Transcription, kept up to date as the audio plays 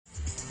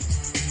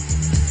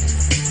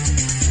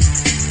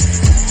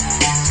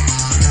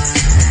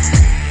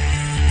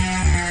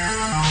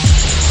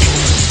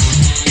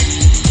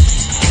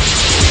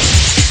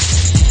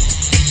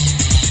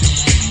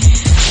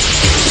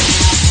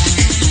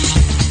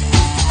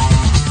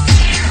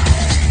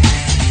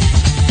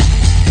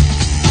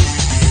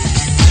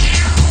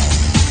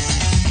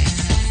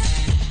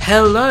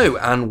Hello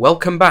and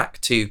welcome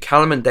back to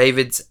Callum and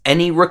David's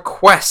Any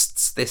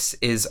Requests. This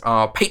is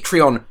our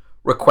Patreon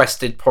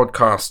requested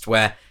podcast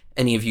where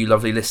any of you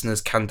lovely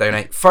listeners can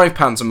donate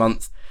 £5 a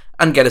month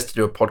and get us to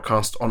do a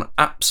podcast on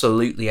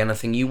absolutely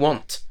anything you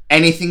want.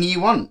 Anything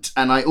you want.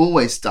 And I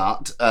always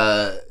start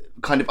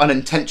kind of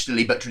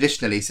unintentionally but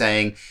traditionally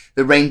saying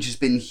the range has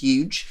been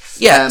huge.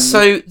 Yeah,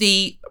 so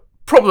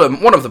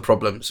one of the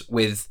problems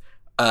with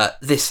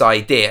this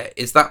idea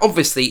is that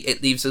obviously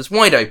it leaves us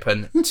wide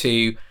open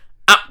to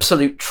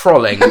absolute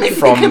trolling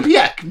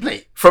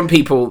from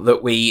people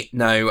that we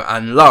know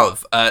and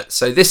love.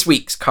 So this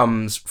week's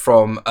comes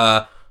from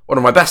one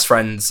of my best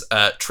friends,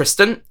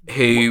 Tristan,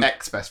 who...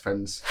 Ex-best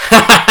friends.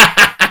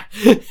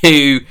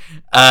 who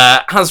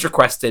has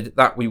requested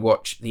that we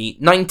watch the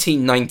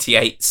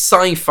 1998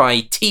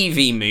 sci-fi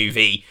TV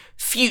movie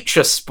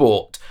Future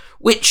Sport,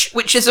 which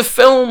is a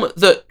film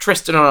that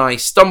Tristan and I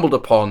stumbled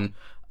upon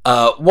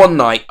one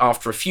night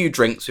after a few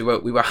drinks. We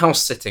were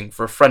house sitting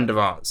for a friend of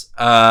ours.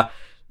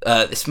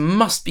 This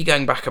must be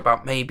going back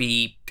about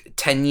maybe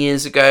 10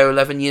 years ago,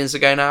 11 years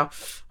ago now.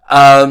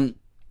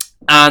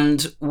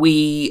 And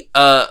we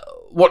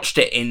watched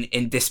it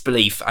in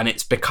disbelief, and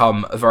it's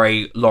become a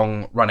very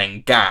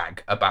long-running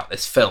gag about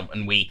this film.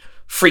 And we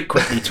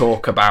frequently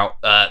talk about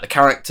the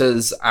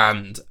characters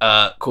and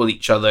call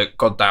each other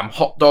goddamn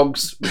hot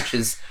dogs, which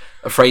is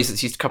a phrase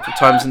that's used a couple of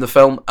times in the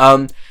film.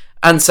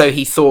 And so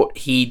he thought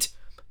he'd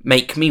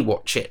make me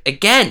watch it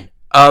again.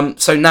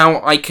 So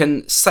now I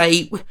can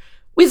say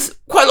with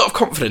quite a lot of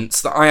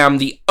confidence that I am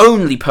the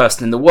only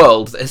person in the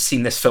world that has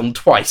seen this film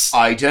twice.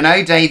 I don't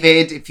know,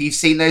 David. If you've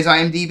seen those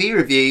IMDb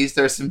reviews,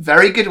 there are some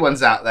very good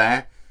ones out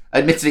there.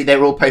 Admittedly, they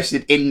were all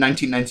posted in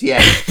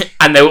 1998.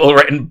 And they were all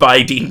written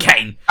by Dean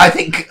Cain. I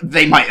think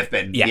they might have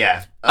been,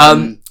 yeah.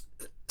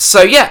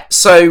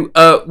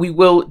 So we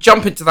will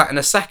jump into that in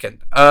a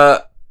second.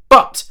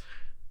 But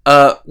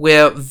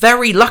we're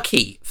very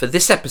lucky for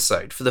this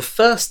episode, for the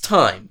first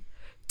time,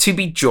 to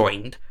be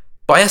joined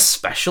by a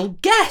special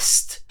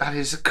guest. That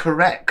is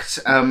correct.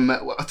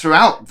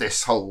 Throughout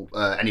this whole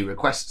Any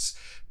Requests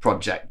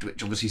project,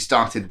 which obviously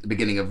started at the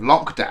beginning of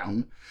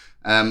lockdown,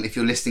 if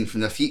you're listening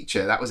from the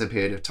future, that was a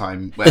period of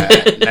time where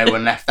no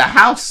one left the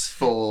house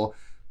for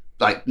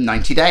like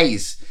 90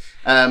 days.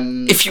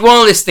 If you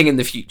are listening in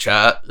the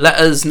future, let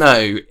us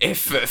know if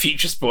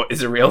Future Sport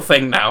is a real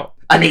thing now.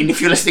 I mean,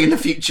 if you're listening in the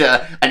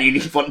future and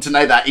you want to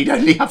know that, you'd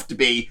only have to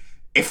be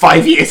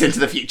 5 years into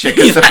the future,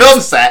 because the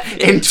film's set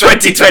in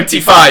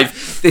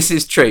 2025. This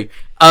is true.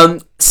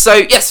 So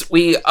yes,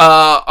 we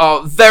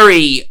are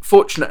very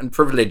fortunate and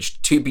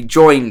privileged to be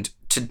joined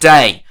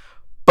today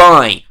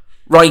by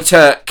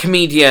writer,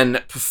 comedian,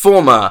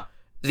 performer,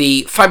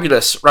 the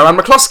fabulous Rowan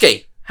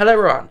McCloskey. Hello,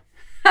 Rowan.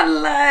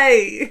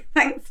 Hello.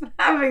 Thanks for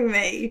having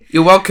me.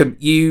 You're welcome.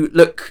 You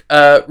look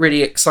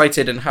really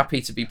excited and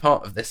happy to be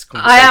part of this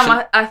conversation.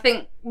 I am. I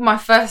think my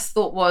first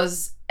thought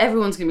was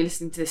everyone's going to be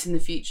listening to this in the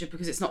future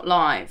because it's not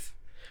live.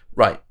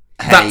 Right.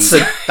 Hey,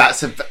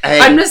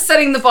 I'm just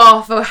setting the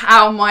bar for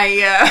how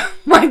my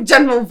my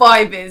general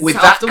vibe is. With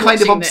that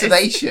kind of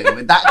observation,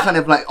 with that kind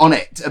of like on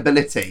it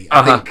ability,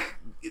 I think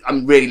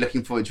I'm really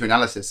looking forward to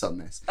analysis on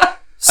this.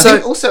 So I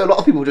think also a lot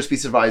of people will just be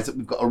surprised that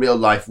we've got a real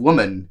life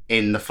woman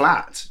in the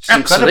flat. Just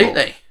absolutely.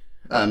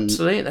 Incredible.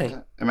 Absolutely.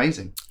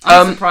 Amazing.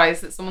 I'm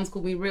surprised that someone's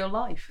called me real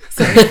life.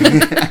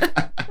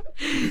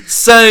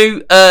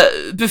 So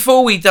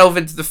before we delve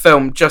into the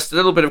film, just a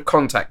little bit of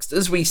context.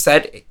 As we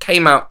said, it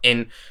came out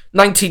in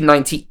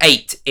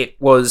 1998.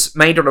 It was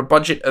made on a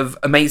budget of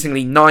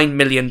amazingly $9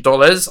 million.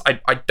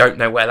 I don't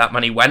know where that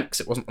money went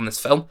because it wasn't on this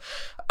film.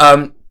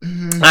 And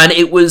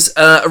it was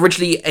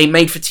originally a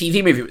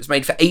made-for-TV movie. It was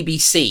made for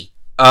ABC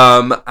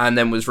and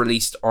then was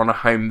released on a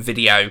home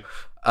video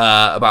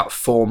about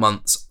 4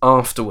 months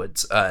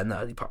afterwards in the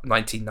early part of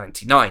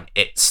 1999.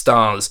 It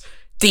stars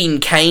Dean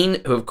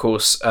Cain, who, of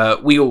course,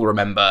 we all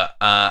remember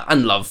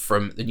and love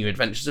from The New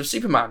Adventures of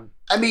Superman.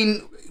 I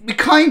mean, we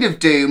kind of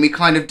do and we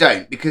kind of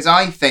don't, because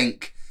I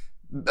think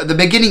at the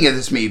beginning of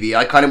this movie,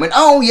 I kind of went,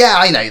 oh, yeah,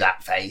 I know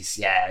that face.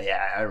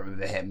 Yeah, I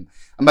remember him.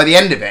 And by the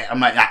end of it, I'm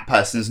like, that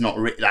person's not...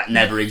 that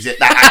never existed.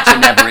 That actor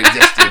never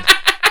existed.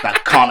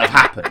 That can't have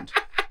happened.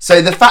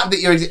 So the fact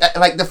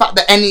that the fact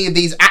that any of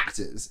these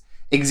actors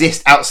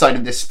exist outside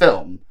of this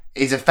film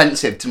is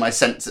offensive to my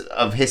sense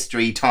of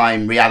history,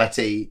 time,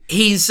 reality.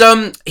 He's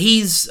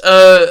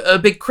a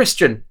big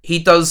Christian. He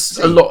does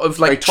a lot of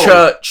like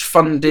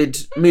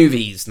church-funded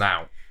movies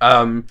now,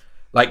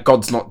 like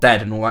God's Not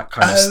Dead and all that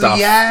kind of stuff.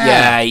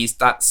 Yeah,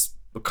 that's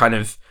kind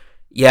of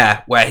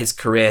where his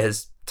career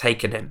has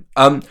taken him.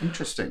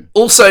 Interesting.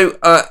 Also,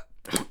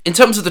 in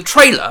terms of the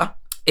trailer,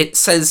 it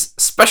says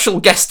special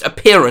guest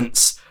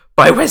appearance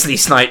by Wesley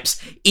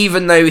Snipes,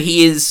 even though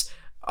he is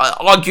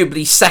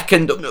arguably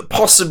second,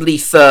 possibly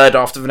third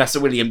after Vanessa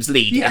Williams'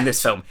 lead in this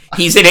film.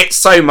 He's in it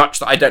so much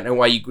that I don't know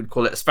why you would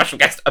call it a special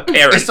guest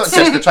appearance. It's not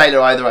just the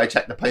trailer either. I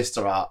checked the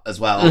poster art as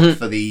well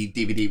for the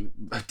DVD,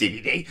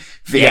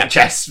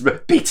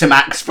 VHS,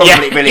 Betamax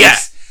probably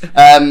release.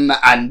 And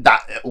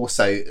that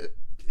also,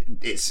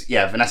 it's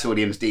Vanessa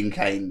Williams, Dean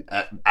Cain,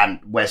 and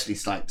Wesley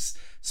Snipes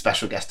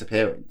special guest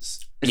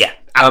appearance. Yeah.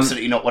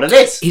 Absolutely not what it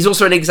is. He's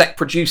also an exec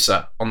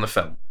producer on the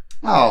film.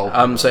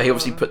 Oh. So he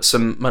obviously put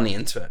some money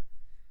into it.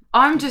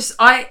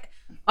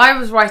 I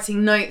was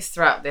writing notes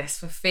throughout this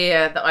for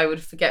fear that I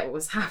would forget what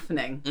was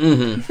happening.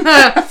 Mm-hmm.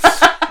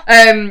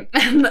 And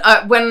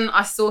when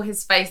I saw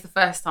his face the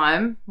first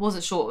time,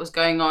 wasn't sure what was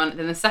going on.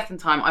 Then the second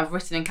time, I've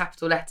written in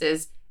capital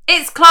letters,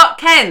 "It's Clark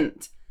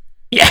Kent."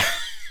 Yeah.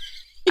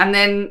 And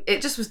then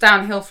it just was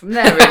downhill from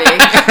there, really.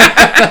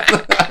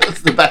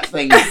 That's the best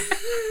thing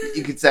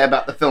you could say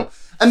about the film.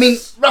 I mean,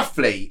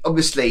 roughly,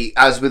 obviously,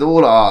 as with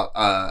all our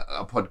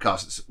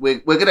podcasts,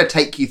 we're going to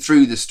take you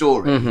through the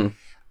story. Mm-hmm.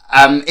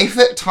 If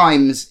at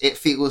times it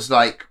feels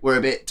like we're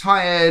a bit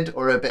tired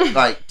or a bit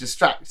like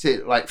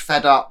distracted, like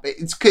fed up,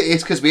 it's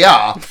because we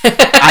are,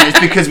 and it's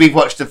because we've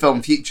watched the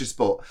film Future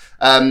Sport.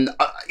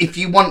 If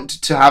you want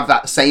to have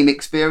that same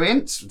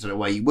experience, I don't know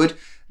why you would,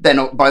 then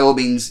by all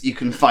means you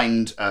can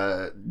find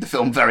the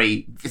film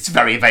it's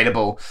very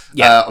available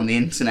on the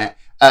internet.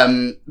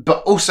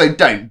 But also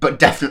but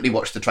definitely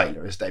watch the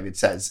trailer, as David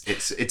says.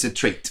 It's a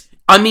treat.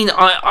 I mean,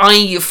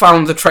 I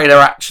found the trailer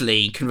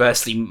actually,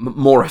 conversely,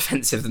 more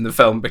offensive than the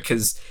film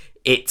because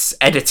it's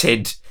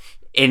edited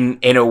in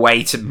a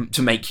way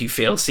to make you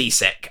feel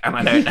seasick, and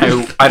I don't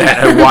know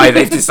why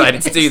they've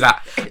decided to do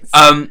that.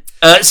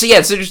 So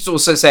just to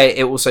also say,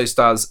 it also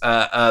stars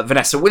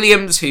Vanessa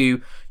Williams,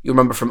 who you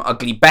remember from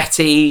Ugly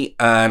Betty,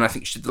 and I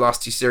think she did the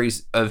last 2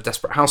 series of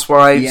Desperate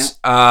Housewives.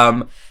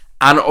 Yeah.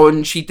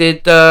 And she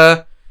did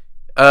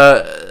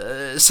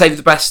Save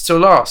the Best Till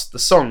Last, the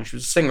song. She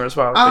was a singer as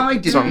well. I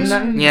didn't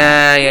know.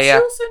 Yeah.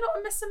 Was she also not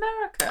a Miss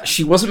America?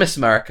 She was a Miss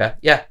America,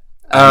 yeah.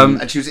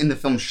 And she was in the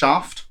film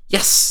Shaft.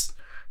 Yes.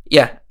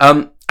 Yeah.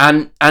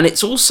 And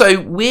it's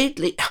also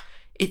weirdly,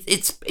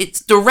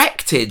 it's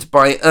directed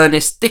by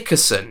Ernest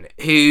Dickerson,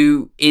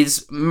 who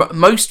is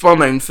most well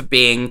known for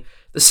being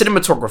the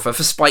cinematographer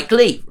for Spike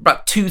Lee.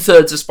 About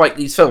 2/3 of Spike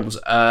Lee's films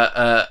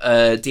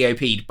are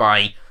DOP'd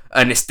by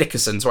Ernest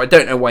Dickerson, so I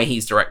don't know why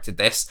he's directed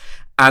this.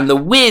 And the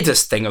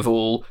weirdest thing of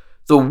all,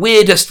 the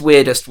weirdest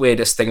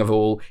thing of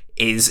all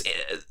is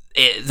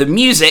the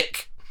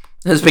music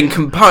has been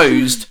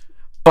composed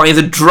by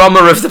the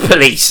drummer of the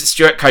Police,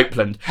 Stuart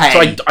Copeland. Hey, so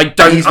I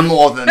don't. He's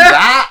more than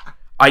that.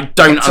 I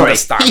don't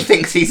understand. He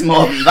thinks he's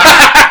more than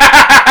that.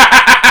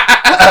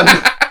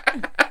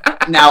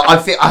 Now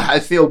I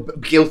feel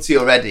guilty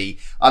already.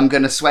 I'm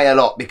going to sway a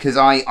lot because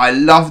I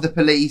love the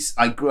Police.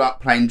 I grew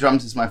up playing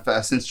drums as my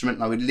first instrument,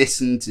 and I would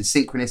listen to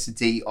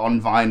Synchronicity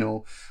on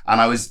vinyl, and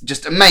I was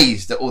just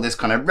amazed at all this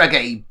kind of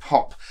reggae,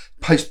 pop,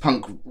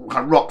 post-punk,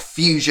 rock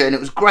fusion.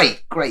 It was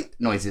great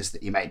noises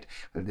that you made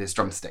with his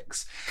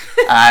drumsticks,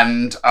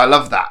 and I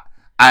love that.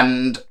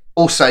 And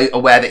also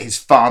aware that his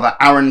father,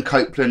 Aaron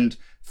Copland,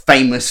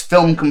 famous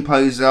film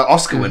composer,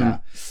 Oscar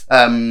winner.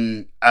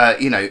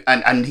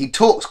 And he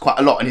talks quite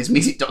a lot in his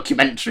music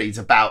documentaries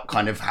about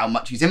kind of how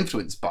much he's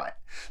influenced by it.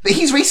 But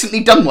he's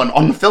recently done one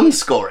on film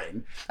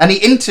scoring, and he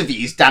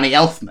interviews Danny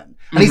Elfman.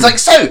 And he's like,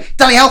 "So,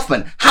 Danny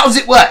Elfman, how does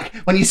it work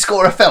when you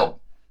score a film?"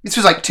 This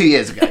was like 2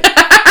 years ago.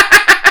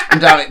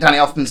 And Danny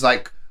Elfman's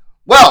like,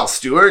 "Well,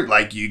 Stuart,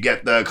 like you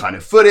get the kind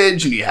of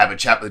footage and you have a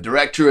chat with the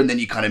director and then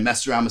you kind of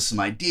mess around with some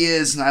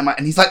ideas."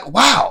 And he's like,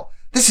 "Wow,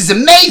 this is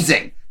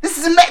amazing. This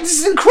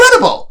is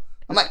incredible."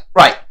 I'm like,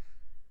 right.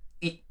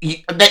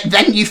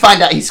 Then you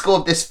find out he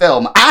scored this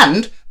film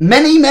and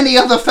many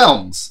other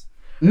films.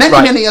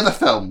 Many other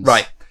films.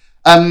 Right.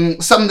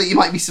 Some that you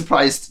might be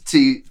surprised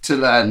to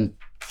learn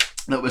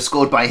that were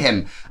scored by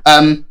him.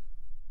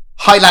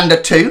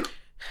 Highlander 2.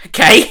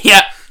 Okay,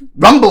 yeah.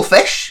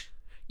 Rumblefish.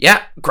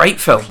 Yeah,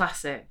 great film.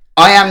 Classic.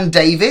 I Am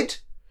David,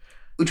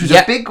 which was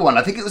a big one.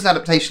 I think it was an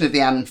adaptation of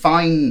the Anne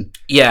Fine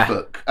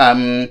book.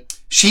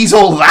 She's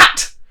All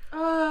That.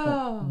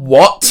 Oh.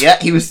 What? Yeah,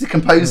 he was the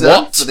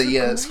composer for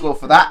the score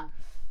for that.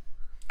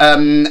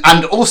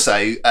 And also,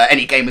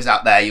 any gamers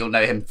out there, you'll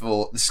know him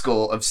for the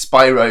score of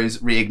Spyro's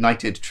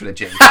Reignited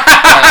trilogy.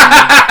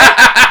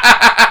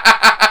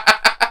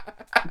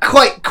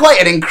 Quite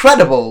an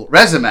incredible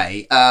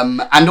resume.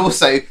 And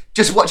also,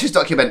 just watch his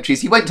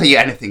documentaries. He won't tell you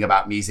anything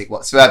about music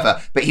whatsoever,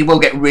 but he will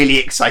get really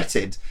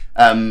excited.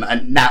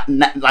 And now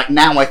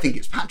I think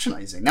it's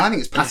patronising. Now I think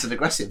it's passive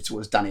aggressive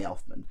towards Danny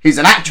Elfman, who's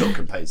an actual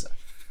composer.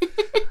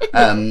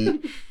 The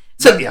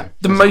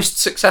most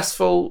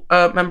successful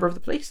member of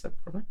the Police, then,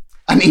 probably.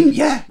 I mean,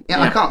 yeah.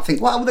 I can't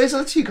think. Well, those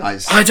are the two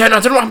guys. I don't know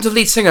what happened to the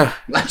lead singer.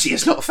 Actually,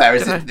 it's not fair,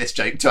 is it? This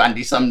joke to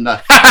Andy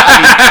Sumner,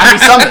 Andy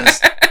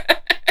Summers,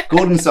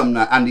 Gordon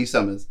Sumner, Andy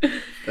Summers.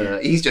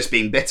 He's just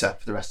being bitter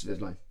for the rest of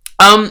his life.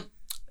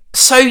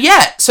 So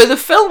the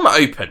film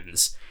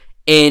opens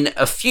in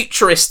a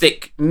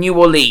futuristic New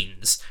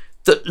Orleans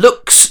that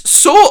looks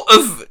sort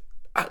of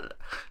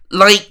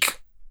like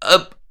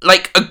a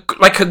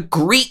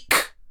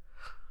Greek,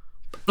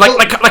 like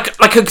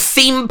a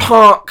theme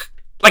park.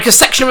 Like a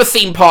section of a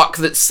theme park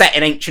that's set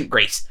in ancient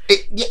Greece.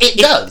 It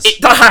does.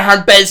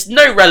 It bears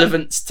no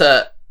relevance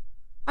to...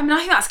 I mean, I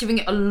think that's giving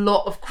it a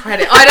lot of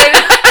credit. I don't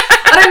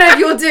I don't know if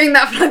you're doing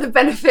that for the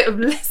benefit of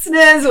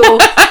listeners or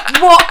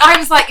what. I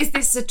was like, is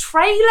this a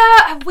trailer?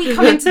 Have we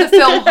come into the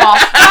film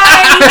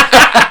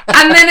halfway?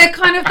 And then a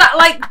kind of that,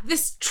 like,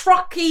 this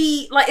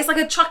trucky, like, it's like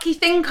a trucky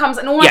thing comes,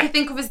 and all I can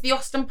think of is the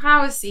Austin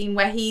Powers scene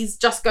where he's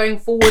just going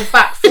forward,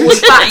 back,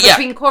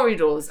 between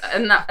corridors,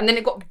 and then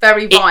it got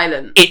very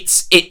violent.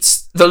 It's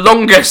the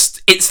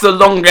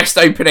longest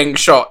opening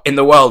shot in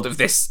the world of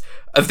this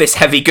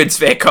heavy goods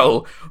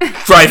vehicle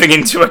driving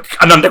into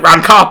an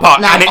underground car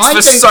park, Now, and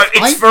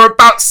it's for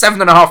about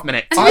 7.5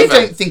 minutes. I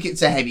don't think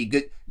it's a heavy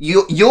good.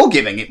 You're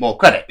giving it more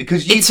credit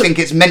because you think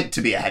it's meant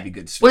to be a heavy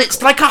goods vehicle. Well,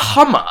 it's like a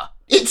Hummer.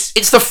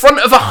 It's the front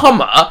of a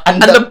Hummer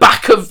and the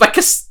back of like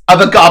of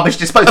a garbage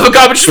disposal.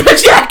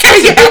 Yeah,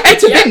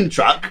 It's a bin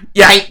truck.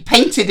 Yeah.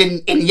 Painted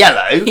in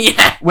yellow.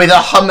 Yeah. With a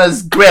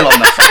Hummer's grill on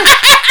the front.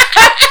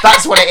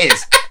 That's what it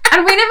is.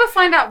 And we never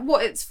find out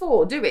what it's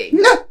for, do we?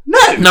 No.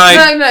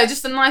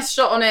 Just a nice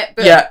shot on it,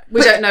 but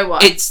we don't know why.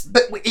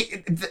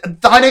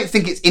 I don't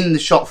think it's in the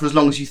shot for as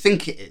long as you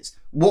think it is.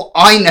 What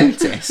I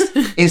noticed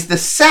is the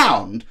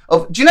sound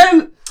of. Do you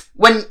know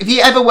if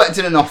you ever worked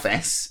in an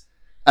office,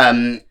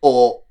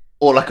 or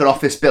like an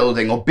office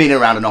building, or been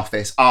around an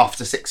office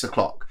after 6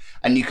 o'clock,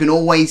 and you can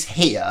always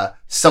hear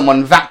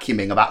someone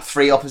vacuuming about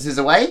 3 offices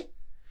away?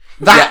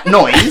 That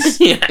noise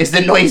is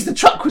the noise the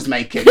truck was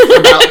making for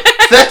about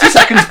 30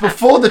 seconds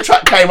before the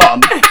truck came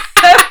on.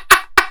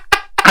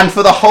 And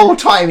for the whole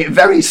time, it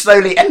very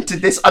slowly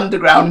entered this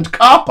underground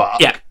car park.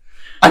 Yeah.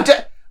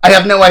 I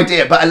have no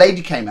idea, but a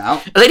lady came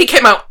out.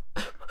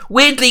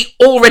 Weirdly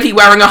already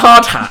wearing a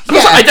hard hat.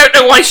 Yeah. I don't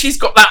know why she's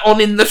got that on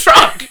in the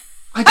truck.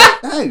 I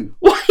don't know.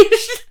 Why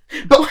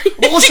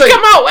did also, she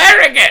come out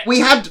wearing it? We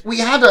had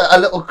a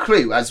little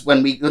clue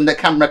when the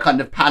camera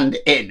kind of panned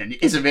in, and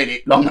it is a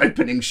really long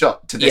opening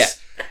shot to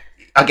this. Yeah.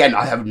 Again,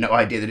 I have no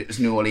idea that it was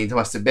New Orleans. I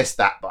must have missed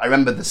that, but I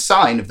remember the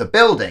sign of the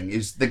building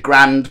is the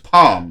Grand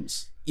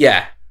Palms.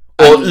 Yeah.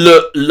 Or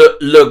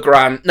Le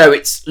Grand. No,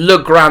 it's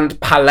Le Grand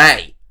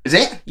Palais. Is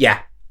it? Yeah.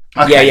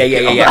 Okay.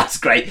 Yeah. That's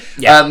great.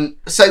 Yeah.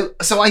 So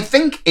I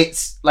think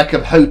it's like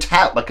a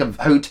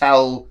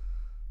hotel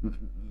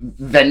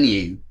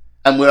venue,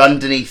 and we're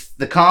underneath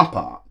the car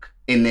park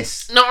in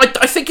this. No,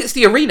 I think it's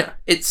the arena.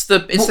 It's the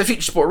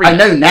Future Sport Arena. I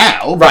know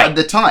now, but at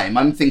the time,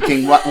 I'm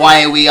thinking,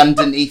 why are we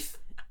underneath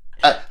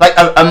like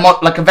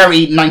a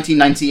very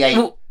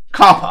 1998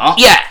 car park?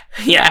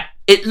 Yeah.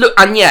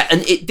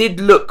 And it did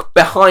look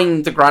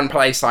behind the Grand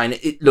Palais sign.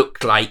 It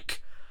looked like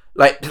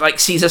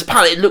Caesar's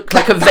Palace. It looked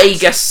like a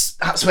Vegas.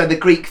 That's where the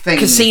Greek thing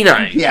casino.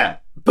 Yeah,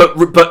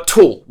 but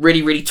tall,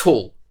 really, really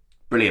tall.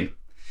 Brilliant.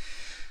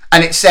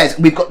 And it says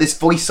we've got this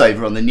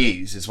voiceover on the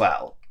news as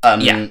well,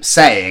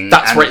 saying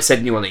that's where it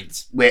said New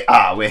Orleans.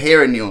 We're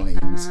here in New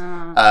Orleans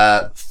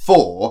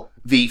for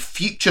the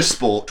Future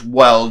Sport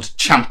World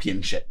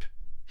Championship.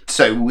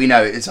 So we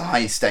know it's a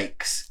high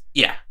stakes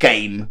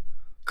game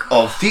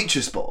of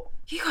Future Sport.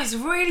 You guys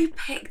really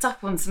picked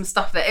up on some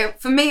stuff there.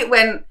 For me, it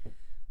went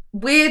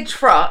weird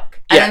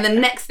truck, and then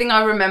the next thing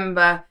I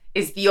remember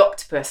is the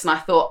octopus, and I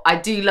thought, I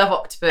do love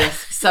octopus,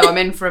 so I'm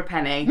in for a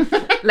penny.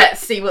 Let's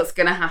see what's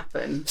going to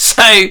happen.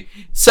 So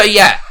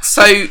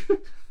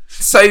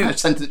A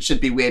sentence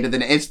should be weirder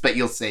than it is, but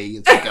you'll see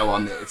as we go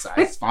on.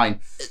 It's fine.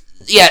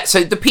 Yeah,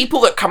 so the people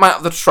that come out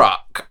of the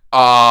truck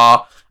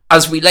are,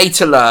 as we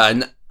later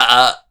learn,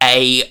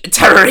 a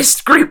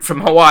terrorist group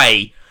from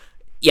Hawaii.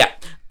 Yeah.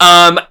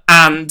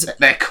 And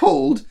they're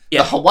called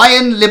the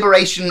Hawaiian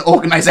Liberation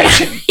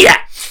Organization. Yeah.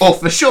 Or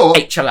for short,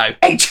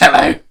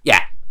 HLO.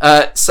 Yeah.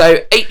 So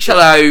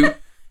HLO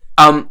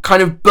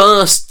kind of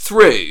burst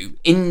through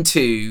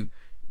into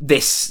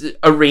this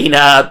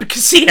arena,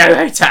 casino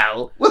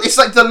hotel. Well, it's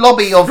like the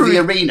lobby of the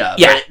arena.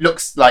 Yeah. It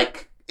looks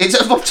like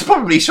it's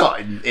probably shot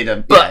in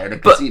a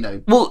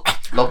casino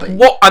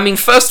lobby.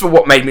 First of all,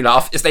 what made me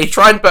laugh is they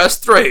try and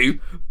burst through,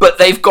 but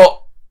they're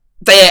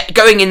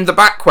going in the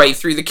back way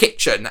through the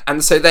kitchen,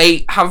 and so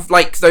they have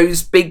like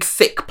those big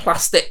thick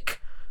plastic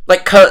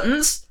like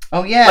curtains.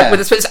 Oh yeah. Like with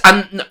the space,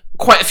 and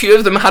quite a few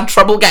of them had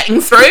trouble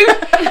getting through.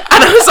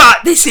 And I was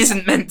like, this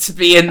isn't meant to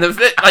be in the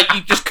like,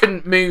 you just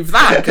couldn't move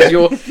that because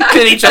you're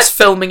clearly just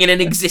filming in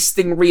an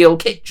existing real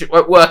kitchen,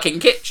 working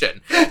kitchen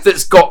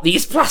that's got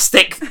these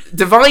plastic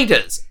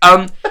dividers.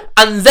 And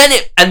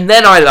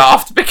then I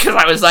laughed because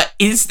I was like,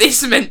 is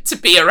this meant to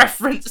be a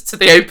reference to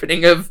the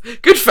opening of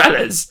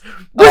Goodfellas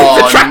with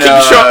the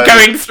tracking shot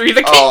going through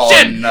the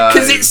kitchen?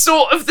 Because it's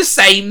sort of the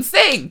same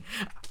thing.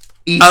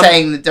 He's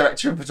saying the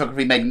director of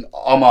photography made an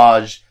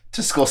homage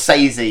to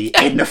Scorsese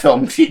in the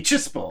film Future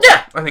Sport.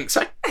 Yeah, I think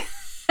so.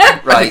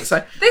 Right. I think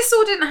so. This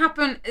all didn't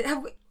happen.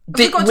 Have we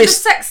got to the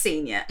sex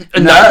scene yet?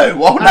 No.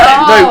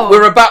 No,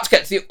 we're about to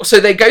get to the...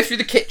 So they go through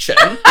the kitchen.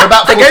 We're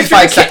about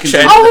 45 seconds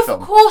into the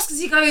film. Of course, because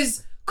he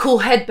goes, cool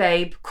head,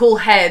 babe. Cool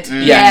head.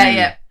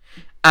 Yeah.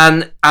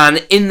 And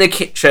in the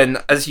kitchen,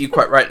 as you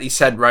quite rightly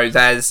said, Ro,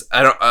 there's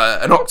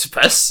an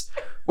octopus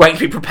waiting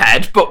to be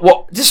prepared. But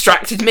what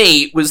distracted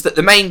me was that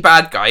the main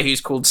bad guy,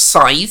 who's called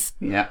Scythe,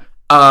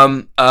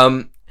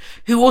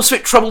 who also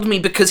it troubled me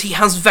because he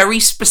has very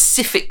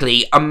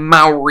specifically a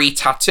Maori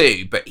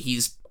tattoo, but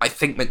he's I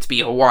think meant to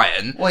be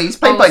Hawaiian. Well, he's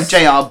played by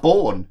J.R.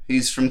 Bourne,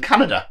 who's from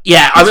Canada.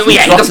 Yeah, I mean, He's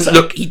yeah, from he doesn't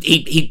Toronto. look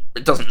he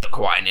doesn't look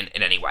Hawaiian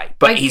in any way,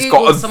 but I he's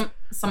Googled got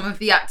some of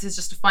the actors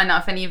just to find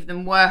out if any of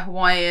them were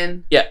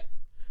Hawaiian. yeah.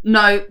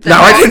 No, No,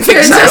 I didn't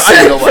think so.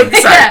 I didn't think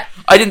so. Yeah.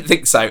 I didn't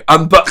think so.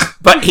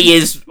 But he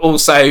is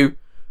also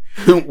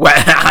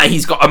where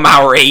he's got a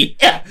Maori.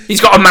 Yeah.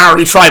 He's got a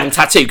Maori tribal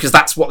tattoo because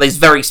that's what is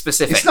very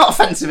specific. It's not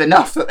offensive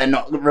enough that they're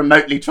not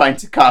remotely trying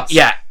to cast.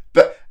 Yeah.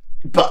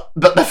 But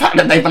the fact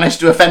that they've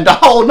managed to offend a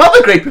whole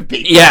other group of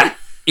people. Yeah.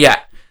 Yeah.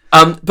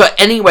 But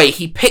anyway,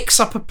 he picks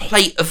up a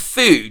plate of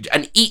food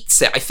and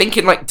eats it. I think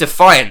in like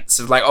defiance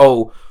of like,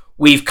 oh,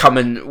 we've come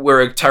and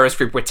we're a terrorist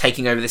group. We're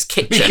taking over this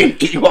We kitchen.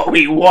 can eat what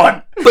we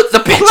want. But the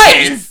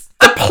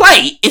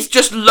plate is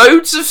just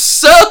loads of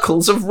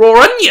circles of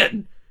raw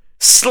onion,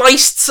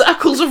 sliced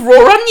circles of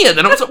raw onion,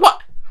 and I was like,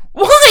 what?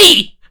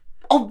 Why?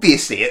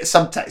 Obviously, it's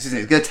subtext, isn't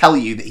it? It's going to tell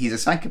you that he's a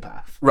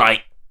psychopath.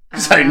 Right.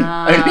 So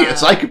only a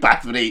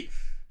psychopath would eat.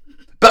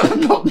 But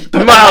Well,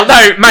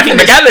 no, Maggie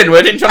McGowan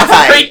would in Jonathan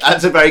Hey, Creek.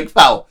 that's a very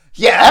well.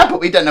 Yeah, but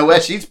we don't know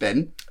where she's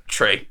been.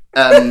 True.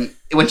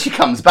 When she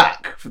comes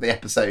back for the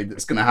episode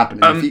that's going to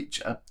happen in the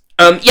future.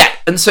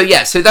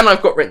 So then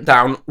I've got written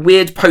down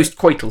weird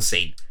post-coital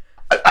scene.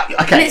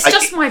 Okay. And it's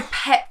just my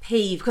pet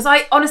peeve because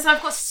I've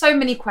got so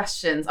many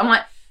questions. I'm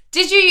like,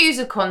 did you use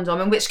a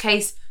condom? In which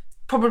case,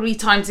 probably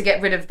time to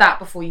get rid of that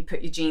before you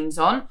put your jeans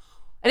on.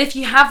 And if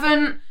you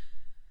haven't,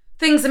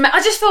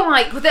 I just feel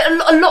like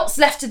a lot's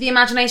left to the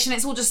imagination.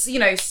 It's all just,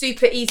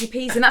 super easy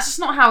peasy, and that's just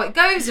not how it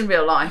goes in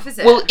real life, is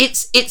it? Well,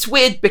 it's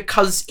weird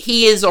because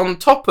he is on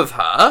top of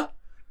her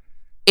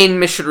in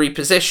missionary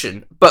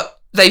position, but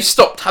they've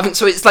stopped having.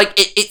 So it's like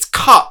it's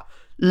cut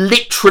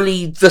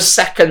literally the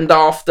second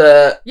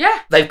after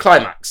they've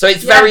climaxed. So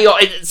it's very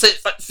odd.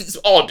 It's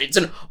odd. It's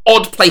an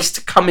odd place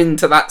to come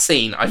into that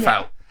scene. I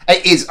felt.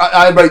 It is.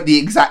 I wrote the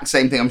exact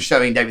same thing. I'm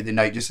showing David the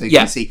note just so you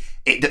can see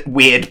it.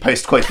 Weird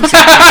post-coital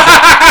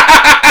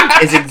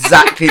scene is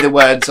exactly the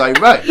words I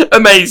wrote.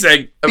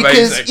 Amazing.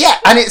 Because,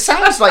 and it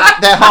sounds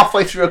like they're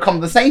halfway through a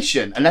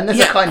conversation, and then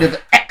there's a kind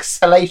of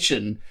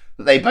exhalation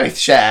that they both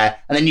share,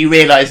 and then you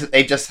realise that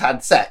they just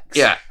had sex.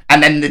 Yeah.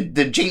 And then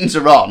the jeans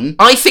are on.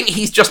 I think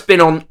he's just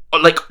been on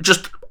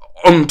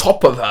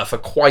top of her for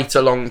quite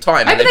a long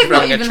time. Maybe and they've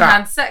not even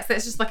had sex.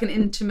 That's just like an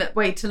intimate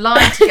way to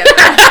lie together.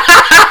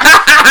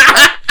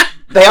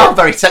 They are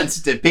very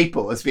sensitive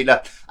people, as we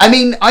know. I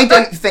mean, I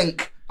don't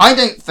think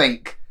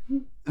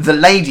the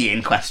lady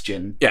in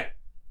question. Yeah.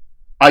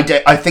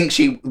 I think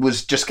she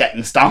was just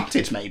getting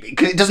started, maybe,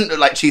 because it doesn't look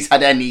like she's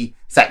had any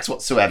sex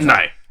whatsoever.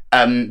 No.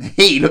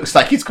 He looks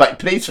like he's quite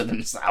pleased with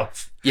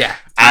himself. Yeah.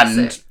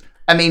 And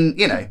I mean,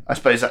 I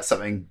suppose that's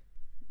something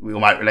we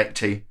all might relate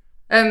to.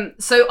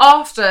 So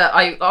after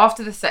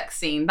the sex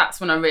scene, that's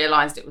when I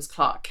realised it was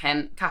Clark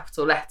Kent,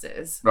 capital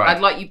letters. Right.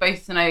 I'd like you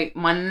both to know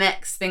my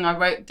next thing I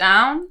wrote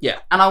down. Yeah.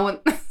 And I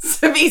want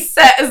to be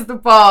set as the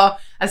bar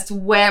as to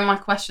where my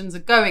questions are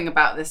going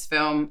about this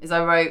film. Is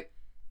I wrote,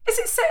 is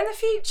it set in the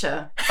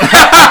future?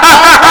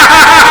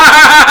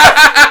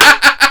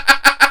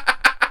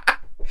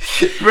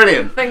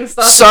 Brilliant. Things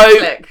start to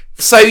click.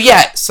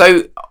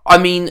 So I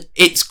mean,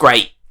 it's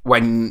great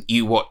when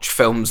you watch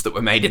films that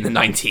were made in the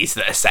 90s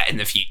that are set in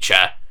the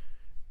future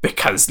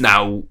because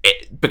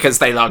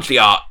they largely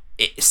are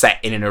set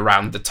in and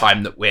around the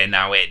time that we're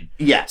now in.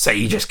 Yeah. So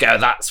you just go,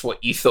 that's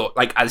what you thought.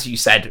 Like, as you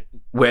said,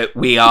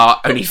 we are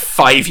only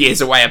 5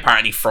 years away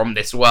apparently from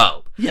this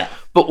world. Yeah.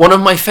 But one of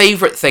my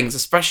favourite things,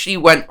 especially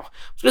when, I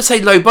was going to say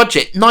low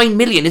budget, 9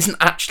 million isn't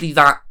actually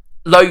that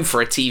low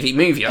for a TV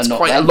movie. That's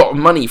quite a lot of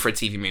money for a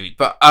TV movie.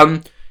 But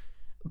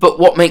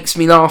what makes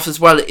me laugh as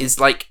well is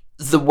like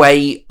the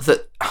way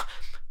that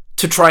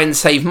to try and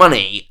save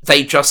money,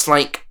 they just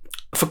like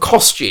for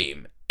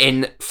costume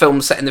in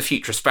films set in the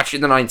future, especially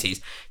in the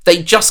 90s,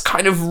 they just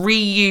kind of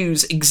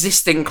reuse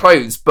existing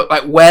clothes but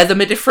like wear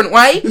them a different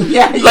way.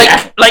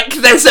 Like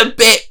there's a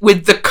bit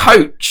with the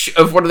coach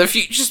of one of the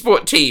future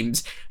sport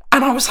teams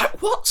and I was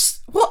like,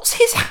 what's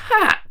his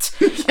hat?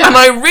 And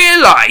I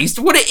realised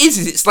what it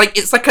is it's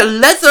like a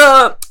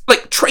leather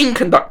like train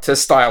conductor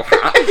style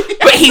hat,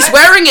 but he's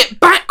wearing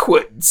it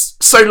backwards.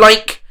 So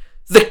like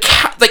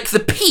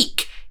the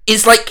peak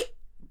is like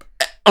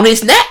on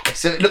his neck.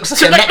 So it looks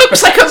like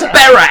a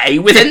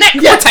beret with a neck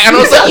protector. And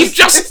I was like, you've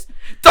just just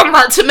done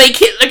that to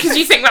make it because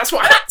you think that's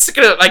what hats are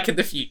going to look like in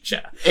the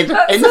future. In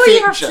That's the all future,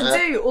 you have to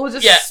do, or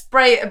just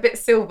spray it a bit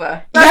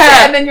silver.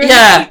 And then you're in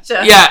the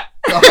future. Yeah.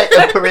 like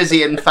the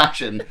Parisian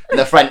fashion,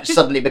 the French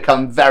suddenly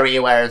become very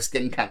aware of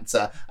skin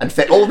cancer and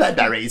fit all their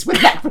berets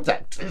with neck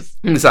protectors.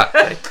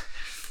 Exactly.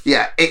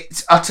 Yeah,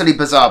 it's utterly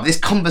bizarre. This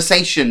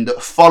conversation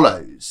that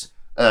follows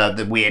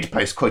the weird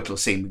post-coital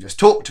scene we just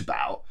talked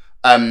about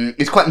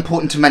is quite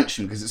important to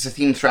mention because it's a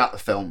theme throughout the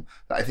film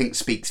that I think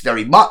speaks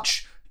very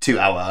much to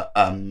our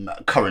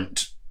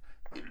current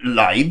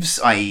lives,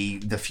 i.e.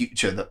 the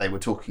future that they were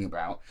talking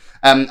about.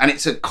 And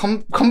it's a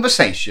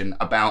conversation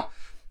about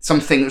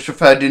something that's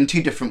referred to in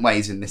two different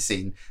ways in this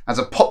scene as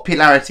a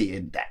popularity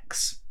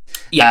index.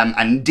 Yeah.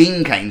 And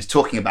Dean Cain's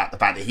talking about the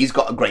fact that he's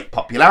got a great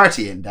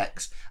popularity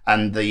index,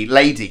 and the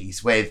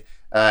ladies with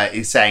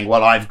is saying,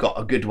 well, I've got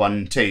a good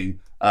one too.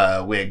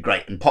 We're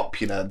great and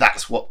popular.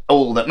 That's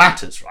all that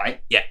matters,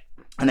 right? Yeah.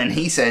 And then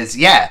he says,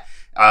 yeah,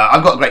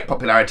 I've got a great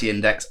popularity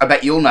index. I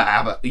bet you'll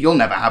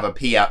never have a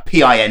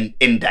PIN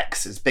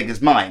index as big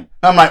as mine.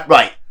 And I'm like,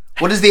 right,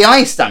 what does the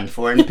I stand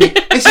for? And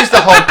this is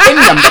the whole PIN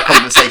number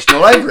conversation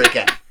all over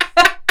again.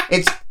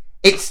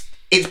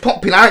 It's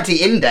popularity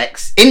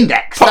index.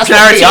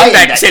 Popularity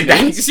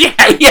index. Yeah.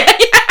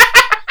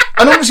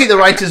 And obviously the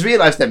writers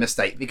realised their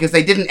mistake because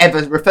they didn't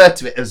ever refer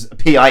to it as a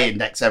PI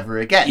index ever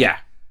again. Yeah.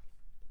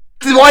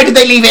 So why did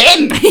they leave it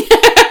in?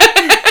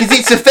 Because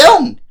it's a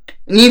film.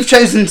 And you've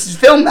chosen to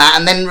film that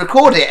and then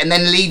record it and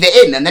then leave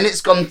it in. And then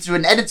it's gone through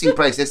an editing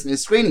process and a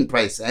screening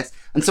process.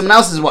 And someone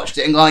else has watched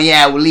it and gone,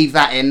 yeah, we'll leave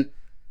that in.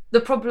 The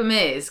problem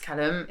is,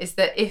 Callum, is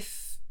that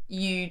if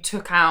you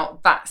took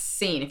out that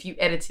scene, if you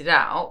edited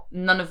out,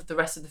 none of the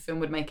rest of the film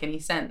would make any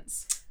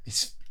sense.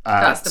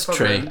 That's the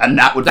problem. True. And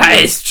that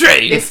is true.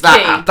 If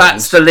that happens.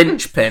 That's the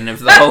linchpin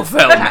of the whole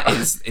film.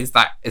 is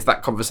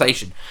that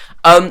conversation.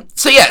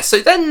 So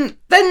then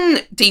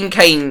Dean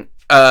Cain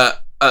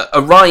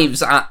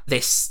arrives at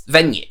this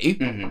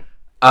venue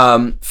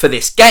for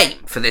this game,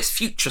 for this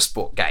future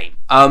sport game.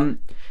 And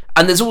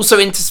there's also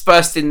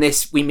interspersed in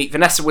this, we meet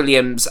Vanessa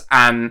Williams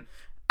and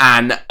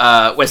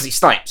Wesley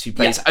Snipes, who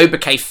plays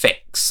Obake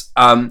Fix.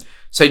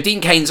 So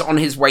Dean Cain's on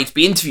his way to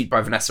be interviewed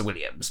by Vanessa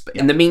Williams, but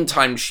in the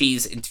meantime,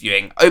 she's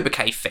interviewing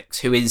Obake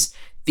Fix, who is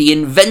the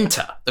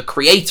inventor, the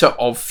creator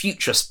of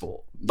future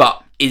sport,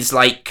 but is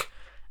like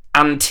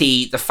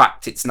anti the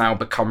fact it's now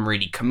become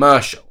really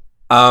commercial.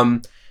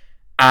 And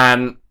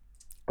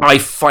I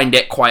find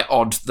it quite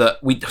odd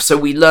that we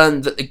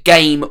learned that the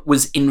game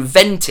was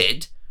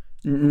invented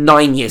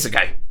 9 years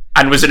ago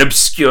and was an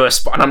obscure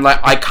sport, and I'm like,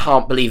 I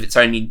can't believe it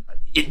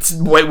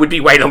would be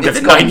way longer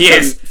than 9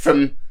 years.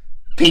 From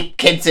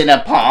kids in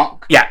a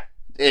park, an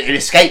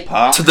escape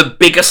park, to the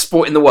biggest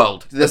sport in the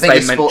world, the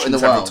biggest sport in the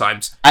world,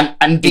 times.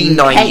 And Dean in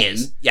 9 Cain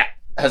years,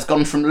 has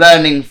gone from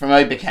learning from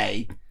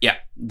Obake,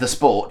 the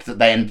sport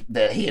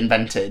that he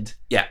invented,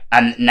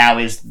 and now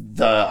is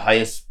the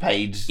highest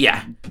paid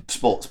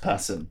sports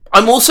person.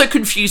 I'm also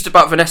confused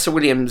about Vanessa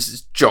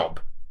Williams' job,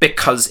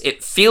 because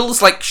it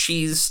feels like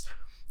she's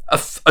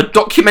a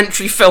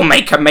documentary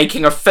filmmaker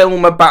making a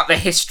film about the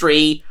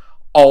history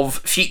of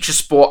future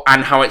sport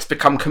and how it's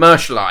become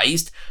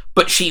commercialized,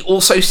 but she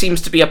also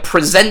seems to be a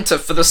presenter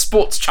for the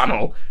sports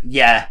channel.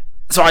 Yeah.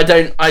 So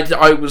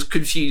I was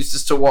confused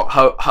as to what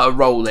her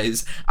role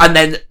is. And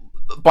then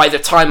by the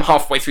time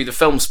halfway through the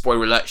film,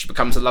 spoiler alert, she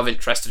becomes a love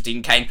interest of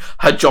Dean Cain.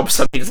 Her job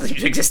suddenly doesn't seem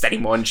to exist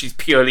anymore, and she's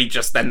purely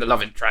just then the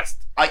love interest.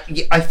 I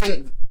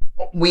think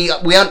we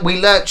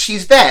learned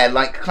she's there,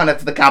 like kind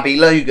of the Gabby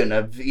Logan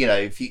of,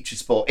 future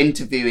sport,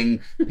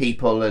 interviewing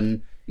people,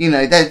 and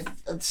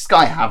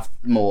Sky have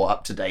more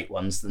up-to-date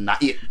ones than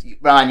that.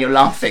 Ryan, you're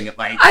laughing at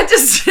me. I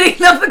just really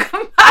love the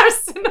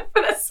comparison of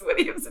Vanessa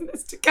Williams and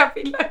this to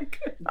Gabby Logan.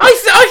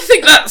 I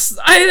think that's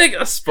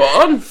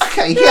spot on.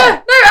 Okay,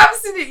 yeah. No,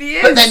 absolutely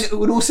is. But then it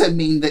would also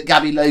mean that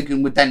Gabby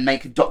Logan would then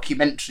make a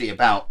documentary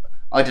about,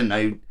 I don't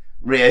know,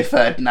 Rio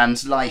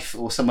Ferdinand's life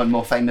or someone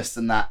more famous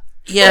than that.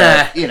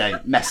 Yeah.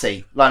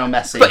 Messi, Lionel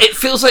Messi. But it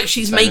feels like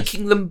she's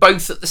making them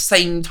both at the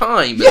same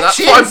time. And Yeah, that's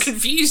she what I'm is.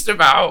 confused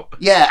about.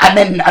 Yeah,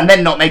 and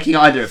then not making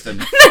either of them.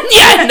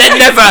 And then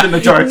The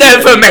majority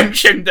never of them.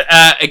 mentioned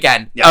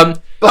again. Yeah.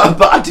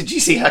 But did you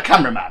see her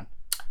cameraman?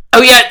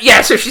 Oh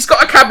yeah. So she's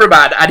got a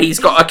cameraman and he's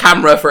got a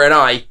camera for an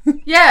eye.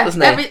 Yeah,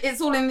 Doesn't it?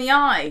 it's all in the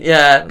eye.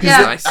 Yeah,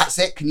 Yeah. nice. That's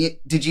it.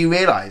 Did you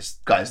realise,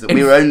 guys, that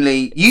we were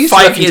only... You used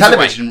 5 to work in years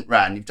television,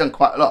 Ran. You've done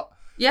quite a lot.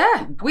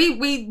 Yeah,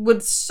 we were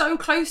so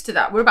close to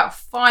that. We're about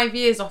 5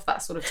 years off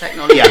that sort of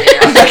technology.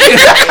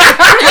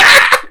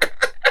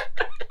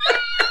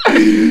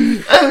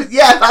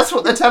 Yeah, that's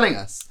what they're telling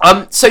us.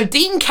 So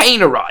Dean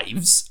Cain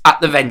arrives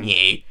at the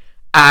venue,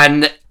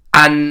 and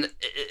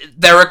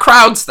there are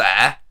crowds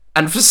there,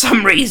 and for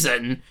some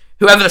reason,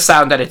 whoever the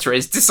sound editor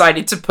is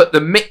decided to put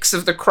the mix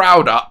of the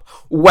crowd up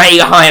way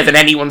higher than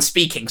anyone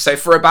speaking. So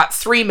for about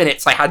 3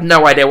 minutes, I had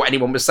no idea what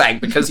anyone was saying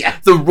because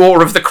the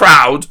roar of the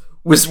crowd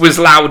was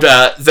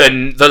louder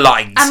than the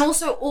lines. And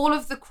also all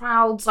of the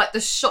crowds, like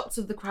the shots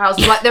of the crowds,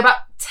 were like there are about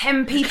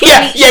 10 people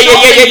Yeah, in each yeah,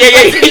 shot. yeah.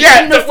 They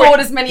couldn't afford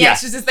as many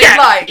extras as they'd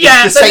like.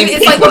 Yeah, It's So the same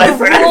it's like people the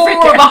over and over roar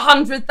of again.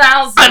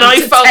 100,000 And I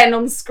to felt- 10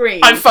 on screen.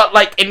 I felt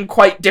like in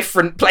quite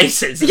different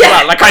places as Yeah.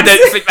 well. Like I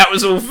don't think that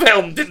was all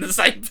filmed in the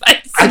same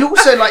place. I'd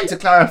also like to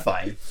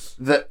clarify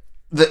that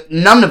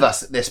none of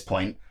us at this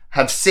point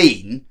have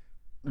seen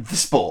the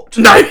sport.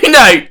 No.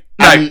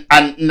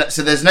 And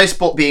so there's no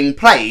sport being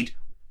played.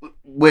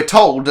 We're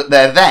told that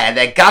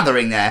they're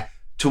gathering there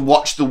to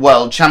watch the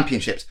World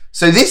Championships.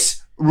 So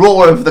this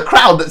roar of the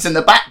crowd that's in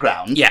the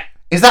background, Yeah.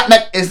 is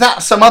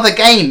that some other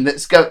game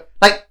that's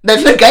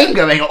there's no game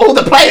going on. All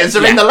the players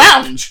are in the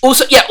lounge.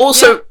 Also,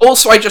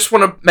 I just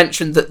want to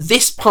mention that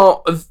this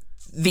part of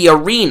the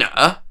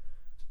arena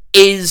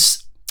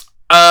is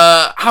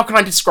how can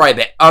I describe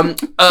it?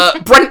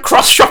 Brent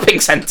Cross Shopping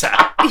Centre.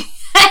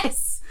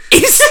 Yes.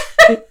 Is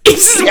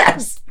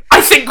Yes.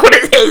 I think what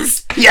it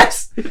is.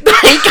 Yes. He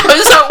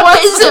goes up, why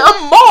is it a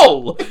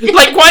mole?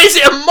 Like, why is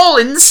it a mole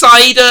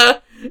inside an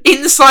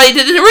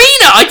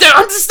arena? I don't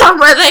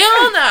understand where they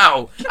are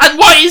now. And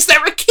why is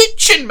there a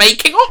kitchen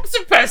making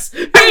octopus?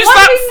 Who's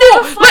that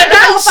for? Like,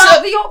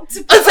 About the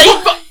octopus.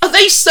 are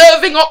they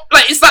serving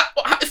like, is that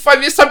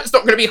 5 years time? It's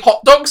not going to be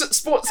hot dogs at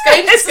sports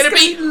games. It's going to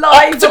be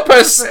live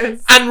octopus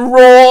and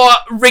raw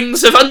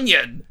rings of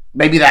onion.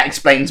 Maybe that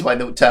explains why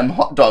the term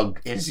hot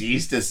dog is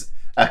used as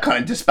a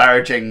kind of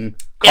disparaging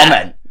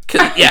comment.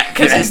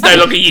 Because it's no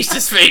longer used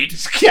as food.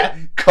 Yeah,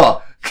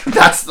 God,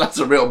 that's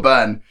a real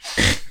burn.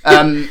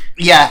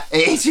 Yeah,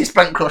 it is your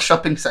Brent Cross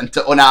shopping centre.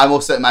 Or now I'm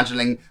also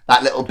imagining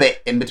that little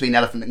bit in between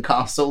Elephant and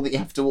Castle that you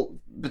have to walk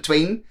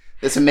between.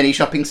 There's a mini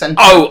shopping centre.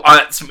 Oh,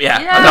 I love it.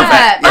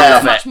 That's I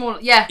love much it. more.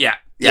 Yeah,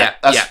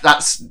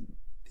 that's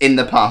in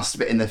the past,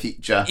 but in the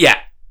future. Yeah.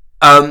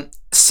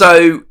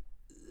 So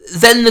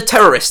then the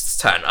terrorists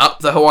turn up.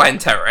 The Hawaiian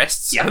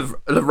terrorists have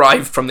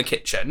arrived from the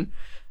kitchen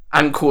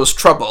and caused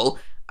trouble,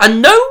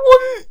 and no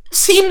one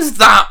seems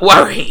that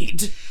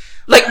worried.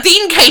 Like,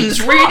 Dean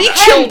Cain's really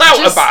chilled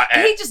out about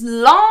it. He just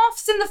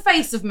laughs in the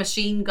face of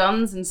machine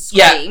guns and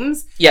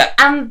screams. Yeah.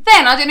 And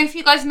then, I don't know if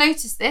you guys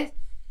noticed this,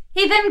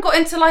 he then got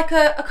into like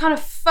a kind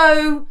of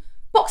faux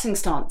boxing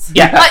stance.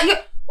 Yeah.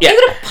 Like, he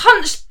would have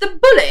punched the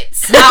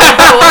bullets out of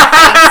your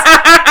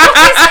face. What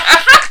is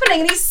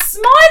happening? And he's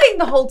smiling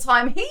the whole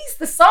time. He's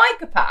the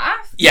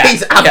psychopath. Yeah.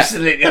 He's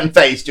absolutely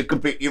unfazed, you're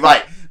completely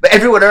right. But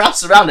everyone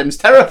else around him is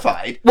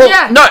terrified.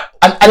 Well, no.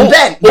 And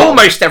then...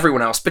 Almost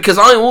everyone else, because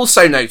I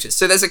also noticed,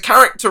 so there's a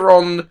character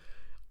on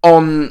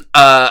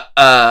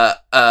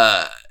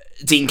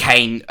Dean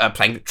Cain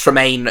playing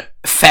Tremaine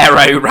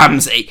Pharaoh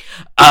Ramsey,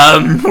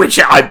 which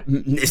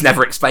is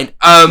never explained.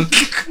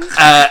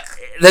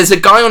 There's a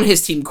guy on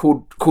his team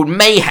called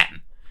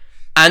Mayhem,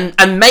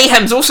 and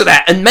Mayhem's also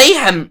there, and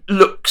Mayhem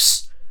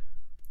looks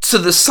to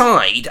the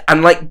side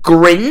and like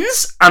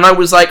grins, and I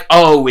was like,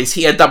 oh, is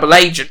he a double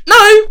agent?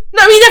 No,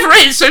 he never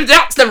is. So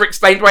that's never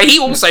explained why he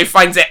also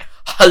finds it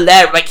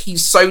hilarious. Like,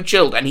 he's so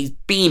chilled and he's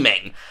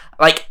beaming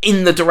like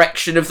in the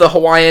direction of the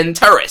Hawaiian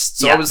terrorists.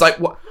 So I was like,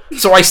 what?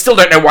 So I still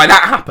don't know why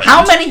that happened.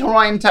 How many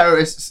Hawaiian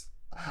terrorists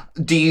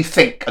do you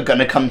think are going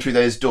to come through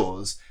those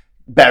doors,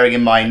 bearing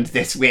in mind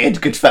this weird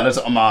Goodfellas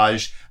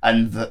homage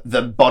and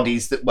the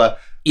bodies that were...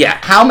 Yeah.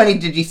 How many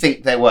did you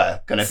think there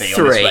were going to be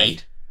 3. on this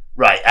raid?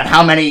 Right, and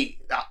how many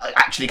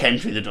actually came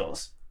through the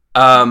doors?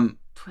 20.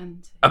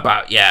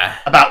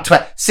 About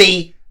 20.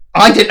 See,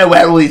 I didn't know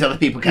where all these other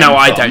people came from. No,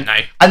 I don't know.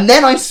 And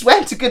then I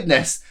swear to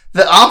goodness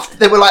that after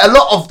there were like a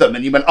lot of them,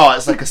 and you went, oh,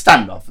 it's like a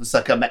standoff. It's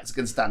like a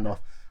Mexican standoff.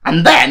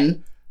 And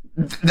then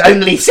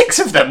only 6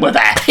 of them were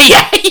there.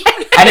 yeah.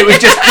 And it was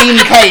just Dean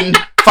Cain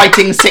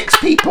fighting 6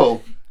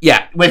 people.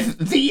 Yeah.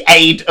 With the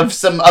aid of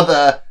some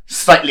other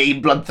slightly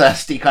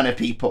bloodthirsty kind of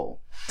people.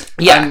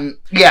 Yeah.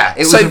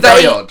 It was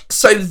very odd.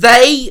 So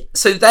they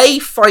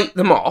fight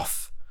them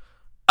off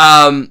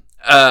quite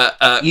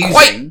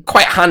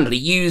handily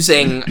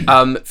using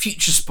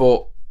future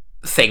sport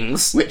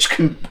things, which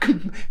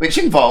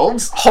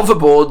involves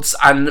hoverboards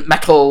and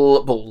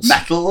metal balls,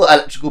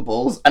 electrical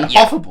balls, and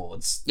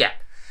hoverboards. Yeah.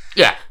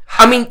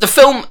 I mean, the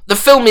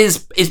film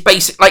is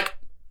basic. Like,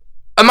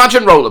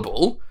 imagine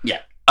Rollerball. Yeah.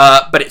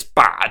 But it's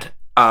bad.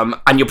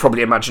 And you're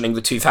probably imagining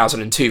the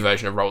 2002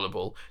 version of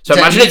Rollerball. So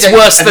imagine it's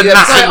worse than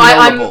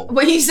that.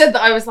 When you said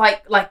that, I was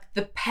like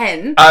the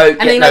pen. Oh,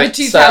 and then the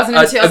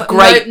 2002. I was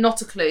like, no, not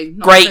a clue.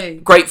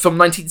 Great film,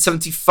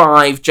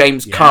 1975,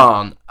 James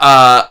Caan.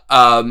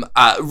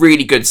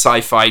 Really good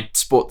sci-fi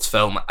sports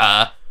film.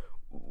 That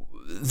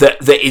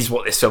is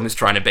what this film is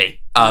trying to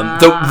be.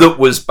 That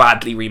was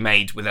badly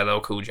remade with LL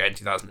Cool J in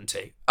 2002.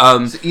 So,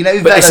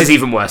 but this is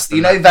even worse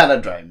than that.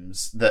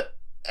 Velodromes that...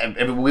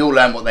 we all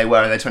learned what they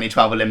were in the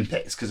 2012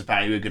 Olympics because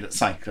apparently we were good at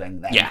cycling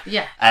then.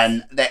 Yeah.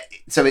 And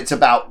so it's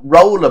about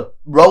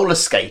roller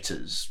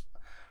skaters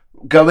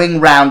going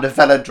round a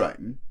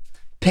velodrome,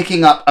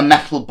 picking up a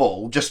metal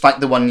ball, just like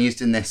the one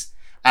used in this,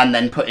 and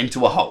then put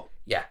into a hole.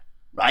 Yeah.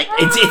 Right?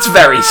 It's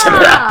very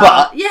similar.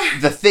 But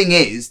the thing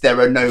is, there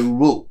are no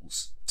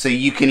rules. So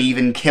you can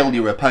even kill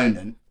your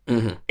opponent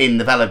in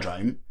the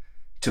velodrome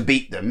to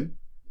beat them,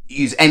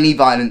 use any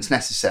violence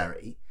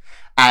necessary.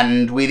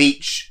 And with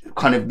each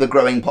kind of the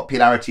growing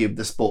popularity of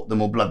the sport, the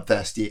more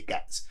bloodthirsty it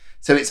gets.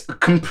 So it's a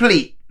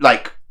complete,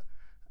 like,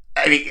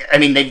 I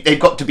mean, they've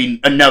got to be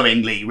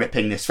unknowingly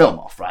ripping this film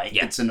off, right?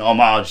 Yeah. It's an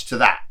homage to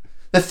that.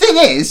 The thing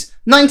is,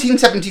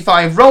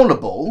 1975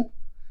 Rollerball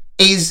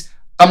is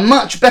a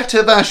much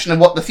better version of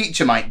what the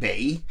future might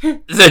be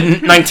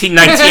than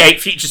 1998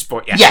 Future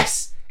Sport. Yeah.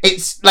 Yes,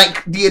 it's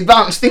like the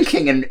advanced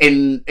thinking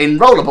in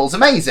Rollerball's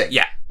amazing.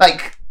 Yeah,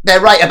 like. They're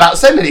right about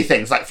so many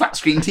things, like flat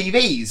screen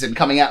TVs and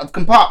coming out of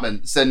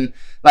compartments and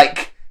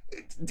like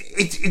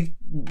it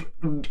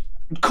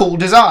cool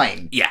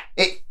design. Yeah.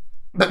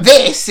 But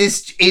this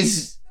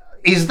is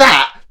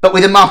that, but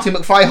with a Marty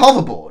McFly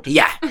hoverboard.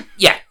 Yeah.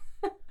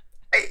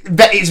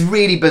 it's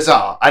really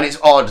bizarre, and it's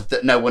odd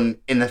that no one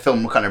in the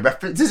film kind of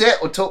references it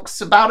or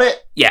talks about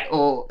it. Yeah.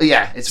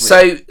 It's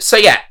weird.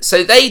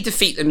 So they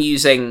defeat them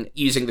using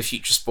the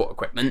future sport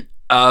equipment.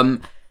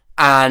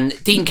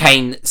 And Dean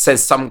Cain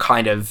says some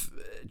kind of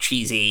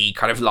cheesy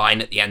kind of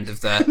line at the end of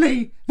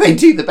the. They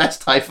do the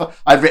best high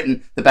five. I've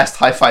written the best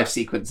high five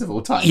sequence of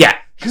all time. Yeah,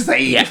 because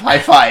they high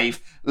five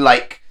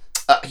like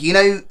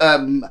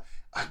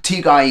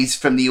two guys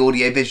from the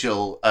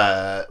audiovisual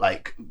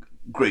like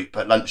group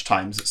at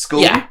lunchtimes at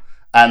school. Yeah.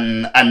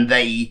 And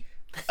they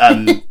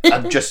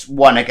have just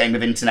won a game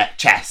of internet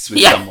chess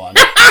with someone.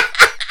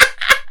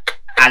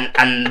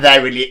 And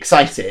they're really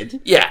excited.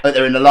 Yeah. But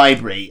they're in the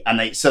library and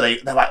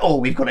they're like, oh,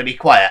 we've got to be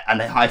quiet, and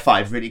they high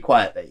five really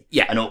quietly.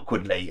 Yeah. And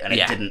awkwardly, and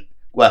it didn't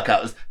work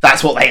out.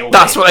 That's what they all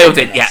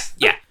did.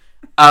 Yeah.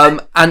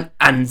 And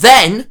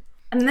then,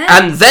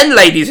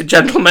 ladies and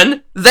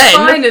gentlemen,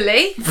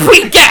 finally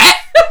we get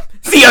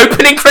the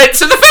opening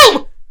credits of the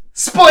film.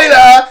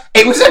 Spoiler!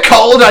 It was a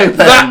cold open.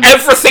 That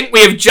everything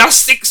we have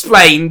just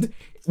explained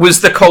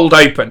was the cold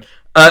open.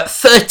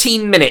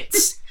 13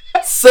 minutes.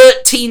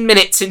 13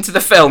 minutes into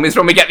the film is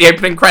when we get the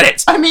opening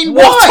credits. I mean,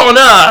 what why? on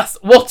earth?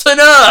 What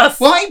on earth?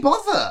 Why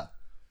bother?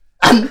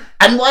 And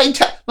why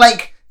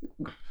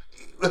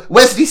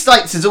Wesley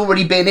Snipes has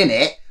already been in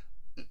it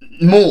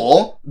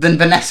more than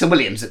Vanessa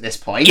Williams at this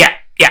point. Yeah.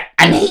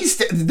 And he's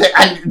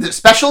the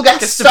special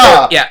guest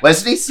star.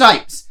 Wesley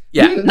Snipes.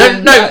 Yeah.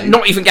 No,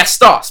 not even guest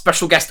star.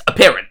 Special guest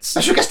appearance.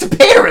 Special guest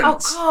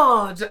appearance.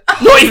 Oh God.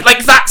 Not even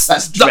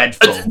that's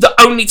dreadful. The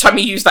only time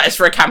he used that is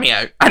for a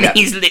cameo, and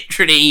he's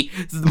literally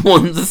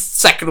one of the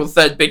second or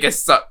third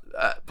biggest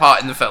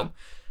part in the film.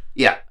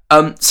 Yeah.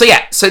 So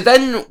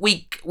then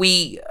we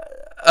finish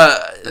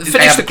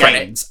the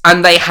credits,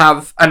 and they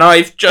have, and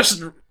I've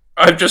just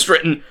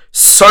written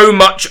so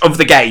much of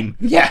the game.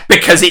 Yeah.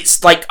 Because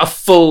it's like a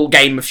full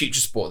game of Future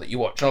Sport that you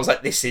watch, and I was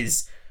like,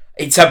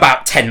 it's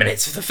about 10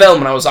 minutes of the film,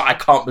 and I was like, I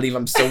can't believe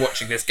I'm still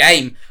watching this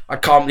game. I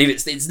can't believe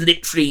it's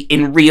literally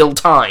in real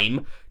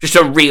time, just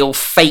a real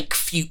fake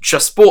future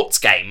sports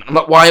game. I'm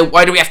like,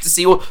 why do we have to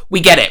see all?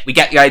 We get it. We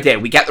get the idea.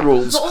 We get the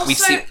rules. But also, we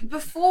see.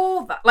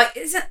 Before that,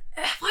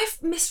 have I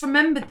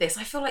misremembered this?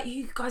 I feel like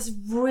you guys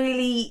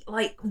really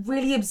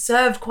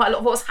observed quite a lot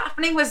of what was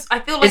happening.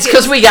 I feel like it's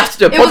because we have to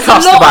do a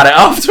podcast about it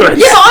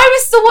afterwards. Yeah, I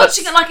was still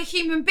watching it like a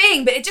human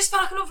being, but it just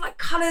felt like a lot of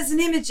colours and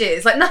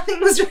images. Like nothing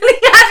was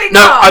really adding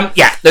up.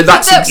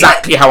 That's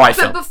exactly how I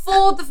feel. But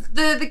before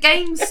the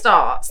game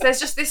starts, there's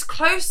just this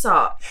close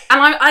up,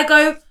 and I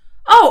go,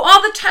 oh,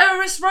 are the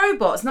terrorists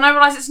robots? And then I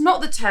realise it's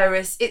not the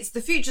terrorists, it's the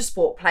Future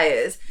Sport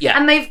players. Yeah.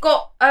 And they've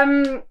got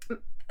bionic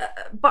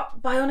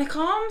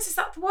arms, is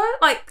that the word?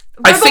 Like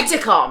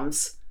robotic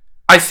arms.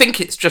 I think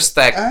it's just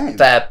their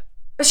But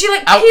she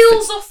outfit.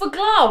 peels off a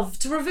glove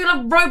to reveal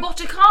a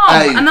robotic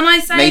arm. And then I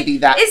say,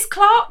 is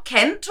Clark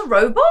Kent a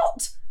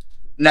robot?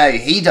 No,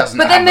 he doesn't.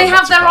 But then they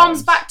have their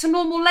arms back to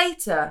normal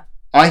later.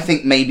 I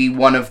think maybe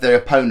one of their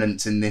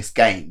opponents in this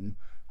game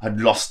had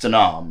lost an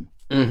arm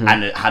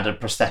and it had a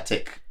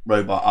prosthetic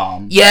robot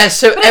arm. Yeah,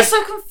 so but it's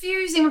so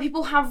confusing when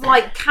people have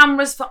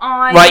cameras for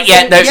eyes. Right,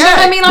 yeah, no, you know what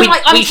I mean?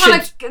 I'm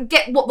trying to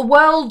get what the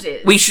world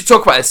is. We should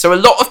talk about this. So a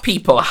lot of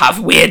people have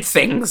weird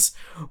things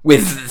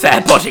with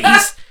their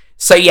bodies.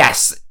 So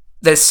yes,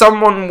 there's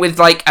someone with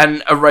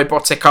a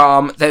robotic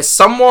arm. There's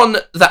someone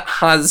that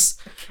has.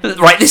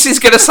 Right, this is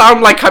going to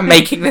sound like I'm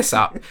making this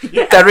up.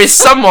 Yeah. There is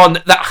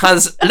someone that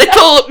has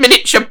little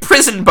miniature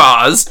prison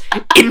bars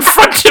in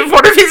front of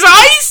one of his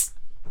eyes.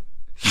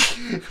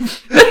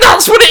 And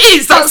that's what it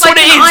is. That's what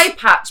it is. It's like an eye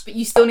patch, but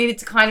you still needed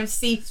to kind of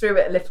see through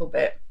it a little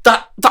bit.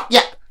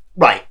 Yeah.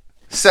 Right.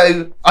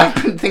 So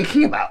I've been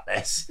thinking about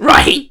this.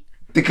 Right.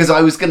 Because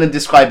I was going to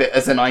describe it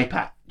as an eye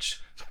patch,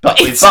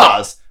 but with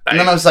bars. And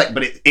then I was like,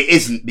 but it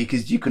isn't,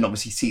 because you can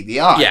obviously see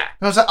the eye. Yeah.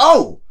 And I was like,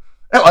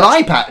 no, an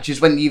eye patch is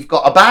when you've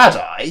got a bad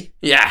eye.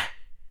 Yeah.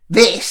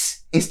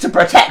 This is to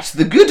protect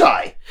the good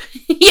eye.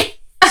 Yeah.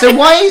 So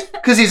why?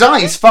 Because his eye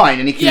is fine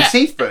and he can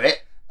see through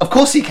it. Of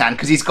course he can,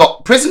 because he's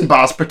got prison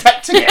bars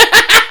protecting it.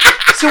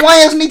 So why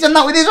hasn't he done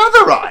that with his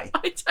other eye?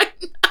 I don't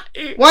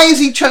know. Why has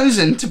he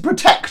chosen to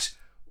protect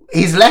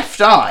his left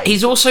eye?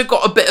 He's also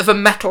got a bit of a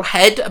metal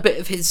head. A bit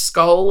of his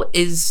skull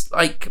is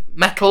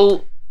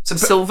metal.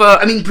 Silver.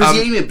 I mean,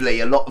 presumably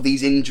a lot of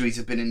these injuries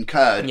have been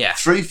incurred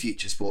through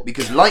Future Sport,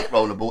 because like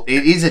rollerball,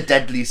 it is a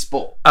deadly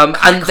sport. And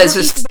there's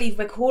I can't believe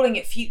we're calling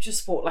it Future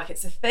Sport like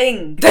it's a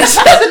thing. That's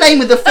the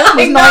name of the film.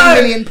 Is £9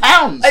 million.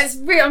 It's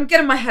real. I'm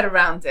getting my head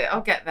around it.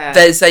 I'll get there.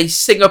 There's a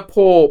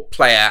Singapore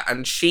player,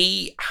 and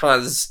she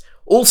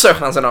also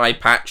has an eye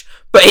patch,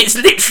 but it's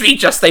literally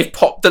just they've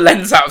popped the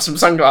lens out of some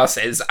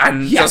sunglasses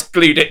and just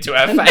glued it to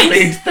her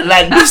face. The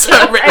lens. So,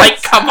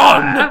 come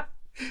on.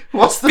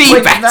 What's the Be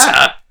point better. of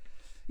that?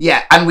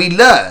 Yeah, and we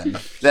learn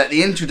that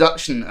the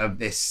introduction of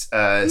this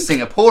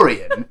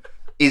Singaporean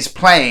is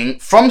playing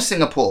from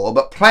Singapore,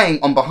 but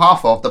playing on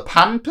behalf of the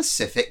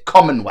Pan-Pacific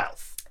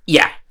Commonwealth.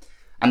 Yeah.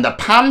 And the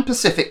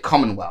Pan-Pacific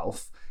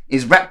Commonwealth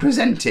is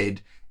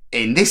represented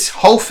in this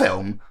whole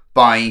film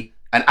by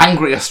an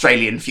angry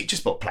Australian future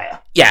sport player.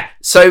 Yeah,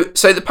 so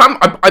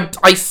the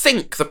I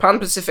think the Pan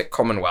Pacific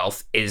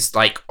Commonwealth is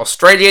like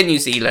Australia, New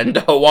Zealand,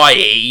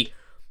 Hawaii,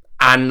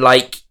 and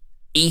like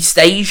East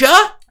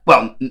Asia.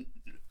 Well,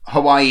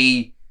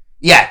 Hawaii.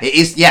 Yeah, it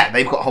is. Yeah,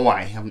 they've got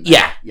Hawaii, haven't they?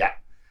 Yeah,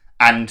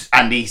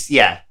 and East.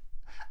 Yeah,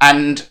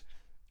 and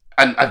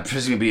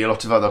presumably a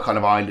lot of other kind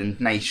of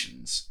island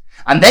nations.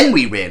 And then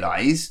we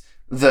realise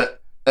that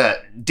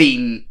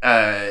Dean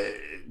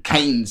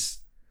Kane's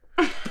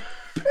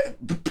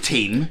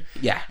team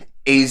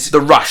is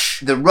the Rush.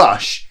 The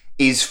Rush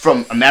is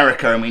from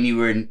America, and we knew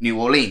we were in New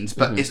Orleans,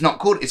 but it's not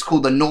called. It's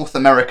called the North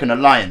American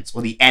Alliance,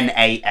 or the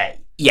NAA.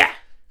 Yeah.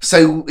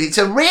 So it's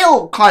a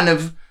real kind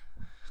of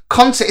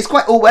concept. It's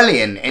quite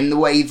Orwellian in the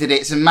way that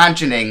it's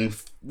imagining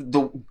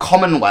the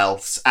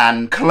Commonwealths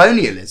and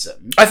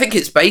colonialism. I think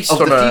it's based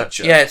on the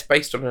future. it's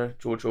based on a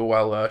George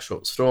Orwell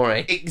short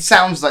story. It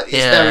sounds like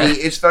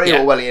it's very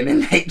Orwellian in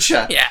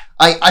nature. Yeah.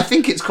 I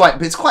think it's quite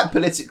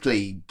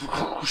politically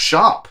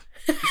sharp.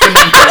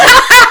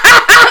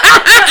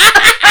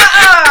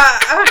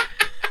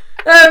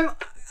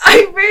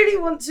 I really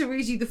want to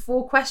read you the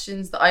 4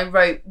 questions that I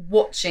wrote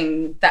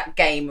watching that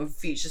game of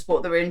Future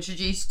Sport that we're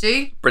introduced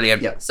to.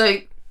 Brilliant. Yeah. So,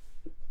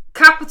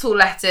 capital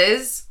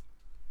letters.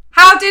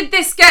 How did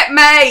this get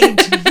made?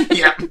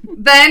 Yeah.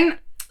 Then,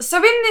 so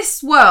in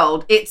this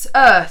world, it's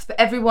Earth, but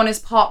everyone is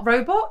part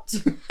robot.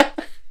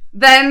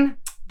 Then,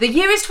 the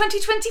year is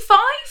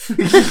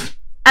 2025.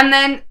 And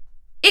then,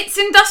 it's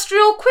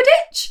industrial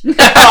Quidditch.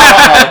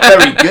 Oh,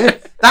 very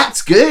good.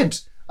 That's good.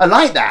 I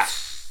like that.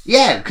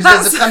 Yeah, because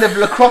there's a kind of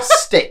lacrosse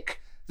stick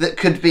that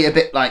could be a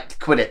bit like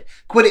Quidditch.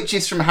 Quidditch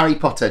is from Harry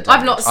Potter. David.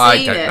 I've not seen I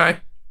it. don't know.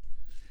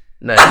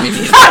 No, me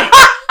neither.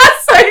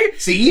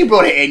 So you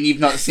brought it in, you've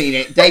not seen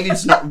it.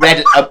 David's not read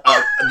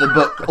the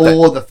book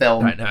or the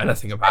film. I don't know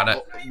anything about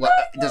it. Well,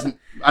 it doesn't,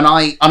 and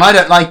I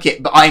don't like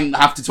it, but I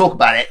have to talk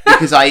about it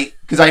because I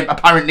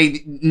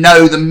apparently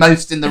know the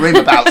most in the room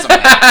about something.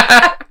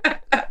 That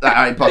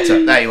Harry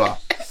Potter. There you are.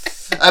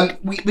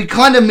 We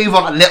kind of move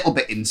on a little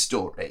bit in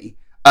story.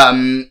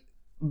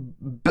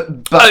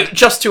 But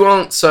just to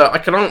answer, I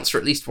can answer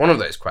at least one of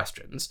those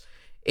questions.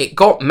 It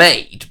got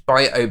made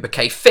by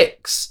Obake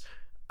Fix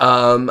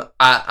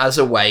as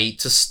a way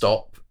to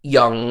stop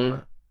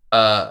young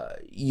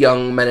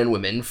men and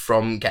women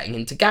from getting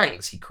into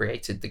gangs. He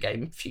created the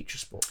game Future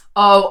Sport.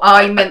 Oh,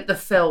 I meant the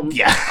film.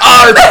 yeah.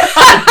 Oh,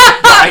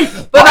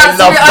 But I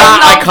love that.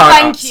 I can't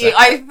Thank answer. you.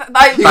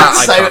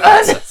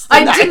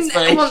 I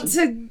didn't want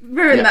to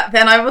ruin that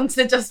then. I wanted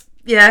to just...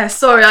 Yeah,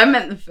 sorry, I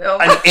meant the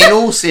film. And in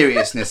all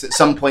seriousness, at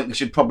some point we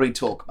should probably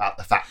talk about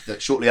the fact that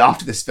shortly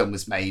after this film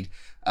was made,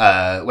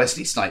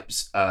 Wesley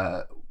Snipes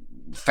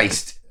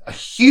faced a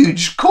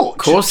huge court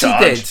course he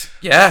charge did.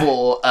 Yeah.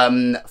 for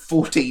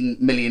 $14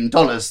 million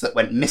that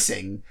went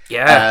missing.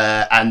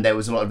 Yeah. And there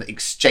was a lot of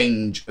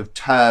exchange of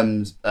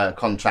terms,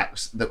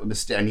 contracts that were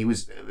mistaken. It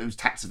was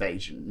tax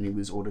evasion, and he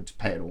was ordered to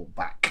pay it all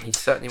back. He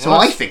certainly was. So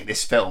I think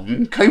this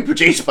film,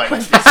 co-produced by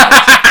Wesley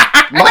Snipes,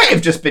 might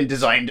have just been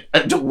designed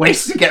to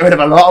waste and get rid of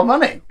a lot of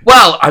money.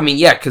 Well, I mean,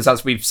 yeah, because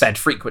as we've said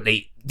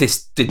frequently,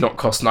 this did not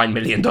cost $9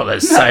 million,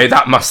 so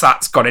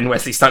that's gone in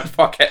Wesley Snipes'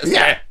 pocket.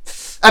 Yeah.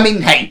 I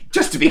mean, hey,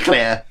 just to be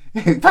clear,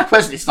 in fact,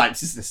 Wesley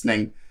Snipes is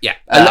listening. Yeah,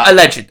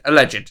 alleged.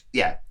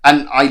 Yeah,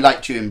 and I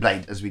liked you in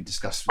Blade, as we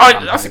discussed.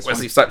 I think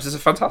Wesley Snipes is a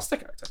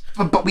fantastic actor.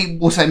 But we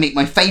also meet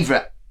my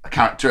favourite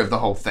character of the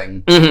whole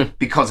thing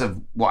because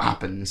of what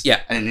happens.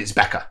 Yeah. And it's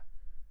Becker.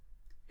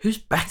 Who's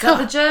Is that the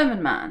Becca?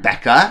 German man?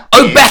 Becker.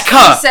 Oh, is-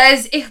 Becca! He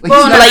says, Ich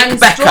Well, he's wohne Blake an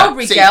Becker.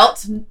 Strawberry See- Geld,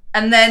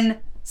 and then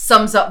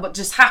sums up what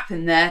just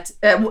happened there.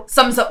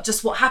 Sums up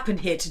just what happened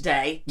here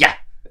today. Yeah.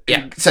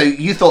 Yeah. So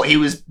you thought he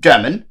was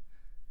German,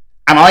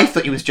 and I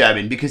thought he was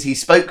German because he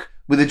spoke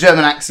with a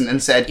German accent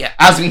and said, Yeah.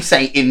 as we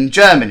say in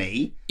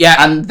Germany, Yeah.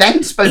 and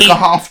then spoke a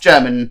half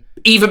German.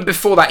 Even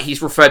before that,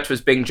 he's referred to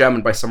as being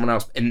German by someone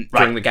else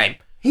during the game.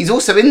 He's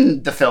also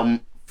in the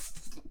film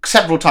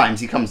several times.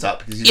 He comes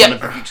up because he's Yeah. one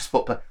of the future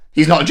sport. But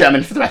he's not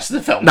German for the rest of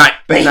the film. No.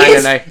 but he No,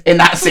 is no. in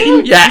that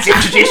scene. Yeah. He's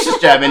introduced as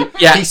German.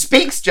 Yeah. He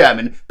speaks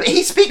German, but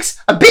he speaks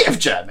a bit of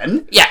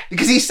German. Yeah.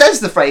 because he says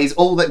the phrase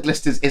 "all that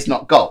glisters is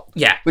not gold."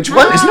 Yeah. which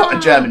one is not a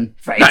German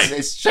phrase. No.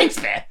 It's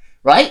Shakespeare,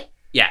 right?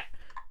 Yeah.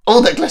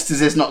 All that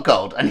glisters is not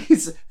gold, and he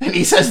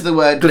says the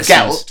word Glistens.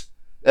 gelt,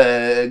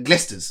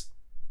 glisters.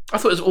 I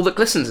thought it was all that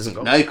glistens isn't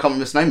gold. No common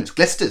misnomer. It's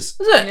glisters.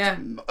 Is it? Yeah.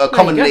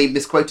 Commonly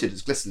misquoted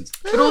as glistens.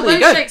 But there although you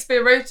go.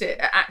 Shakespeare wrote it,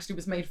 it actually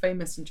was made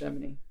famous in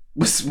Germany.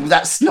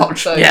 That's not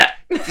true. Yeah.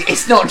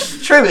 It's not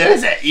true,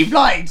 is it? You've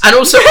lied. And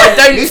also, I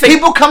don't These think...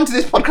 people come to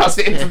this podcast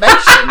for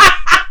information,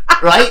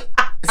 right?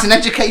 It's an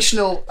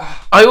educational.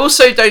 I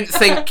also don't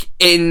think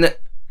in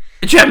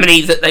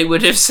Germany that they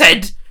would have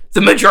said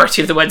the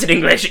majority of the words in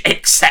English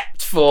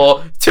except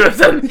for 2 of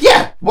them.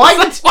 Yeah. Why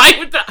would? Why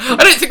would that? I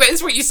don't think that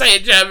is what you say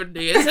in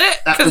Germany, is it?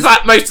 That Because was-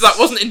 most of that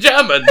wasn't in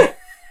German.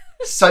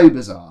 So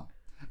bizarre.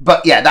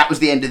 But yeah, that was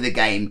the end of the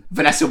game.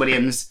 Vanessa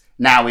Williams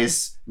now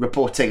is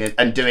reporting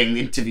and doing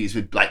interviews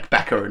with like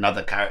Becca and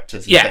other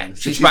characters. And Yeah,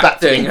 things. she's back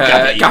doing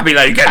being Gabby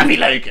Logan. Gabby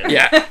Logan.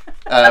 Yeah.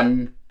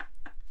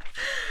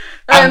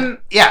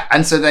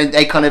 And so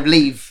they kind of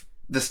leave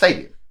the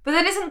stadium. But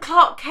then isn't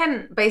Clark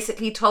Kent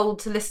basically told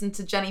to listen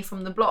to Jenny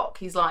from the Block?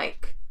 He's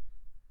like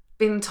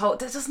been told.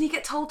 Doesn't he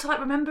get told to like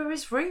remember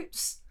his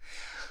roots?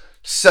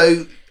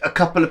 So a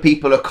couple of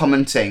people are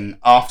commenting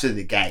after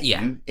the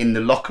game in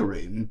the locker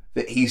room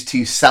that he's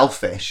too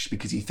selfish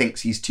because he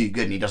thinks he's too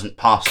good and he doesn't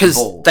pass the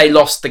ball. Because they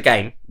lost the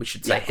game, we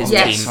should say. His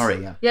Yes. team.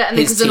 Sorry, yeah. Yeah, and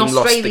His because an team lost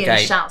the Australian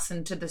game. shouts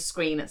into the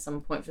screen at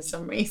some point for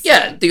some reason.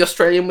 Yeah, the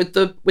Australian with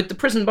the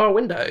prison bar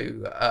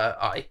window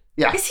eye.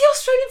 Yeah. Is he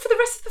Australian for the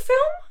rest of the film?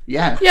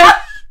 Yeah. Yeah.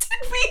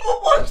 Did we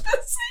all watch the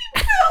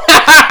same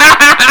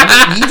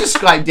film? You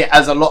described it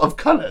as a lot of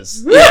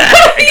colours.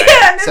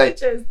 Yeah, So-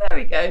 images. There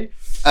we go.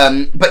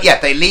 But yeah,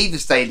 they leave the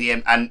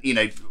stadium and,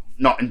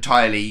 not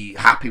entirely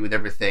happy with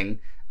everything.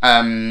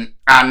 And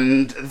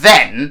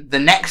then the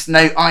next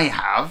note I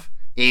have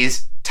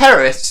is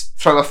terrorists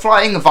throw a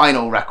flying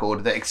vinyl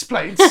record that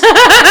explodes.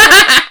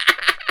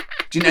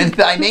 Do you know what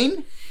I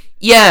mean?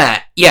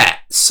 Yeah.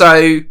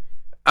 So,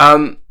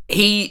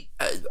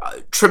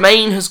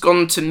 Tremaine has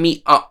gone to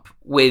meet up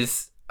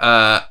with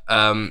Alex.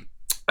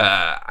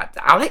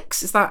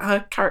 Is that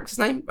her character's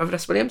name?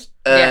 Vanessa Williams.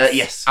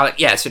 Yes. Alex.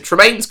 Yeah. So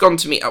Tremaine's gone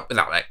to meet up with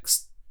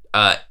Alex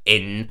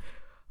in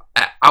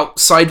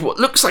outside what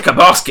looks like a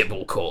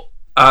basketball court.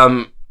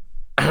 I'm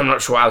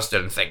not sure what I was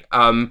doing.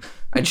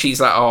 And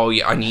she's like, "Oh,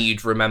 yeah, I need you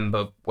to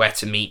remember where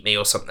to meet me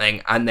or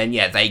something." And then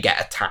they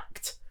get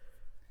attacked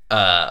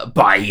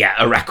by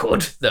a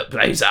record that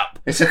blows up.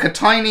 It's like a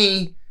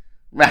tiny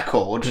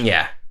record.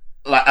 Yeah.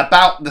 Like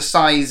about the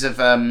size of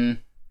a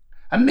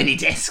mini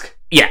disc.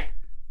 Yeah.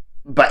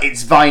 But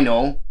it's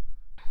vinyl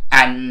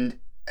and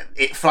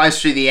it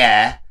flies through the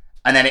air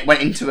and then it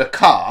went into a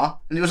car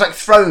and it was like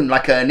thrown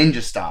like a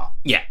ninja star.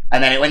 Yeah.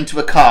 And then it went to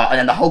a car and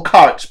then the whole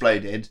car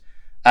exploded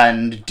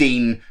and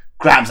Dean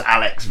grabs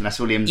Alex,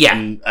 Vanessa Williams,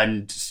 and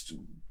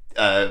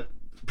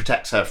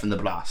protects her from the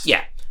blast.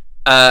 Yeah.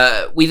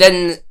 We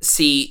then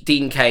see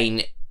Dean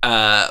Cain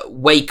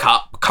wake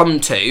up, come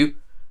to,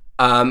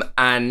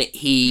 and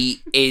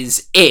he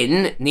is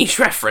in, niche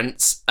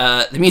reference,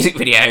 the music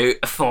video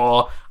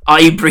for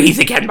I Breathe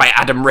Again by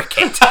Adam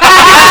Rickett.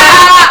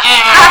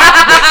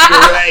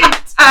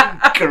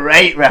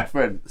 Great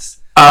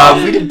reference.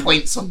 If we did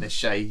points on this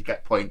show, you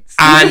get points.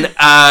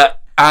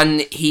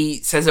 And he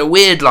says a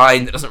weird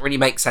line that doesn't really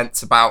make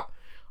sense about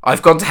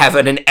I've gone to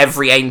heaven and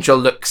every angel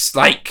looks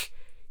like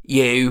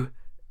you,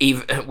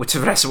 even to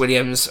Vanessa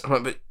Williams. I'm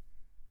like, but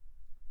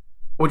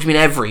what do you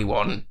mean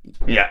everyone?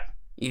 Yeah.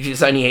 You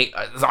just only,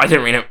 I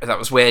didn't really know, that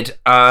was weird.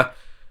 And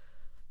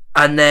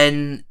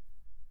then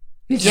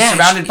he's just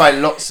surrounded by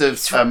lots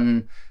of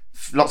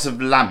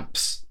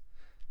lamps,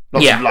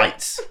 lots of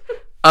lights.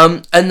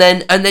 And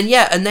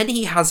then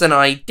he has an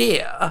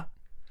idea.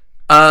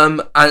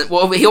 And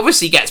he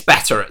obviously gets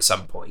better at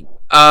some point.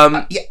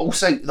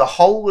 Also, the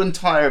whole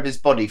entire of his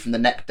body from the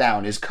neck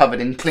down is covered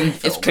in cling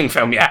film. It's cling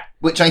film, yeah.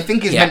 Which I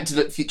think is meant to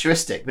look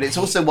futuristic, but it's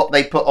also what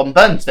they put on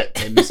burns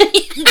victims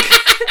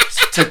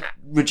to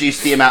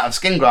reduce the amount of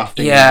skin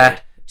grafting. Yeah.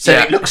 So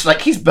it looks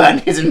like he's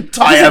burned his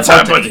entire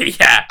body.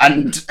 Yeah.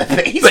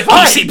 But he's But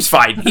fine. he seems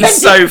fine.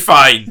 He's so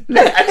fine.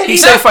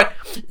 He's so fine.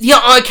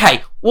 Yeah,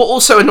 okay. What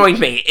also annoyed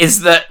me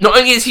is that not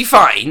only is he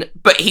fine,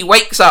 but he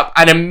wakes up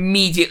and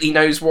immediately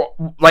knows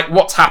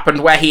what's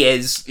happened, where he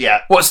is. Yeah.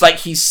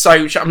 He's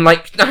so... I'm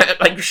like, no,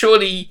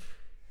 surely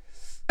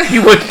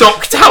you were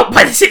knocked out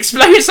by this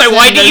explosion, so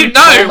why do you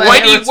know?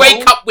 Why do you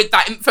wake up with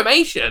that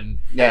information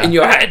in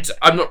your head?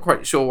 I'm not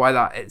quite sure why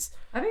that is.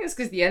 I think it's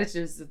because the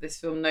editors of this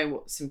film know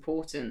what's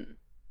important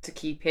to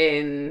keep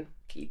in,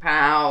 keep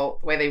out,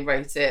 the way they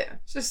wrote it.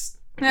 It's just,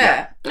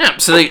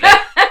 Absolutely.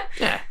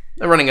 Yeah.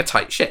 They're running a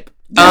tight ship.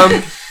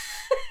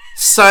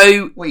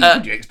 So...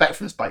 What do you expect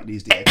from Spike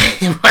these days?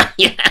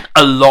 Yeah,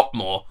 a lot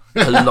more.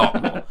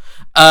 Then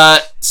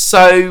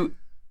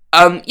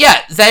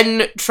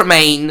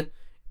Tremaine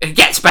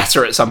gets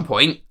better at some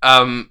point.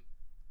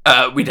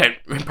 We don't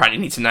apparently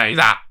need to know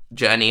that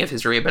journey of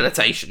his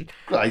rehabilitation.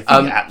 Well, I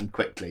think it happened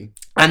quickly.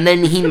 And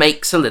then he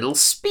makes a little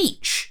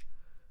speech.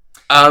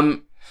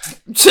 I'm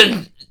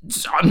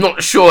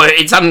not sure,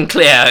 it's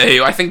unclear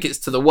who. I think it's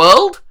to the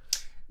world.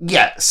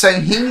 Yeah,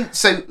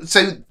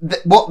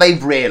 what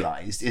they've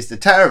realised is the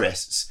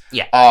terrorists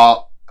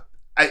are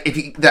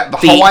the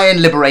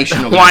Hawaiian Liberation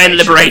Hawaiian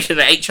Liberation,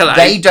 the HLA.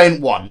 They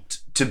don't want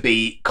to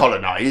be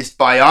colonised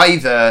by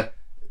either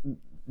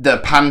the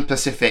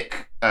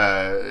Pan-Pacific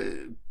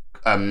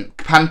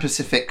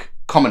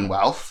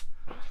Commonwealth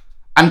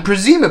and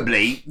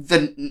presumably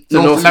the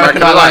North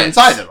American Alliance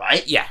either,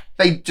 right? Yeah.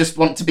 They just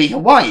want to be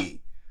Hawaii.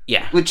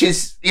 Yeah. Which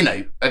is,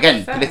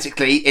 again,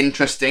 politically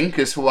interesting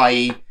because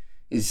Hawaii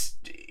is,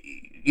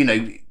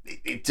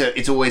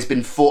 it's always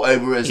been fought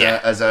over as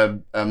a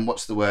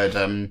what's the word?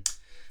 A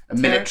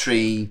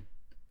military.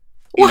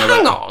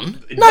 Hang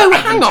on. No,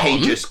 hang on.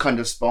 Advantageous kind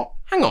of spot.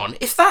 Hang on.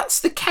 If that's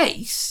the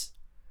case,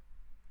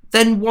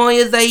 then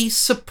why are they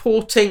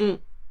supporting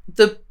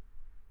the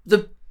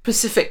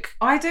Pacific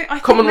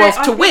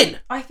Commonwealth to win?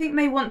 I think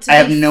they want to. I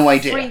have no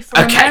idea. Free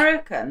from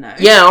America, no.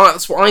 Yeah,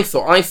 that's what I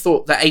thought. I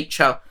thought that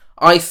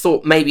I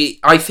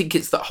think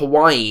it's that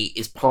Hawaii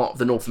is part of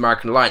the North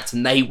American Alliance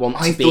and they want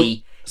to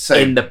be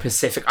in the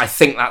Pacific. I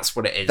think that's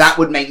what it is. That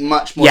would make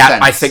much more sense. Yeah,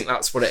 I think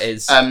that's what it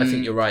is. I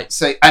think you're right.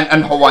 So,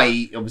 and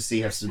Hawaii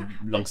obviously has a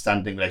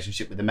long-standing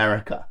relationship with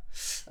America.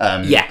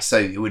 So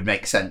it would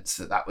make sense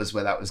that was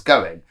where that was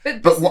going.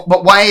 But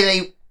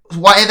why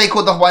are they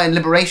called the Hawaiian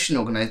Liberation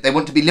Organization? They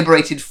want to be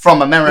liberated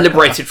from America.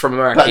 Liberated from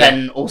America, but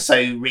then also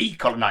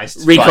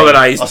recolonized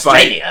by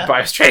Australia.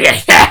 By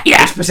Australia,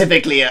 yeah.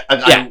 Specifically a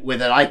guy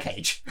with an eye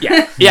cage.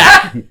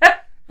 Yeah.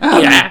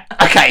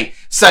 Okay,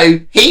 so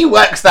he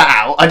works that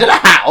out. I don't know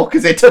how,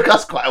 because it took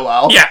us quite a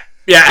while. Yeah.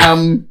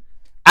 And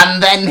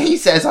then he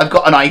says, I've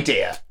got an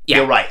idea. Yeah.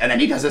 You're right. And then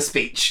he does a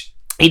speech.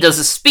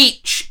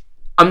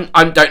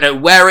 I don't know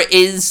where it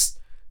is,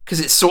 because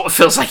it sort of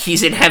feels like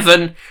he's in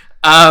heaven.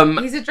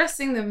 He's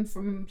addressing them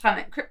from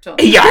planet Krypton.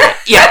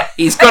 Yeah.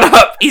 He's got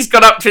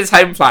up to his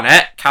home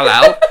planet,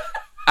 Kal-El.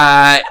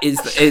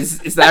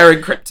 Is there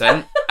in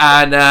Krypton,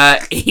 and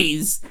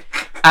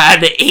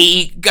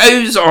he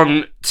goes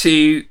on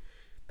to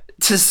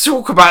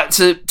talk about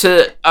to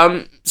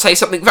say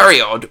something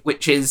very odd,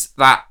 which is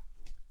that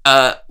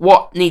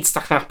what needs to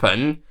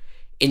happen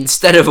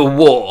instead of a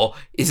war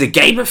is a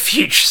game of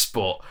future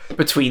sport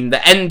between the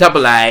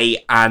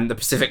NAA and the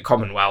Pacific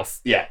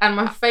Commonwealth. Yeah. And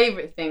my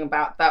favourite thing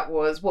about that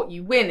was what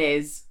you win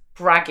is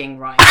bragging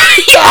rights.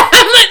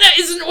 That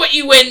isn't what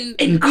you win.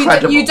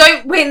 Incredible. You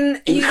don't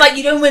win. You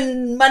don't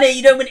win money.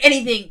 You don't win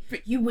anything.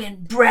 But you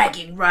win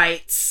bragging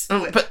rights.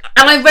 And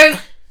I wrote,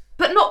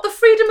 but not the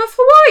freedom of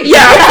Hawaii.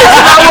 Yeah,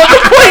 that's what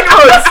the point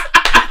was.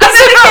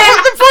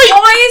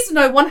 Why is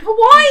no one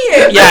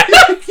Hawaiian?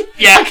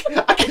 Yeah.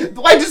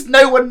 Why does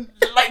no one,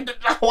 the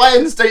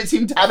Hawaiians don't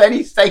seem to have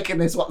any stake in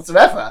this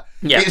whatsoever.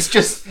 Yeah.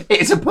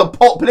 It's a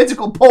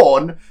political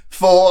pawn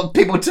for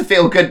people to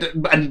feel good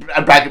and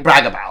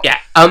brag about. Yeah.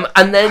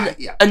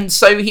 And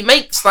so he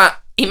makes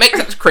that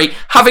decree,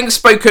 having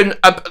spoken,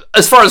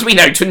 as far as we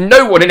know, to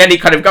no one in any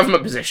kind of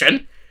government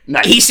position. No.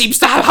 He seems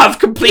to have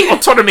complete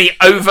autonomy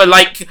over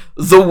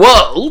the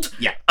world.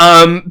 Yeah.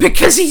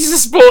 Because he's a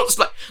sports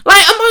and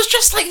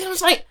I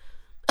was like,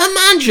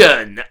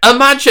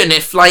 imagine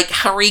if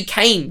Harry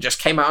Kane just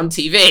came out on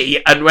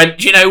TV and went,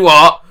 do you know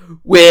what?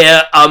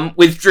 We're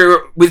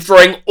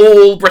withdrawing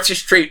all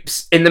British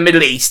troops in the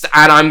Middle East,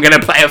 and I'm going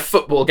to play a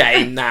football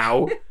game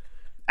now,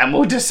 and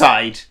we'll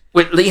decide.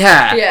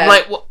 Yeah.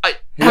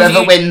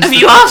 Whoever wins. Have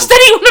you asked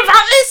anyone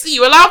about this? Are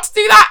you allowed to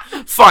do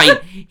that? Fine,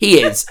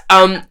 he is.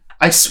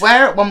 I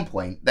swear at one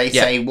point they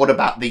say, what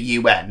about the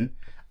UN?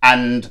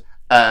 And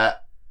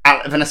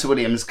Vanessa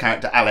Williams'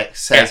 character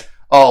Alex says,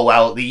 oh,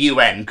 well, the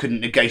UN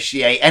couldn't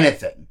negotiate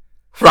anything.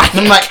 Right,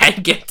 I'm like,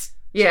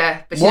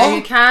 yeah, but you know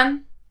who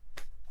can?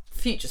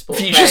 Future sport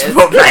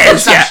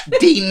players, yeah.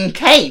 Dean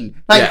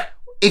Cain.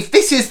 If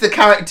this is the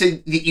character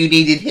that you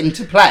needed him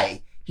to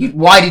play,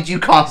 why did you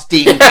cast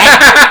Dean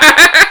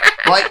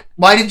Cain?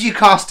 Why did you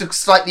cast a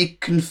slightly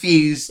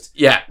confused...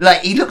 Yeah.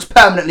 He looks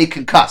permanently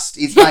concussed.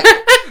 He's like...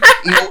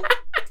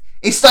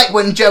 it's like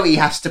when Joey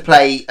has to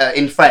play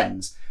in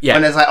Friends. Yeah.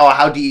 When it's like,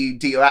 how do you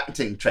do your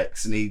acting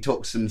tricks? And he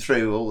talks them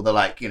through all the,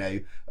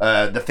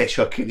 the fish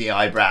hook in the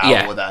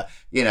eyebrow or the,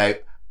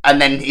 and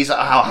then he's like,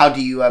 how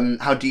do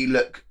you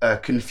look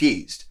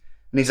confused?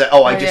 And he's like,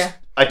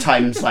 I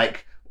times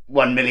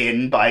 1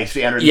 million by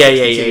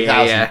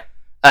 362,000. Yeah.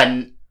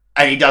 And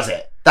he does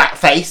it. That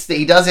face that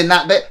he does in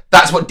that bit,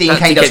 that's what Dean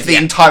Cain does for the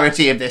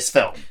entirety of this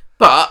film.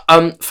 But,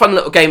 fun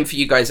little game for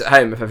you guys at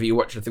home, if ever you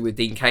watch anything with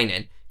Dean Cain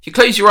in. If you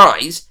close your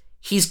eyes,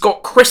 he's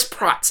got Chris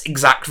Pratt's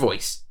exact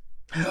voice.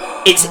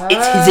 It's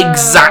his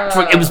exact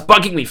voice. It was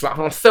bugging me for the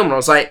whole film, and I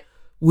was like,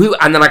 woo,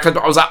 and then I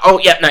was like, oh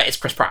yeah, no, it's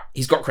Chris Pratt.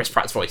 He's got Chris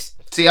Pratt's voice.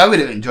 See, I would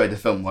have enjoyed the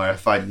film more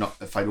if I'd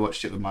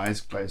watched it with my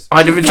eyes closed.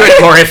 I'd have enjoyed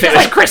it more if it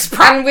was Chris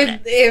Pratt. And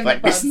with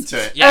earbuds. Listen to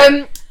it.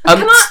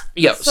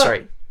 Yeah.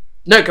 Sorry.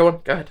 No, go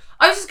on. Go ahead.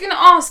 I was just going to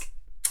ask.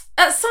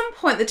 At some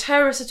point, the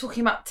terrorists are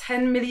talking about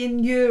 10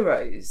 million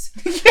euros.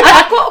 And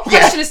I've got a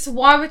question as to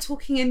why we're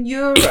talking in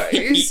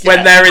euros.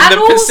 When they're in and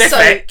the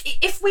Pacific. Also,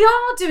 if we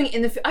are doing it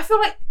in the... I feel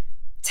like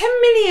 10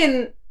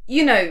 million,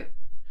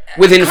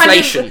 with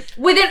inflation.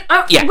 With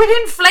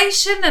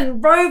inflation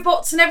and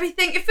robots and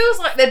everything, it feels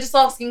like they're just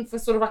asking for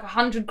sort of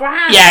 $100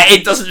 grand. Yeah,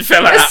 it doesn't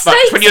feel like that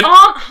much. When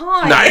aren't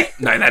high.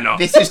 No, they're not.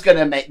 This is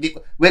going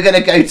to we're going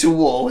to go to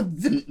war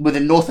with the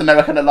North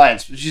American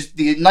Alliance, which is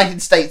the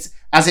United States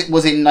as it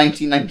was in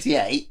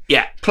 1998.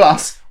 Yeah.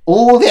 Plus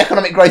all the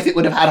economic growth it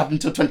would have had up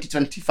until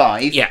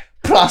 2025. Yeah.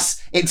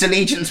 Plus its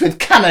allegiance with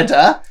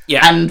Canada.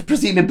 Yeah. And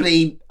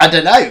presumably, I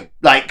don't know,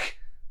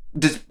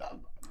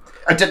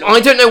 I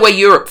don't know where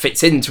Europe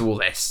fits into all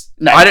this.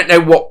 No. I don't know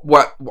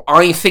what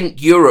I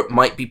think Europe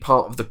might be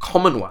part of the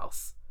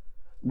Commonwealth.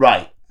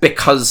 Right.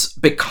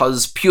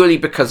 Purely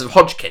because of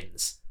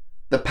Hodgkins.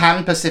 The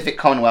Pan-Pacific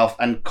Commonwealth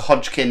and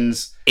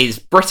Hodgkins is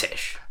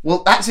British.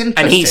 Well, that's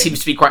interesting. And he seems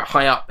to be quite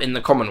high up in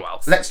the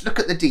Commonwealth. Let's look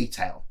at the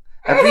detail.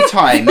 Every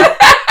time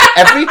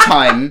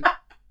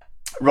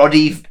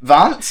Roddy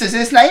Vance is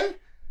his name?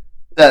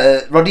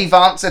 Roddy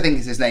Vance, I think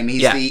is his name.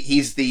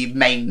 He's the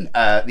main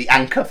the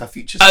anchor for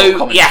Future Sport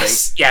commentary.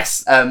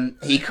 Yes.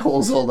 He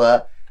calls all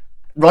the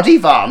Roddy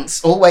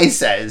Vance always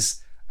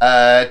says,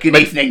 "Good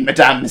evening,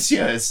 Madame,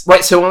 Messieurs."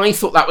 Right. So I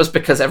thought that was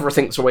because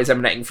everything's always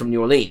emanating from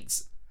New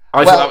Orleans.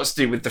 I thought that was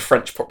to do with the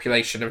French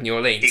population of New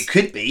Orleans. It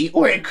could be,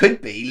 or it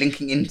could be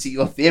linking into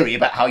your theory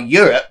about how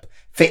Europe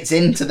fits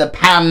into the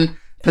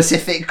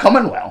Pan-Pacific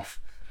Commonwealth.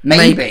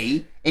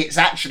 Maybe it's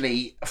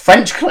actually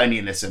French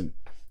colonialism,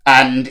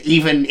 and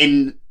even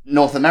in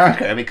North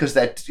America, because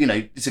they're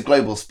it's a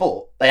global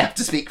sport, they have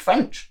to speak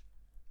French.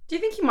 Do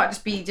you think he might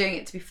just be doing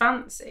it to be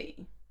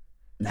fancy?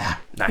 Nah.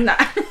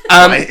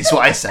 It's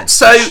what I said.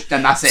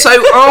 Then that's it.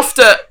 So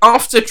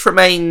after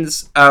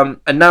Tremaine's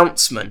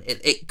announcement,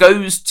 it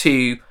goes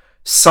to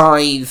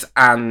Scythe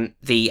and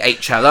the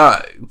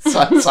HLO.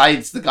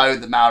 Scythe's the guy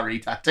with the Maori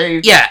tattoo.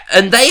 Yeah,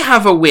 and they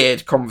have a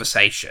weird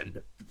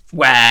conversation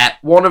where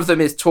one of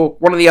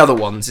the other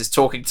ones is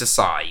talking to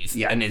Scythe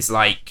and is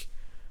like,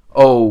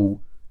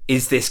 "Oh,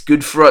 is this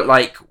good for it?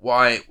 Like,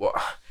 why? What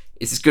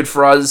is this good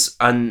for us?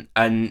 And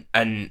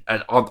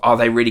are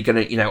they really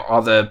gonna?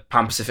 Are the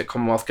Pan Pacific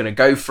Commonwealth gonna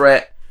go for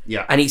it?"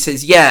 Yeah, and he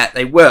says, "Yeah,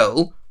 they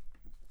will.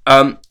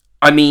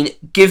 I mean,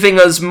 giving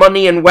us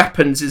money and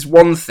weapons is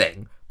one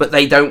thing, but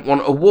they don't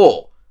want a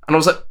war." And I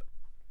was like,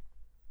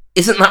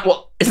 "Isn't that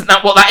what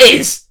that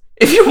is?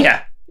 If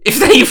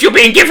you're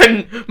being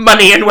given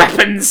money and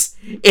weapons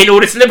in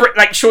order to liberate,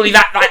 like, surely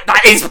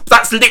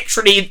that's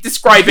literally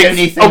describing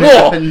a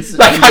war.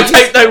 Like,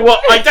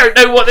 I don't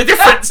know what the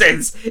difference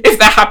is. If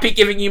they're happy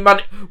giving you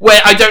money,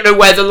 I don't know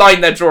where the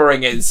line they're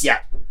drawing is.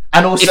 Yeah,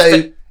 and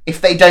also if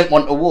they don't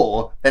want a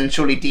war, then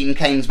surely Dean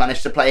Cain's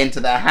managed to play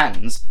into their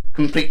hands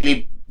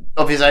completely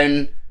of his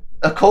own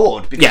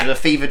accord because of a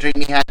fever dream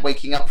he had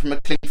waking up from a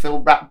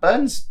Clingfield Rat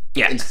Burns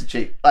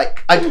Institute.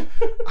 Like,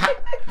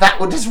 that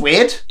was just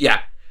weird. Yeah.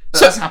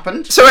 So that's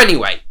happened. So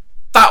anyway,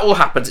 that all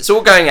happens. It's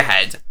all going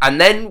ahead,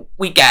 and then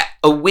we get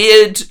a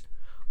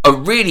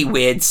really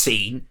weird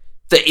scene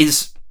that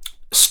is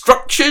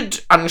structured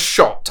and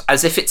shot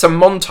as if it's a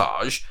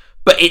montage,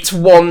 but it's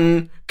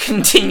one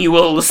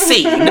continual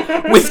scene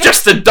with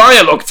just the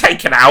dialogue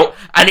taken out,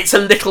 and it's a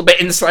little bit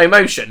in slow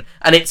motion,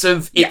 and it's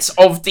of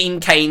Dean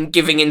Cain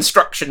giving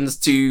instructions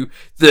to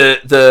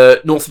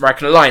the North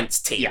American Alliance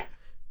team. Yeah.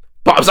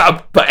 But I was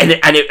like,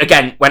 it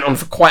again went on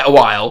for quite a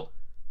while.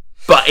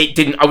 But it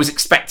didn't. I was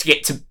expecting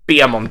it to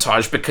be a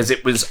montage because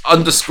it was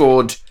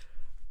underscored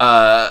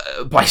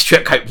by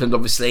Stuart Copeland,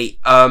 obviously.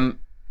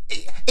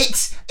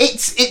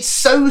 It's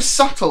so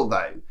subtle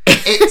though.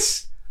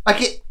 It's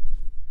like it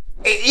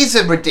is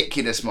a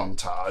ridiculous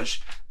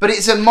montage, but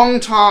it's a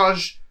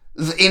montage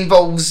that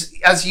involves,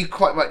 as you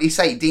quite rightly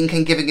say, Dean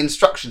Cain giving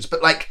instructions,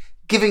 but like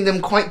giving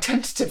them quite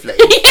tentatively.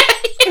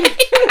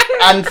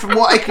 And from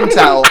what I can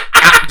tell,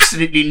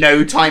 absolutely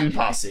no time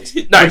passes.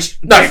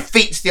 Which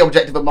defeats the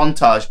objective of a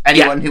montage.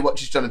 Anyone who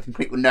watches Jonathan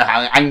Creek will know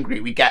how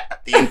angry we get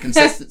at the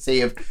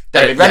inconsistency of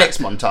David Rennick's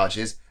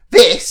montages.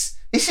 This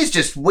is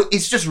just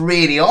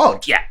really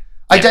odd. Yeah.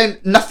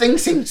 Nothing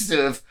seems to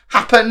have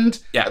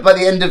happened by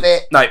the end of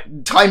it. No.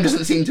 Time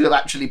doesn't seem to have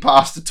actually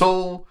passed at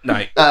all.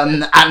 No.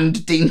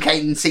 And Dean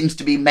Cain seems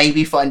to be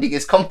maybe finding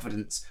his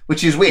confidence,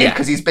 which is weird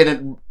because he's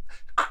been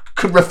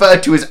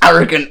referred to as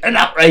arrogant and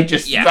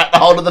outrageous throughout the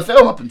whole of the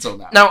film up until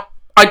now. Now,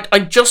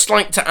 I'd just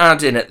like to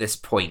add in at this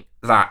point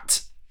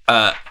that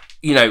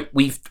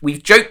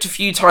we've joked a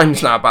few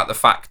times now about the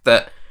fact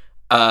that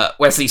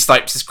Wesley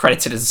Snipes is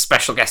credited as a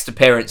special guest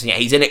appearance, and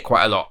he's in it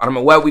quite a lot. And I'm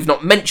aware we've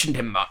not mentioned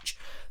him much.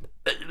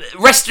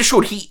 Rest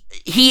assured, he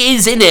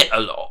is in it a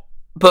lot,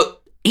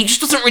 but he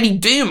just doesn't really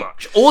do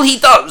much. All he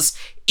does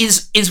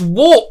is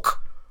walk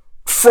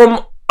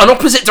from an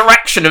opposite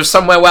direction of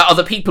somewhere where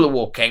other people are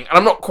walking,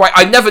 and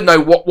I never know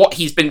what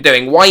he's been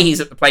doing, why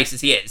he's at the places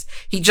he is.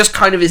 He just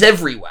kind of is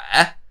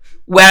everywhere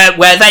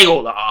where they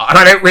all are, and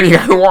I don't really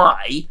know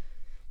why.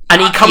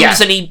 And he comes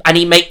and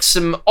he makes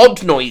some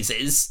odd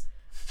noises,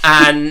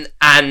 and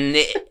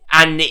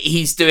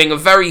he's doing a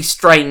very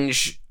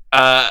strange,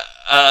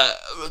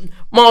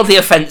 mildly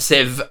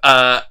offensive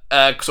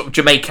sort of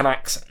Jamaican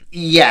accent.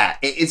 Yeah,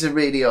 it is a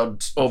really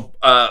odd... Or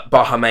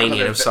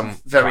Bahamian of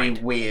some very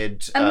kind.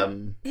 Weird he's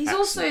accent.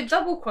 also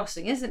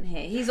double-crossing, isn't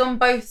he? He's on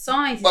both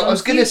sides. Well, I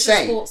was going to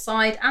say... sport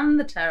side and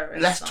the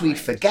terrorist lest side. we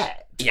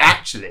forget,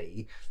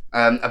 actually,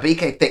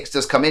 Abike Fix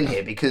does come in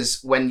here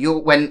because when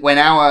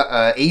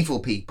our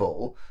evil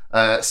people...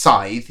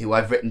 Scythe, who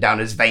I've written down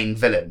as vain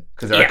villain,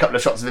 because there are a couple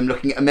of shots of him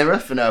looking at a mirror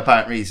for no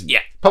apparent reason.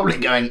 Yeah. Probably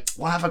going,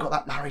 why have I got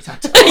that Maori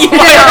tattoo?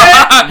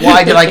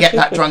 Why did I get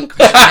that drunk?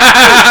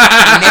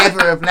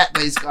 Never have met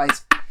those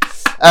guys.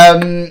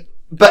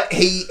 But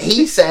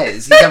he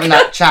says he's having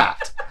that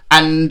chat,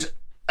 and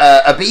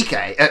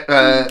Obike,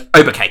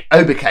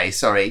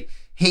 sorry,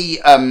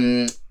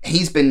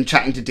 he's been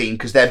chatting to Dean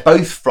because they're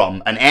both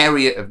from an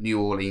area of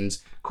New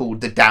Orleans called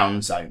the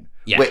Down Zone,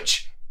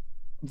 which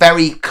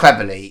very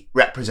cleverly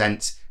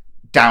represents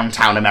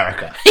downtown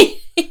America.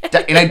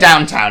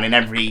 Downtown in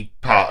every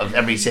part of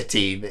every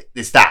city,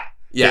 it's that.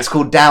 Yeah. It's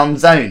called Down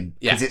Zone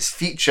because it's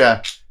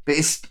future but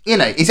it's,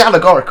 it's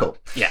allegorical.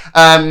 Yeah.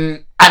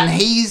 And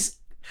he's...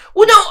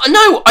 Well,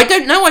 no, I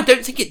don't know. I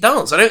don't think it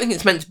does. I don't think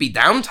it's meant to be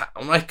downtown,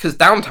 because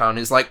downtown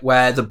is like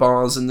where the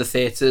bars and the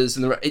theatres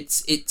and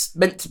it's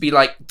meant to be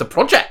like the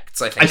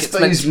projects. I think. I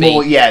suppose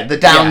more, the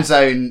down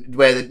zone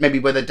where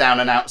the down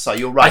and outside.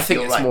 You're right. I think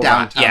you're it's right. more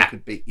Downtown that,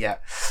 could be,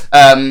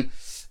 And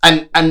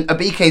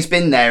Abike's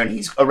been there, and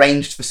he's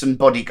arranged for some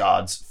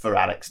bodyguards for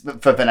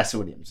Vanessa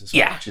Williams as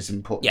well, which is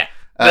important. Yeah,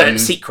 but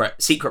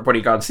secret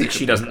bodyguards that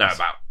she doesn't know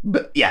about.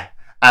 But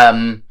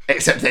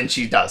except then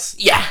she does.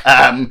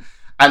 Yeah.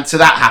 And so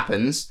that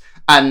happens,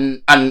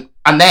 and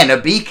then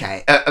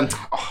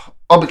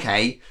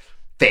Obike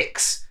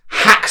Fix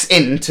hacks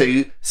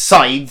into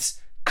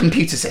Scythe's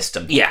computer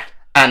system. Yeah.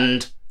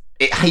 And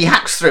he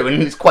hacks through,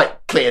 and it's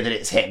quite clear that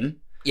it's him.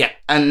 Yeah.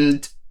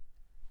 And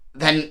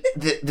then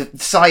the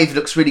Scythe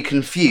looks really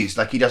confused,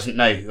 like he doesn't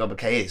know who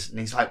Obike is. And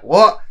he's like,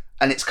 what?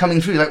 And it's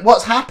coming through, like,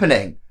 what's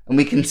happening? And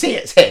we can see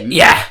it's him.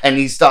 Yeah. And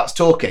he starts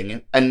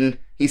talking, and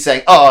he's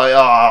saying,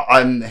 oh,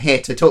 I'm here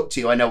to talk to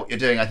you. I know what you're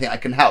doing. I think I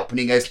can help. And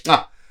he goes,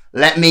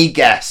 let me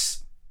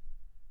guess.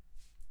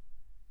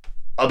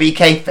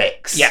 Obike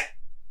Fix. Yeah.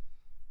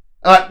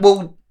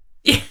 Well,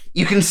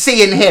 you can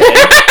see and hear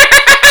him.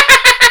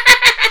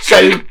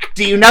 So,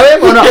 do you know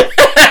him or not?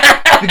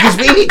 Because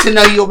we need to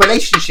know your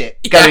relationship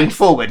going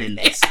forward in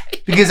this.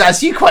 Because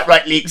as you quite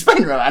rightly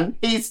explained, Rowan,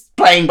 he's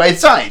playing both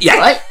sides,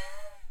 right?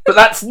 But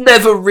that's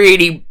never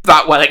really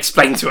that well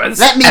explained to us.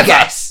 Let me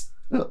guess.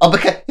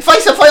 Obike, if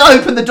I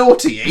open the door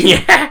to you,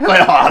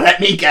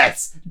 let me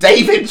guess.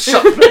 David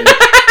Shopland.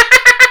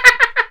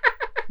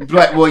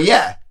 Like, well,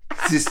 yeah,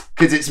 because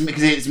it's me.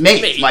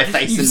 It's my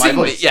face and my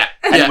voice.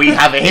 And we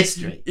have a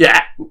history.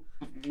 Yeah.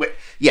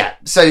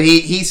 So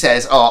he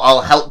says,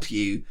 I'll help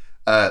you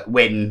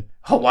win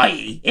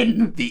Hawaii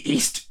in the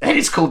East, and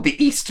it's called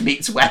the East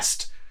meets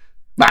West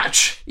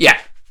match. Yeah.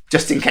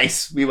 Just in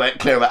case we weren't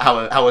clear about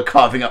how we're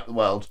carving up the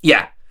world.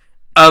 Yeah.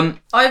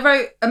 I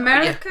wrote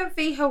America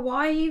v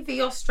Hawaii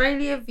v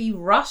Australia v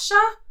Russia.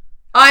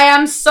 I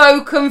am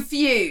so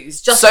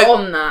confused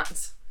on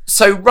that.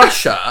 So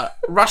Russia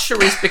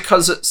is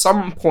because at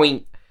some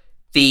point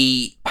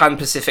the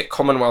Pan-Pacific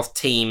Commonwealth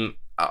team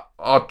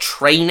are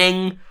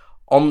training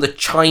on the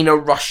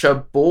China-Russia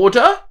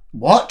border.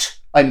 What?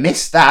 I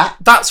missed that.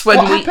 That's when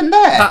what happened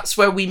there? That's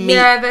where we meet.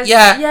 There's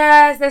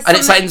and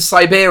it's like in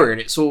Siberia, and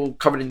it's all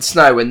covered in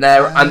snow, and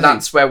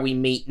that's where we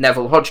meet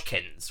Neville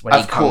Hodgkins when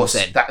he comes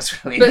in.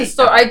 That's where we meet.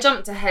 I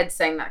jumped ahead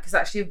saying that because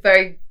actually a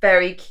very,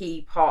 very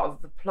key part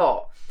of the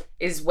plot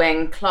is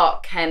when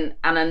Clark Kent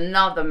and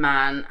another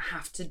man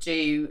have to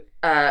do.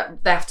 They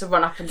have to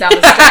run up and down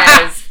the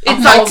stairs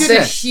of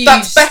the huge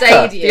That's Becca.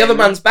 stadium. The other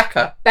man's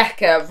Becca.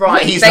 Becca,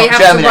 right? He's they not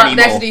have German to run.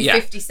 anymore. They have to do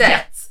 50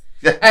 sets.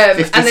 50 and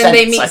then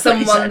they cents, meet I thought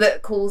you someone said.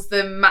 that calls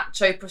them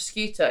macho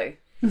prosciutto,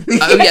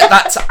 Oh yeah,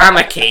 that's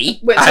Anarchy.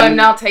 which I'm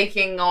now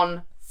taking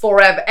on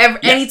forever.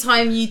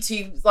 Anytime you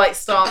two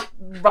start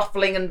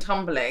ruffling and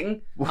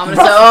tumbling, I'm gonna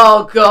say,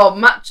 "Oh god,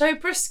 macho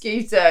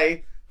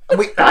prosciutto."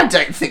 I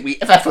don't think we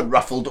have ever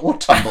ruffled or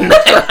tumbled.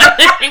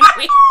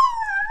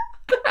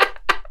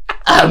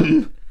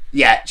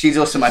 Yeah, she's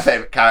also my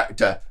favourite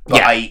character,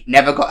 but I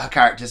never got her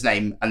character's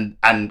name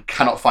and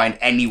cannot find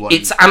anyone.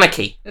 It's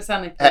Anarchy. It's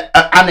Anarchy.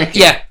 Anarchy.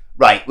 Yeah.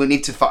 Right, we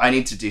need to. I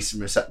need to do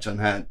some research on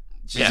her.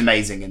 She's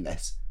amazing in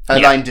this. Her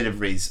Yeah. line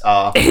deliveries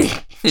are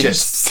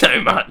just so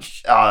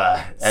much.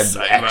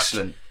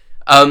 excellent.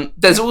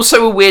 There's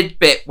also a weird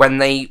bit when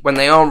they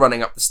are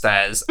running up the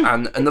stairs,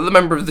 and another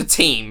member of the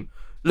team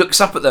looks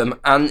up at them,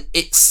 and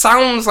it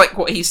sounds like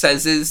what he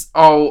says is,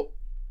 "Oh,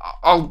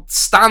 I'll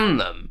stand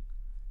them."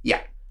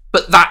 Yeah.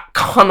 But that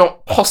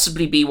cannot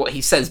possibly be what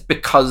he says,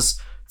 because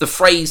the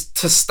phrase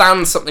 "to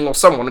stand something or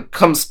someone"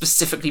 comes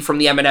specifically from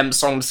the Eminem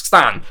song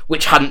 "Stan,"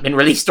 which hadn't been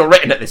released or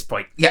written at this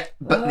point. Yeah,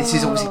 but this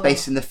is obviously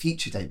based in the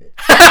future, David.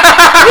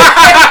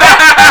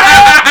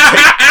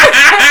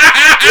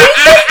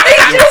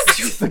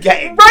 You're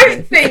forgetting.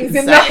 Wrote things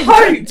in the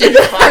hope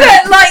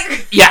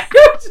that Yeah.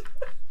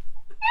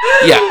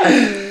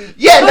 Yeah.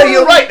 Yeah, no,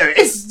 you're right, though.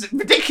 It's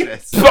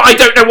ridiculous. But I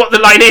don't know what the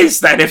line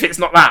is then if it's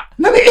not that.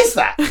 No, it is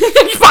that. But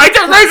I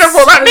don't know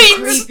what that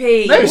means.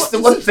 creepy. No, it's the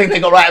one thing they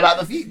got right about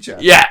the future.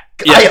 Yeah.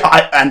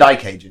 And eye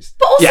cages.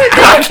 But also,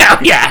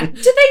 Yeah. do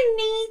they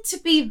need to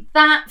be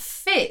that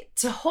fit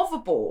to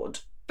hoverboard?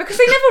 Because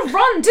they never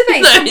run, do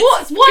they? So No,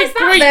 what is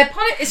that?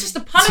 great. It's just a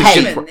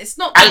punishment. It's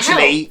not to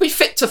Actually, help. Be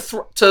fit to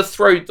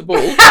throw the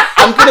ball.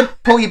 I'm going to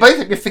pull you both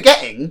up. You're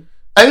forgetting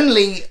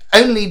only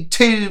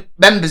two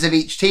members of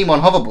each team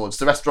on hoverboards.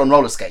 The rest are on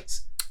roller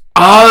skates.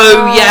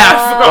 Oh yeah,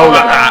 I forgot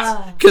about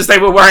that. Because they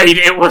were worried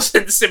it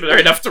wasn't similar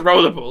enough to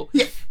rollerball.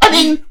 Yeah, I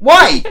mean,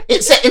 why?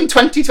 It's set in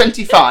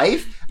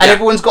 2025, and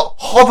everyone's got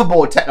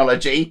hoverboard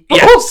technology,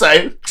 but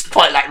also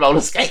quite like roller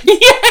skates.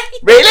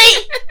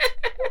 Really?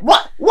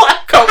 What?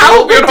 Can't How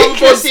all be on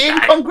ridiculously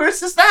hoverboards.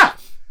 incongruous is that?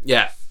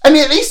 Yeah. I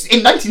mean, at least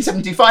in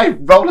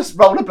 1975,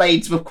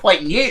 rollerblades were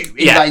quite new.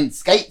 Inline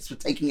skates were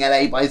taking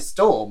LA by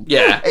storm.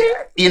 Yeah.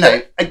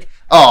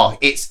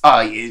 It's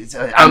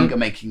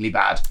anger-makingly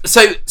bad.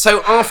 So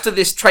after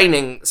this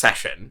training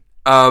session,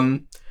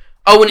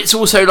 Oh, and it's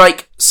also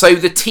like, so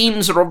the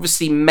teams are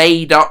obviously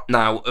made up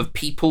now of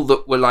people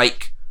that were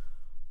like,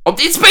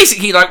 it's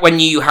basically like when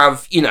you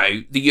have, you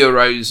know, the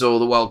Euros or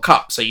the World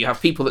Cup. So you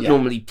have people that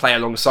normally play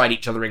alongside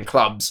each other in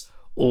clubs,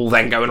 all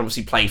then go and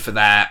obviously play for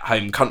their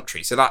home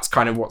country. So that's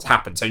kind of what's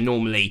happened. So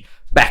normally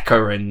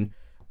Becca and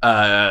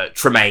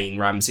Tremaine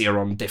Ramsey are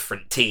on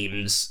different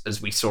teams,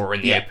 as we saw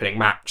in the opening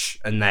match,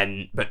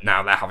 but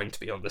now they're having to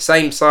be on the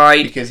same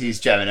side because he's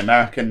German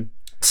American.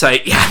 So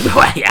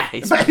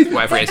it's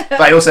whatever it is.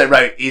 But I also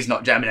wrote he's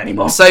not German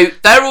anymore. So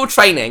they're all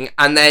training,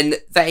 and then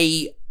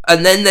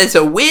there's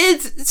a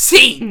weird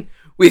scene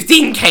with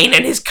Dean Cain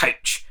and his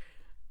coach.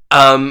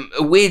 A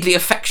weirdly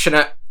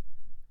affectionate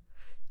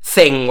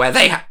thing where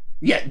they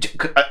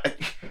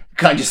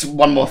kind of just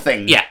one more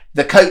thing. Yeah.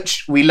 The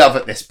coach we love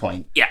at this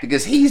point. Yeah.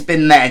 Because he's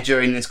been there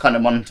during this kind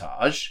of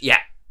montage. Yeah.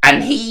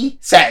 And he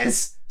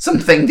says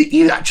something that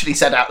you actually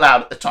said out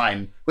loud at the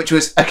time, which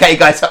was, "Okay,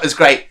 guys, that was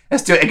great.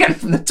 Let's do it again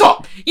from the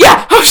top."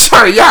 Yeah. Oh,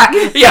 sorry. Yeah. I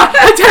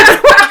don't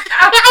know.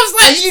 I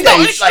was like, You know,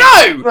 know, it's not a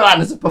show.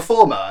 Roland, as a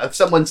performer, if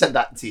someone said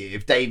that to you,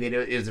 if David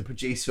is a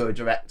producer or a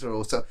director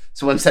or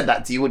someone said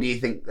that to you, what do you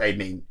think they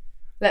mean?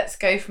 Let's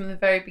go from the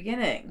very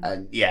beginning.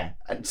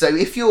 And so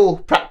if you're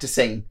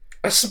practicing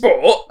A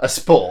sport. a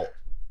sport,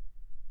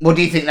 what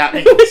do you think that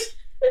means?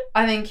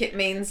 I think it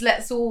means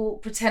let's all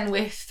pretend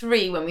we're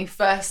 3 when we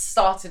first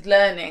started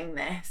learning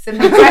this and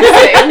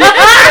progressing,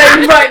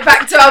 going right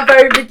back to our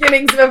very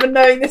beginnings of ever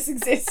knowing this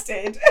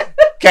existed.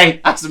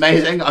 Okay, that's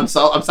amazing. I'm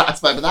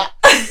satisfied with that.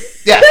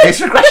 Yeah, it's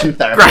regression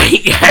therapy.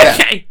 Great. Yeah.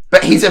 Okay.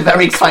 But he's a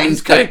very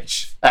kind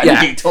coach. And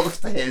Yeah. he talks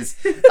to his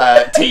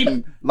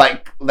team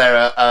like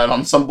they're an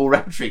ensemble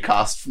repertory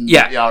cast from the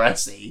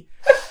RSC.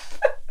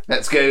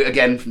 Let's go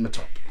again from the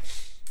top.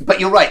 But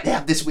you're right, they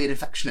have this weird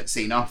affectionate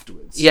scene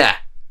afterwards. Yeah.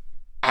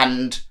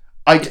 And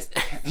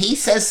he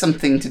says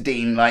something to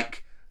Dean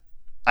like,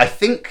 "I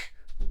think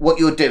what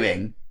you're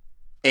doing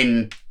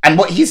and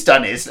what he's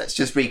done is, let's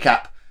just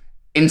recap,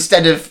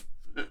 instead of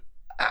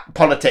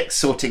politics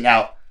sorting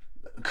out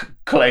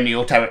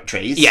colonial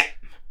territories,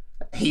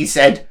 he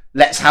said,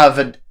 let's have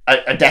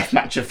a death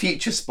match of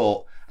future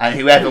sport, and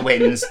whoever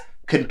wins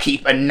can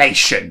keep a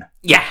nation."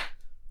 Yeah.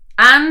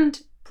 And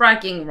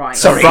bragging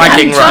rights. Sorry,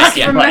 bragging and rights,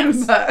 bragging yeah. rights.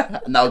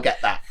 Remember. And they'll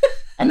get that.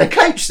 And the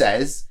coach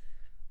says,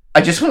 "I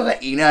just want to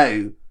let you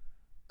know,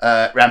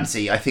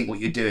 Ramsey, I think what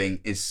you're doing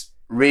is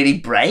really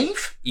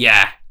brave,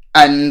 Yeah.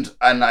 and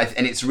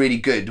it's really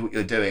good what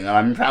you're doing, and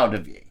I'm proud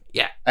of you."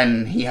 Yeah.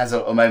 And he has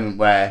a moment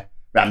where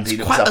Ramsey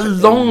looks Quite up a at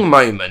him. long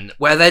moment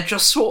where they're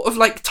just sort of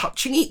like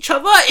touching each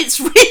other. It's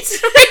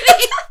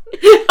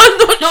really I'm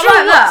not Not sure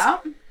like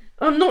that.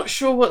 I'm not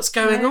sure what's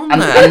going on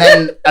And,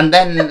 there. and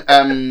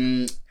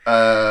then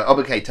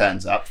Obuke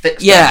turns up, Fix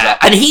turns Yeah,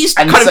 up, and he's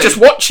And kind so- of just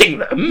watching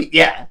them.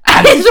 yeah,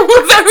 And it's all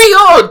very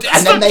odd. It's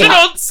And then such they an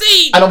ha- odd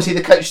scene. and obviously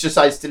the coach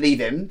decides to leave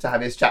him to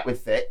have his chat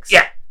with Fix.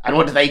 Yeah. And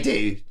what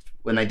do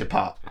when they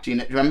depart? Do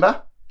you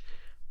remember?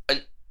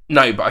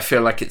 No, but I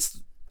feel like it's.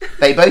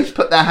 They both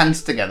put their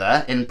hands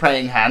together in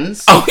praying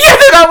hands. Oh yeah,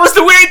 no, that was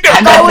the weird bit.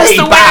 And that then was they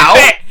the bow.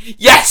 weird bit.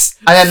 Yes.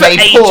 And then for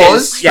they ages.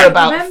 pause Yeah. for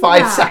about Remember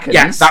 5 that. seconds.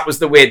 Yeah, that was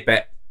the weird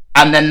bit.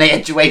 And then they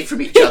edge away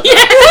from each other,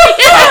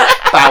 yeah.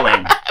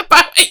 bowing.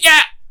 But,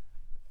 yeah.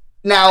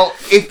 Now,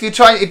 if you're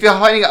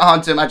finding it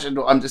hard to imagine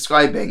what I'm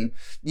describing,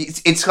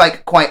 it's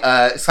like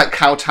it's like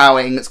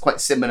kowtowing. It's quite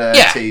similar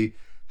to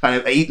kind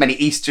of many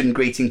Eastern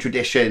greeting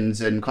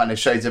traditions and kind of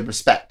shows of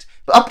respect.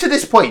 But up to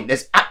this point,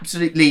 there's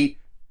absolutely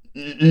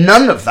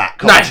none of that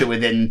culture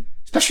within,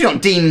 especially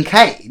not Dean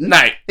Cain.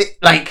 No.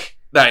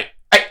 No.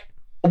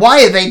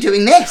 Why are they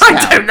doing this now?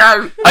 I don't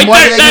know. And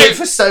why do they do it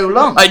for so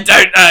long? I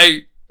don't know.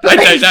 I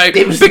don't know.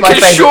 It was my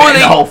favourite bit in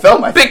the whole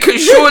film, I think.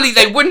 Because surely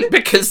they wouldn't,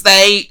 because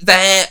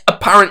they're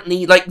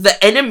apparently like the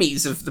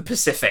enemies of the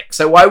Pacific.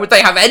 So why would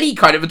they have any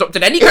kind of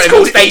adopted any kind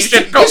of East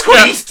Asian It's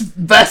called East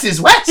versus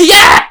West.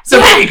 Yeah, It's a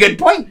really good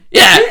point.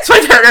 Yeah, so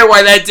I don't know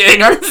why they're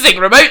doing anything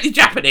remotely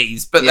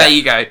Japanese, but there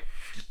you go.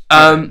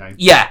 And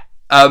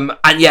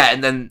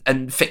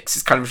Fix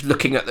is kind of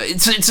looking at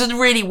it's a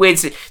really weird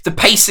scene. The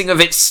pacing of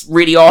it's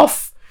really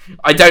off.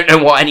 I don't know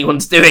what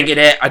anyone's doing in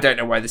it. I don't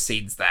know why the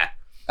scene's there.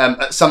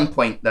 At some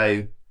point,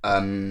 though,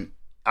 I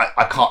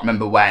can't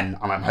remember when,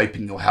 and I'm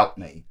hoping you'll help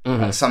me.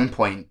 Mm-hmm. At some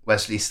point,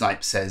 Wesley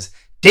Snipes says,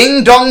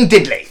 "Ding dong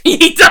diddly."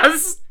 He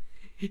does.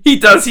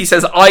 He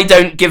says, "I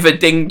don't give a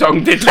ding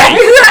dong diddly."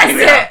 That's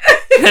it.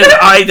 And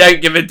I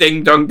don't give a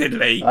ding dong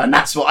diddly. And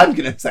that's what I'm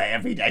going to say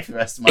every day for the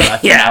rest of my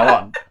life from Yeah. now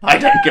on. I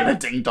don't give a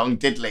ding dong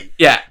diddly.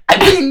 Yeah, I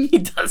mean, he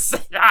does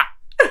say that.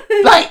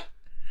 like,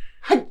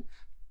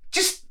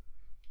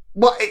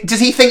 what does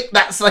he think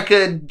that's like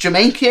a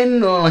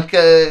Jamaican or like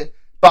a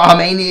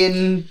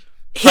Bahamian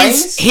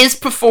phrase? His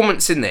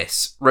performance in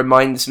this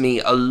reminds me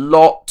a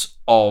lot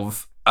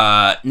of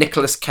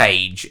Nicolas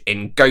Cage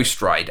in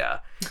Ghost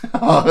Rider.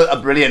 Oh, a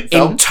brilliant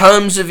film. In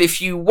terms of,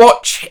 if you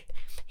watch,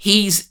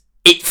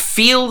 it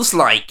feels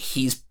like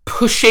he's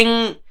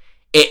pushing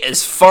it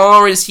as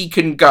far as he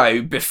can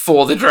go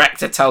before the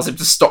director tells him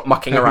to stop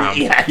mucking around.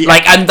 Yeah.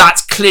 Like, and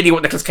that's clearly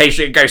what Nicolas Cage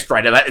did in Ghost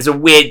Rider. Like, there's a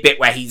weird bit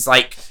where he's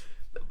like,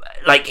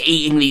 like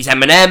eating these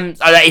M&Ms.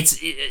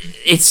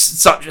 It's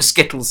such a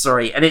Skittles,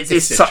 sorry, and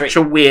it's such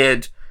a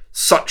weird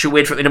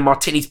thing in a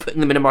martini. He's putting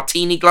them in a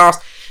martini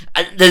glass,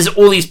 and there's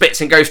all these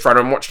bits in Ghost Rider.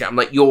 I'm watching it. I'm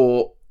like,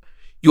 you're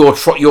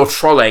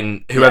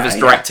trolling whoever's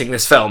directing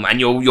this film, and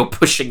you're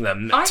pushing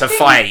them to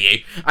fire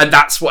you, and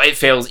that's what it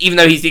feels. Even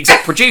though he's the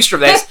exec producer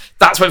of this,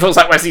 that's what it feels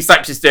like Wesley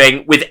Snipes is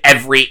doing with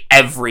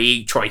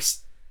every choice.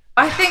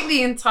 I think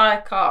the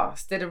entire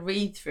cast did a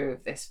read through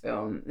of this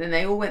film. Then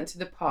they all went to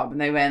the pub and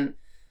they went,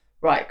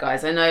 right,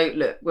 guys, I know,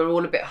 look, we're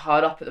all a bit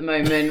hard up at the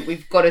moment.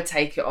 We've got to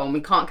take it on.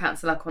 We can't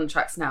cancel our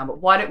contracts now, but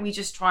why don't we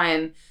just try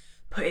and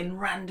put in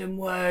random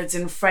words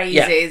and phrases?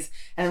 Yeah.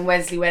 And then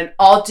Wesley went,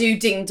 I'll do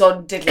ding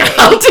dong diddly.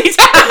 I'll do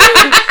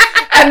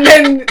that. And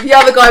then the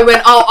other guy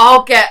went,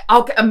 I'll get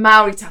a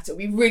Maori tattoo. It'll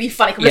be really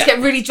funny. Let's get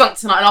really drunk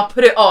tonight and I'll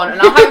put it on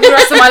and I'll have it for the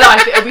rest of my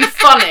life. It'll be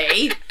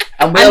funny.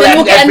 And then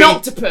we'll get an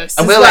octopus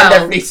and we'll end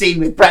every scene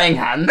with praying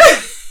hands.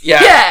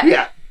 Yeah. And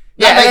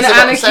then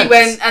Anarchy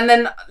went, and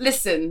then,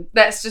 listen,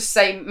 let's just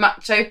say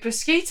macho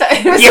prosciutto.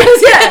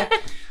 Yeah.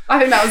 I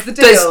think that was the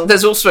deal.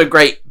 There's also a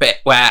great bit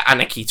where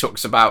Anarchy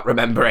talks about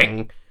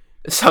remembering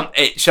it's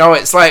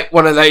like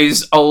one of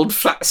those old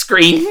flat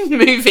screen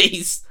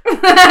movies.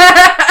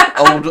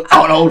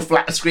 An old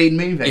flat screen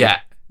movie.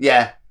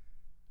 Yeah.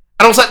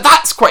 And I was like,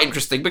 that's quite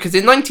interesting, because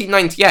in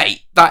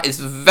 1998, that is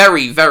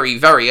very, very,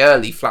 very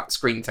early flat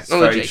screen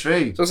technology. It's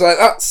very true. So I was like,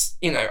 that's,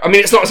 I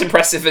mean, it's not as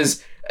impressive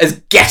as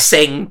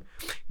guessing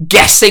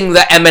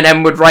that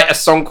Eminem would write a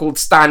song called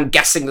Stan,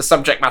 guessing the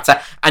subject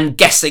matter, and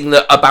guessing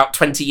that about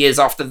 20 years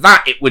after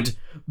that, it would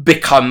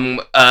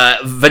become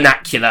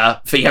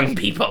vernacular for young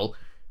people.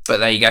 But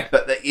there you go.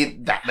 But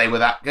they were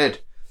that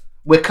good.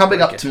 We're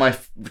coming up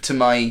to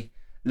my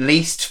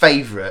least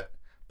favourite,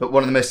 but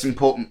one of the most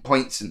important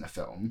points in the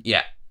film.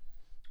 Yeah.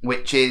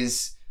 Which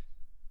is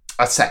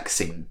a sex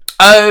scene.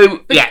 Oh,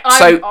 yeah.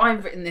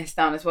 I've written this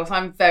down as well, so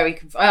I'm very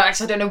confused.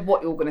 Actually, I don't know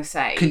what you're going to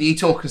say. Can you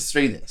talk us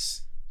through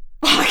this?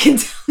 I can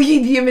tell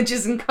you the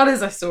images and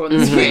colours I saw on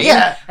the screen.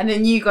 Yeah. And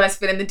then you guys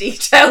fill in the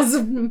details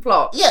of the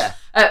plot. Yeah.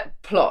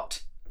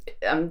 Plot.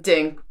 I'm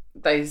doing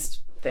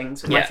those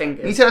things with my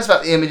fingers. You tell us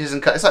about the images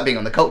and colours. It's like being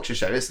on the Culture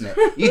Show, isn't it?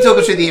 You talk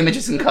us through the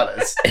images and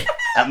colours,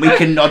 and we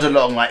can nod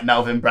along like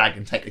Melvin Bragg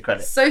and take the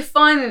credit. So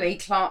finally,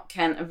 Clark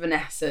Kent and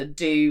Vanessa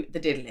do the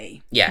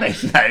diddly. Yeah.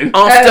 No.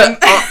 After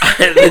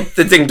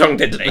the ding dong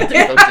diddly.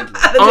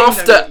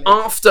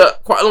 After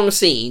quite a long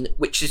scene,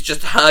 which is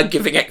just her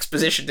giving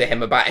exposition to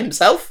him about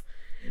himself.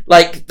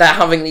 Like, they're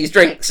having these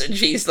drinks, and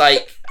she's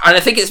like, and I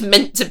think it's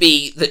meant to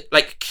be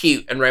like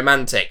cute and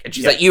romantic, and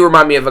she's like, you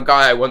remind me of a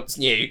guy I once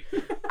knew,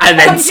 and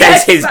then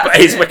says his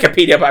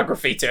Wikipedia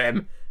biography to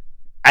him.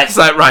 And it's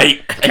like,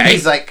 right, okay. And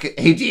he's like,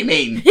 who do you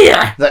mean?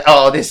 Yeah. Like,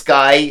 this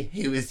guy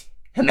who was,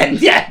 and then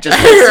just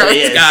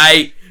this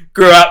guy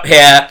grew up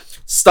here,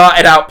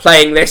 started out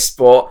playing this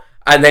sport,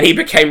 and then he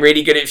became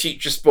really good at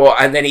future sport,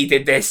 and then he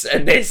did this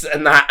and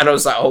that, and I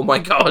was like, oh my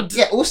god.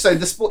 Yeah, also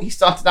the sport he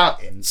started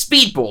out in,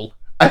 speedball.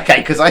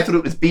 Okay, because I thought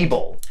it was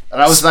b-ball, and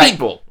I was like,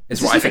 speedball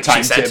is what I think time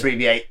she said. To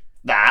abbreviate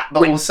that,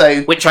 but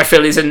also which I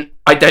feel is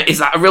is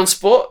that a real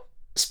sport?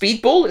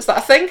 Speedball, is that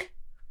a thing?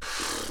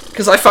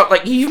 Because I felt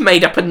like you've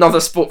made up another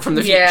sport from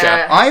the future.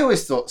 I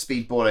always thought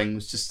speedballing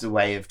was just a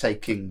way of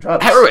taking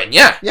drugs. Heroin,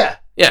 yeah.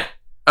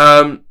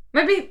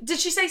 Maybe did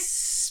she say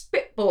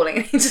spitballing?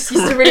 And he just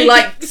used to really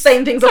like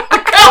saying things like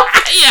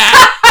that.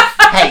 Yeah.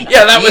 Hey,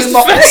 yeah, that was the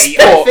first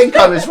sport. I think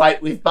I was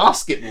right with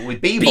basketball, with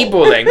b-balling.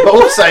 B-balling. But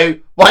also,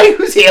 why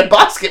was he a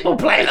basketball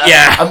player?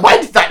 Yeah. And why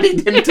did that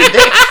lead him to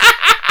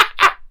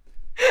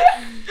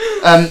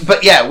this?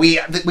 But yeah, we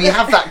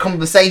have that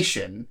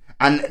conversation,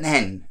 and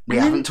then we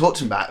haven't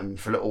talked about him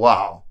for a little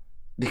while,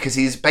 because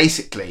he's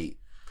basically...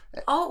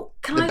 Oh,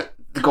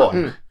 Go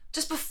on.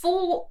 Just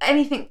before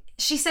anything,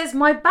 she says,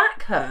 my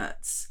back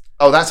hurts.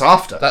 Oh, that's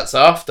after.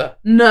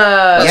 No.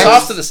 That's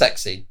after the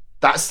sex scene.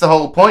 That's the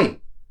whole point.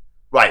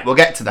 Right, we'll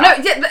get to that.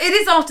 No, yeah, it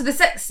is after the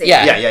sex scene.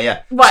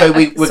 Yeah. Right, so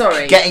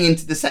we're getting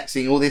into the sex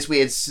scene, all this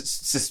weird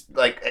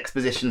like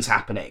exposition's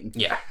happening.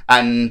 Yeah.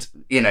 And,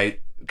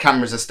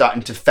 cameras are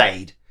starting to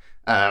fade.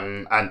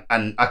 And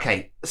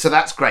okay, so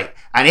that's great.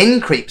 And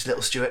in creeps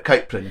little Stuart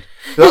Copeland,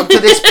 who up to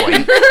this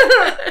point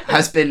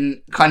has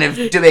been kind of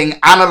doing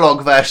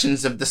analog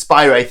versions of the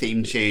Spyro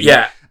theme tune.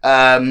 Yeah.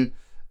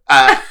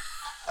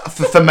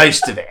 For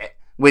most of it,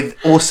 with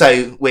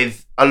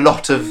a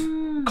lot of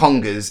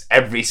congas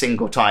every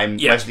single time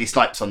Wesley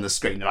Snipes on the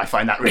screen, and I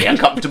find that really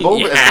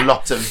uncomfortable. But there's a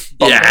lot of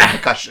bongo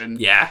percussion.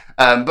 Yeah.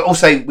 But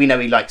also we know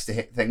he likes to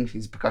hit things.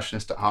 He's a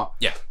percussionist at heart.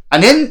 Yeah.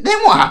 And then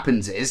what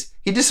happens is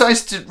he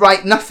decides to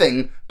write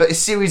nothing but a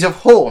series of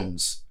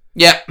horns.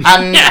 Yeah.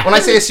 And when I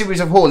say a series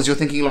of horns, you're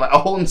thinking like a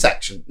horn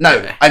section.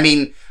 No, I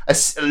mean a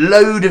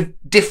load of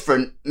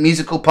different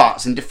musical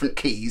parts in different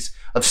keys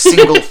of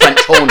single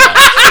French horn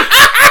notes.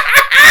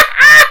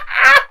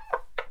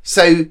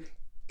 So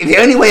the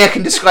only way I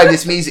can describe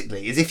this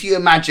musically is if you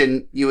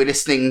imagine you were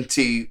listening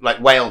to like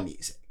whale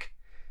music,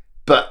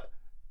 but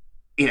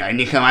and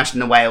you can imagine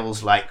the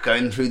whales like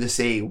going through the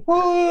sea,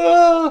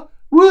 whoa,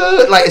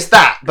 whoa, like it's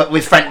that, but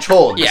with French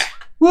horns. Yeah.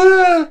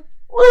 Whoa,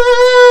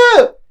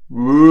 woo,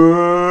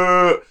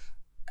 woo,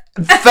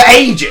 for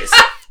ages.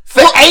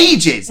 For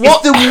ages.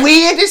 What? It's the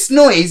weirdest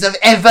noise I've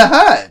ever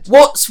heard.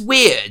 What's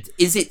weird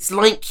is it's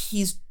like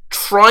he's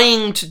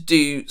trying to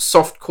do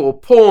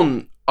softcore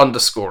porn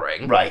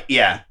underscoring, Right,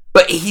 yeah.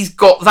 but he's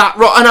got that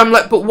right. And I'm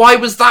like, but why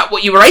was that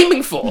what you were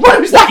aiming for? Why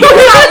was that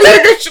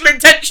the initial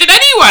intention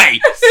anyway?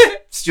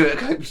 Stuart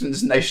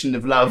Copeland's notion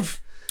of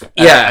love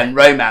Yeah. and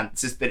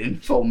romance has been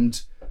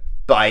informed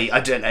by, I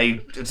don't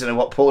know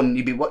what porn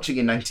you'd be watching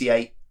in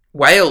 98.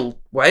 Whale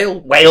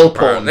Whale porn.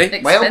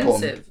 apparently. Whale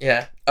porn. Expensive.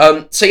 Yeah.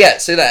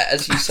 So there,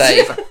 as you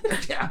say,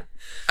 Yeah.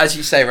 as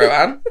you say,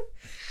 Roanne.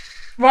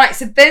 Right,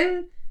 so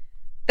then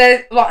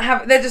they're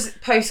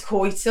just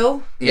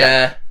post-coital.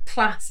 Yeah.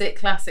 Classic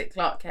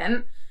Clark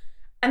Kent.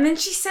 And then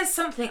she says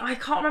something, I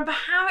can't remember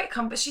how it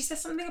comes, but she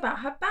says something about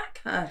her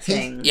back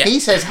hurting. Yeah. He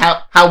says,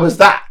 how was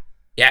that?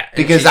 Yeah. and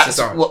Because she that's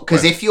says, what.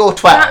 Because if you're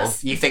 12,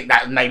 That's- you think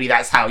that maybe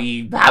that's how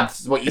you have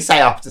what you say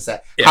after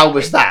sex. Yeah. How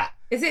was that?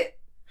 Is it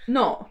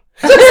not?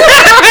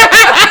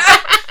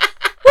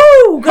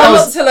 Woo! Got a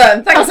lot to learn.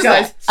 How Thanks, was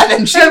guys. that? And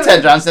then she turns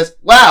around and says,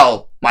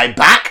 "Well, my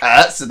back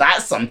hurts, so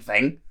that's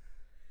something."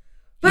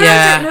 But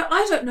Yeah.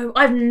 I don't know.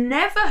 I've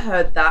never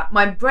heard that.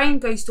 My brain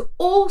goes to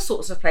all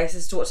sorts of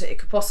places to what it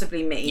could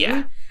possibly mean.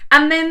 Yeah.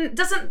 And then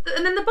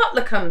the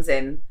butler comes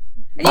in.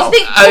 And you Oh,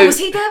 think, oh. was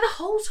he there the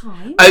whole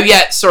time? Oh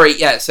yeah, sorry,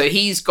 yeah. So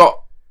he's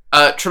got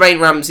Tremaine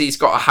Ramsey's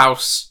got a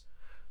house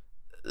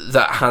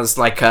that has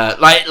like a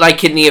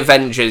like in the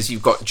Avengers,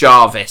 you've got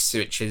Jarvis,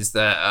 which is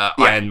the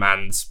Iron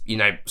Man's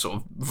sort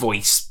of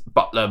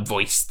butler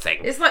voice thing.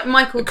 It's like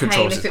Michael It Caine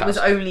controls if his it was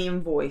house. only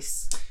in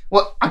voice.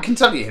 Well, I can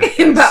tell you who it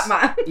In is.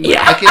 Batman.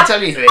 Yeah. I can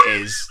tell you who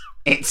it is.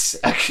 It's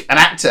an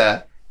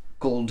actor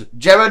called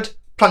Gerard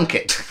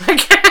Plunkett,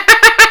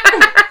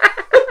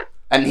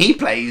 and he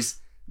plays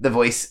the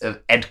voice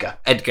of Edgar.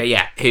 Edgar,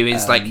 yeah, who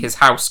is like his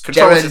house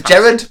controls. his house.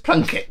 Gerard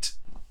Plunkett.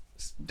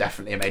 It's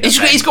definitely a made-up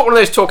name. He's got one of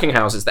those talking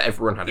houses that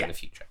everyone had in the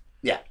future.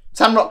 Yeah,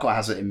 Sam Rockwell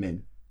has it in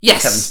Min.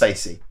 Yes. Kevin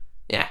Spacey.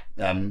 Yeah.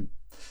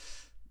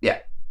 Yeah,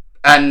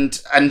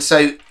 and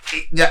so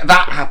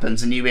that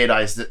happens, and you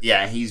realise that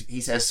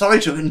he says,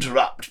 "Sorry to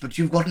interrupt, but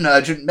you've got an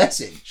urgent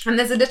message." And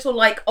there's a little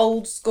like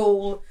old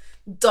school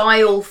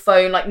dial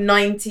phone, like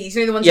 90s.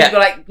 You know the ones Yeah. you go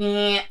like,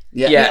 yeah,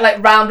 Yeah.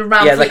 like round and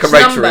round. Yeah, for like a each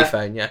rotary number.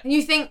 phone, yeah. And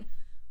you think,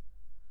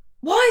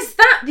 why is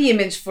that the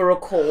image for a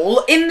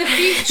call in the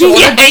future?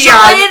 Yeah, on a yeah,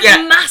 giant,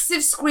 yeah.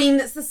 massive screen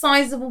that's the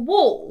size of a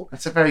wall.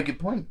 That's a very good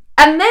point.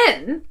 And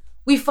then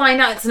we find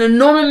out it's an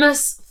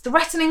anonymous,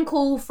 threatening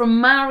call from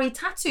Maori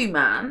Tattoo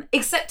Man,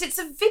 except it's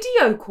a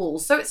video call,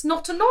 so it's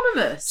not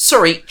anonymous.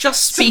 Sorry,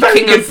 just It's a very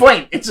speaking good of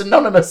point. It's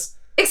anonymous.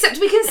 Except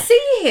we can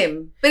see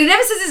him. But he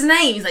never says his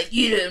name. He's like,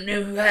 you don't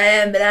know who I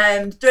am, but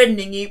I'm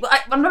threatening you.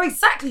 But I know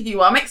exactly who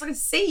you are. Because I can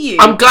see you.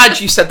 I'm glad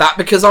you said that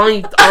because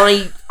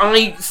I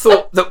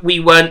thought that we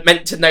weren't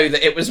meant to know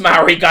that it was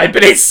Maori guy,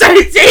 but it's so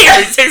dear,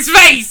 it's his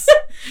face.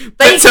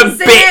 They It's can a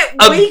see bit-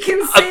 it. We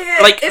can see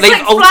it. like, It's they've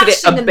like altered it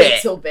flashing a bit.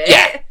 little bit.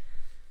 Yeah.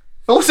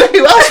 Also,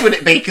 who else would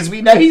it be? Because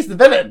we know he's the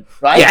villain,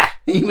 right? Yeah.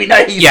 We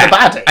know he's Yeah, the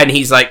baddie. and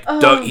he's like, Oh.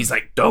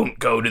 don't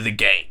go to the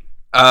game.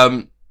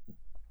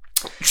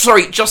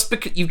 Sorry, just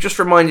because you've just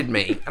reminded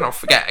me, and I'll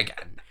forget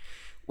again.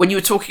 When you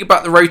were talking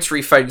about the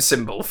rotary phone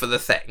symbol for the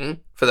thing,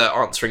 for the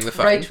answering the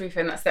phone, Rotary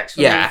phone, that's the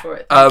actual Yeah, name for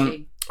it. Thank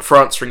you. for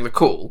answering the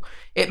call,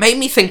 it made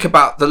me think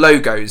about the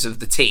logos of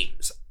the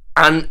teams.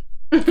 And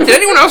did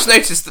anyone else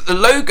notice that the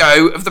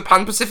logo of the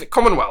Pan Pacific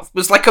Commonwealth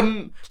was like a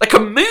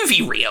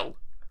movie reel?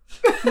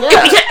 Yeah.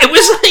 It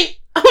was like,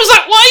 I was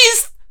like, why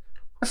is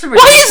That's a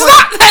really good point.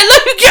 that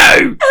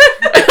their logo?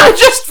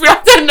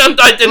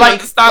 I didn't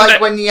understand like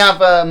it. when you have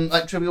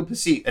like Trivial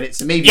Pursuit and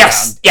it's a movie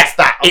Yes, round. yeah, It's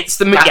that. it's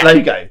the that yeah.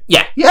 logo.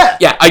 Yeah, Yeah.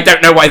 yeah. I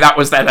don't know why that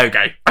was their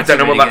logo. I don't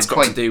know really what that's good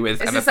got to point. do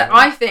with It's just anything. that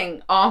I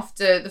think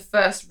after the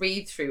first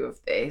read through of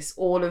this,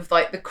 all of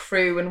like the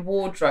crew and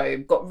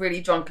wardrobe got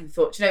really drunk and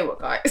thought, "Do you know what,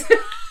 guys?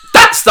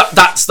 That's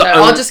the No,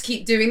 only. I'll just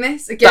keep doing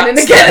this again and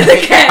That's again the-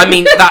 and again." I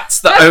mean, that's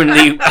the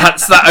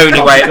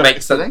only way it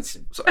makes sense.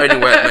 Explanation. It's the only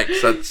way it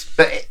makes sense.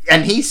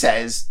 And he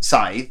says,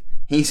 Scythe,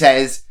 he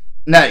says,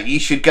 no, you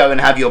should go and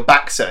have your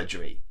back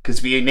surgery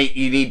because you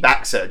need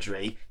back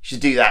surgery. You should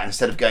do that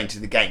instead of going to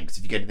the game because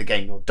if you go to the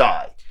game, you'll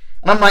die.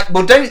 And I'm like,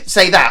 well, don't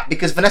say that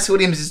because Vanessa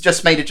Williams has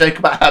just made a joke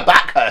about her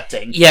back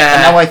hurting. Yeah.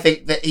 And now I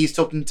think that he's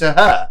talking to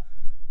her.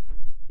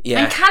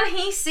 Yeah, And can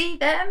he see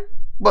them?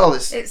 Well,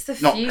 it's It's the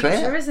not future,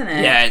 clear. isn't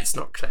it? yeah. It's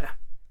not clear.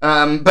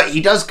 But he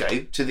does go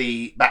to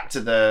the back to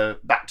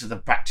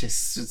the practice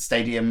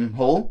stadium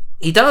hall.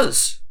 He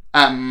does.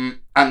 And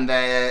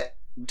they're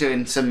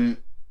doing some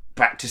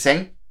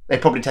practicing. They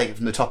probably take it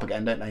from the top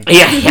again, don't they?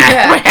 Yeah.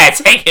 Yeah. We're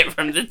take it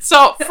from the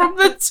top. From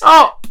the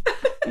top.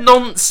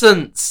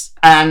 Nonsense.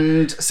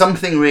 And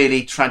something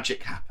really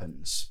tragic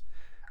happens.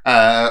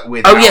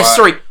 With Oh our- yes,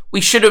 sorry. We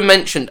should have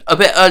mentioned a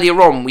bit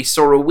earlier on. We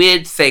saw a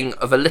weird thing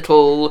of a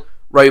little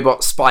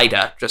robot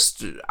spider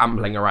just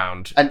ambling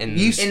around. And in,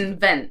 you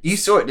Invent. you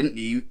saw it, didn't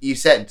you? You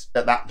said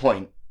at that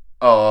point,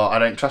 "Oh, I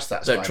don't trust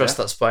that spider." don't trust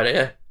that spider.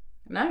 Yeah.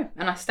 No,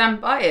 and I stand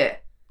by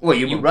it. Well,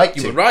 you were right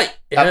to. You were right.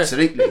 Yeah.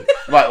 Absolutely.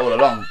 Right all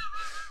along.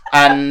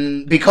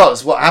 And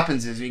because what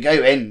happens is we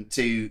go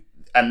into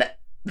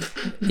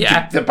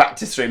the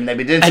practice room, they've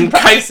been doing some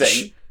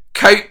practicing.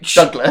 Coach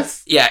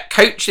Douglas. Yeah,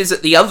 Coach is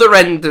at the other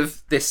end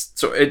of this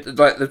sort of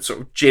like the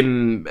sort of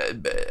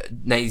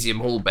gymnasium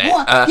hall bit.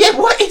 What?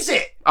 What is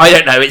it? I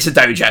don't know. It's a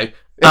dojo.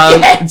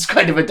 It's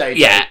kind of a dojo.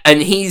 Yeah,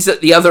 and he's at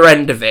the other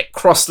end of it,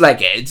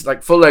 cross-legged,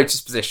 like full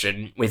lotus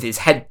position, with his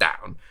head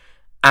down,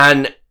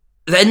 and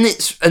then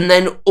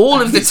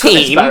all of the team,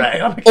 he's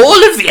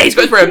got his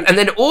beret, and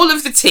then all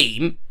of the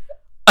team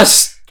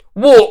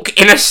walk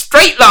in a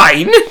straight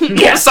line,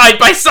 side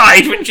by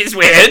side, which is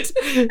weird.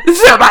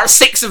 So about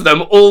 6 of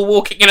them all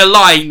walking in a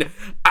line,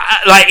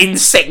 like in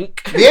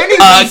sync,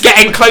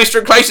 getting closer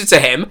and closer to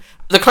him.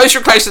 The closer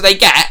and closer they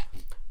get,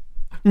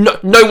 no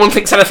one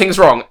thinks anything's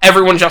wrong.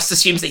 Everyone just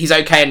assumes that he's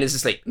okay and is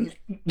asleep.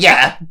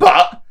 Yeah,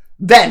 but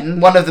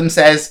then one of them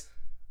says,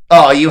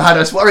 "Oh, you had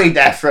us worried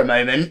there for a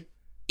moment."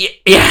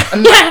 Yeah.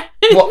 And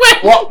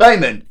what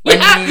moment?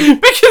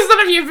 Because none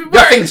of you have been worried.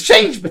 Nothing's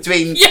changed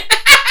between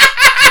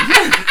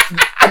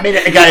a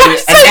minute ago I'm and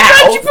so now.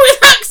 glad you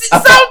pointed out, 'cause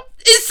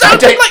it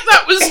sounded like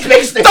that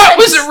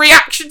was a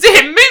reaction to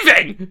him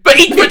moving, but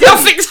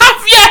nothing's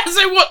happened. Yeah, so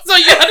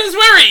you had us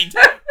worried.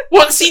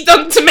 What's he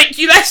done to make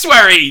you less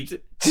worried?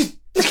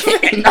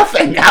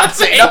 Nothing,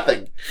 absolutely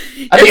nothing.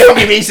 And the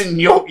only reason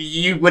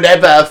you would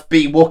ever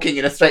be walking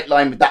in a straight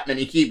line with that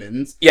many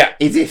humans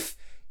is if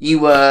you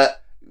were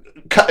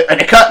in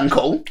a curtain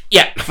call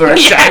for a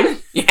show,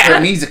 for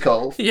a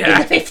musical in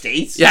the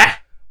 50s. Yeah.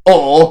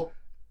 Or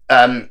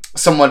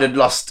someone had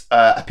lost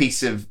a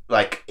piece of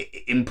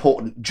like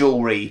important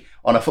jewellery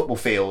on a football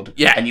field,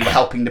 and you were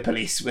helping the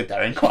police with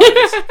their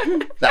inquiries.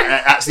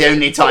 That's the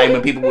only time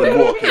when people would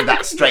walk in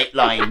that straight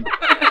line.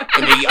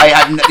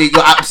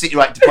 You're absolutely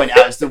right to point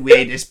out it's the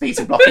weirdest piece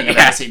of blocking I've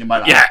ever seen in my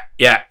life.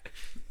 Yeah.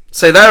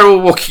 So they're all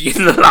walking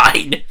in the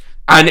line,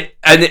 and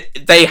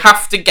they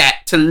have to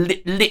get to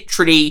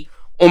literally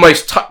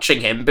almost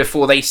touching him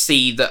before they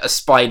see that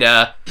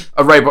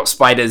a robot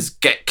spider's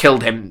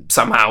killed him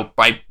somehow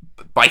by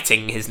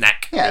biting his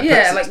neck.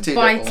 Yeah, like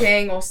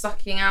biting or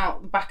sucking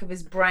out the back of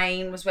his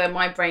brain was where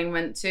my brain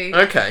went to.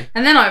 Okay.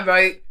 And then I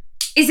wrote,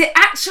 is it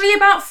actually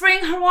about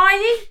freeing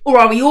Hawaii? Or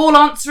are we all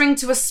answering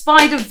to a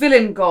spider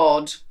villain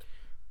god?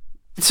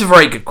 It's a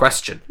very good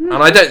question. And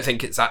I don't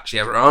think it's actually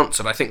ever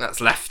answered. I think that's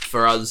left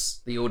for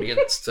us, the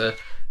audience, to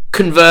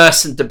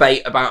converse and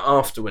debate about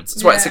afterwards.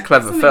 That's why it's a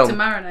clever film. To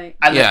marinate.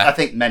 And I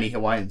think many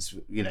Hawaiians,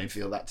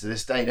 feel that to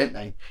this day, don't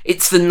they?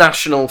 It's the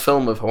national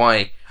film of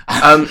Hawaii.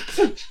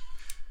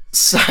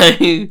 So,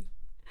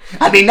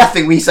 I mean,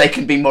 nothing we say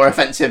can be more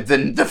offensive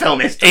than the film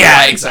is.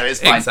 Exactly. So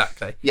it's fine.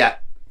 Exactly. Yeah.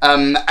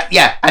 And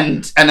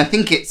I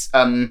think it's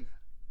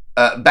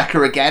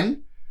Becca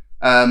again,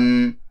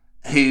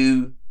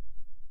 who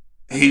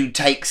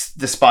takes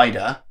the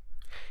spider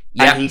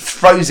and he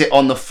throws it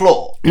on the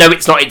floor. No,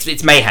 it's not.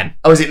 It's Mayhem.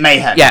 Oh, is it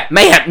Mayhem? Yeah,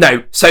 Mayhem.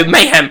 No, so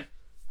Mayhem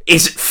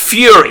is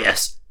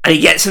furious. And he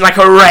gets in like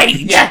a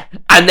rage. Yeah.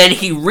 And then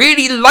he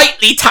really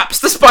lightly taps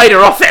the spider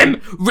off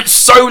him.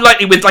 So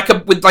lightly with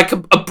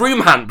a broom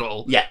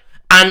handle. Yeah.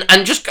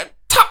 And just go,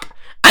 tap.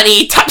 And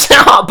he taps it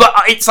hard, but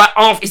it's like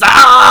off. He's like,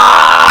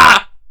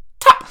 ah!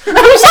 Tap. So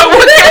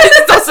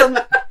it doesn't.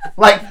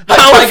 Like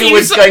Tiger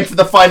Woods going for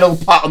the final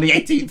putt on the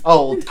 18th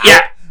hole.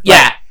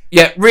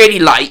 Yeah, really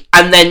light.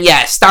 And then,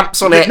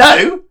 stamps on it.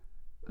 No.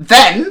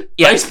 Then,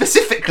 very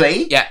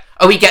specifically. Yeah.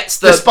 Oh, he gets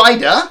the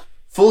spider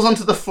falls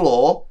onto the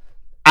floor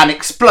and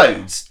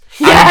explodes.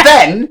 Yeah. And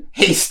then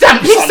he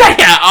stamps on it.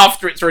 Yeah,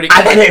 after it's really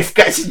and then it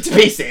gets into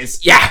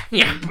pieces. Yeah.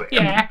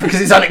 Because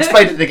it's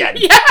unexploded again.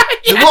 Yeah.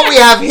 So what we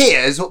have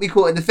here is what we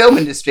call in the film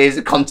industry is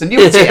a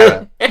continuity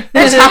error.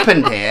 What's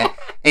happened here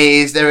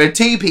is there are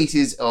 2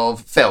 pieces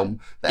of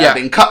film that have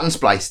been cut and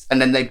spliced, and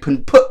then they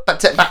put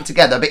back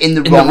together, but in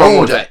the wrong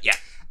order. Yeah.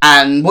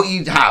 And what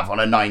you'd have on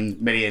a $9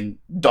 million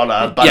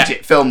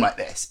budget film like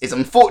this is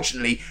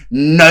unfortunately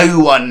no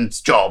one's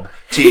job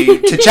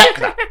to check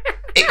that.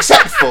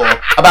 Except for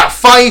about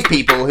 5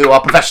 people who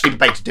are professionally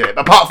paid to do it.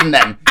 But apart from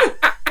them,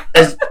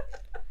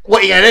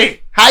 what are you going to do?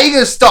 How are you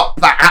going to stop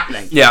that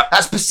happening? Yeah.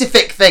 That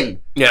specific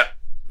thing. Yeah.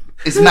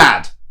 It's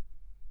mad.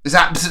 It's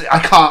absolutely... I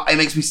can't... It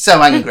makes me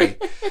so angry.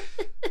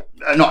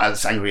 Not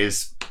as angry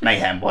as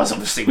Mayhem was,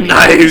 obviously.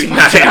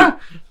 No.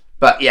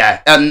 But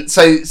yeah,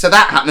 so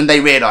that happened. They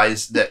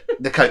realise that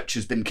the coach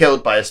has been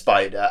killed by a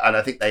spider, and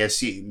I think they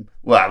assume,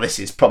 well, this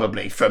is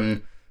probably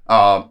from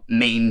our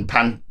mean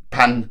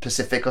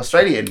Pan-Pacific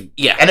Australian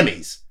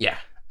enemies. Yeah.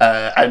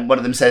 And one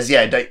of them says,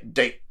 "Yeah,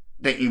 don't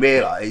you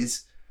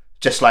realise?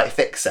 Just like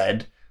Fick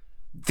said,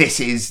 this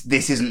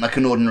isn't like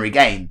an ordinary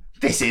game.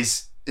 This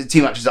is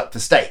too much is up for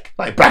stake,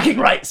 like bragging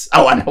rights.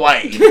 Oh, and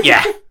Hawaii.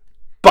 Yeah.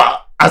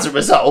 But as a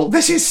result,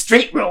 this is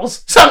street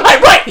rules. So I'm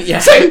like, right. Yeah.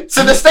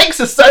 So the stakes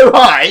are so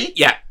high.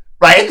 Yeah.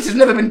 Right. This has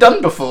never been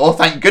done before.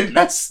 Thank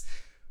goodness.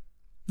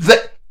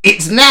 That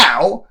it's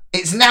now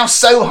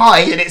so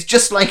high, and it's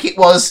just like it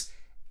was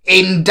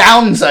in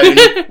Down Zone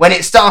when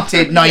it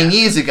started 9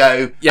 years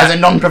ago as a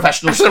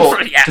non-professional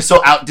sport to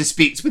sort out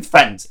disputes with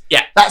friends.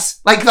 Yeah. That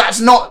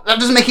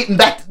doesn't make it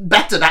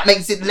better. That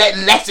makes it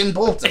less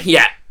important.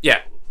 Yeah.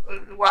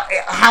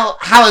 How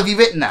have you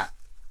written that?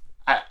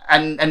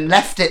 And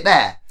left it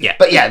there. Yeah.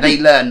 But yeah, they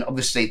learn,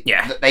 obviously,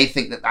 Yeah. that they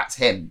think that that's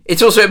him.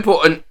 It's also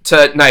important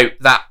to note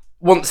that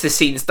once this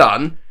scene's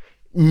done,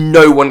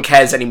 no one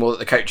cares anymore that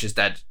the coach is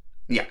dead.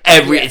 Yeah.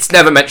 It's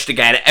never mentioned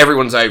again.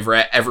 Everyone's over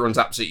it. Everyone's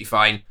absolutely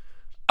fine.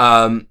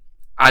 And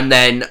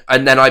then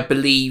I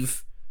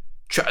believe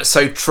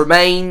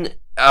Tremaine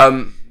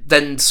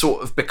then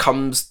sort of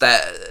becomes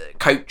their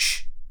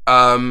coach,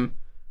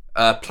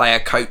 player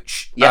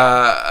coach,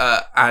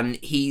 and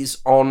he's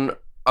on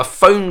a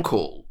phone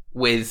call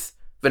with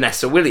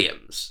Vanessa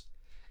Williams.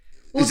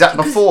 Is that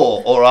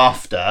before or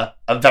after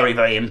a very,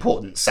 very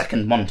important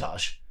second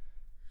montage?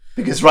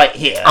 Because right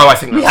here, I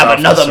think we that's have after,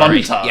 another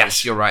sorry. montage.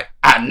 Yes, you're right.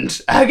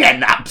 And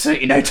again,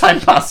 absolutely no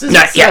time passes.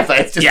 No,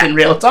 It's just in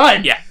real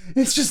time. Yeah.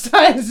 It's just.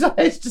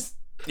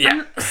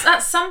 Yeah. At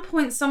some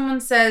point,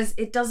 someone says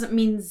it doesn't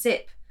mean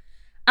zip.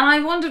 And I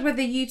wondered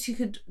whether you two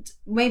could,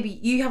 maybe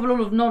you have a lot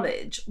of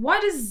knowledge. Why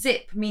does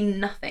zip mean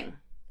nothing?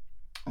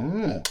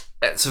 Oh.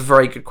 That's a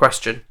very good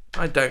question.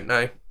 I don't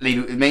know. Leave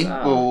it with me.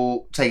 Oh.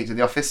 We'll take it to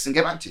the office and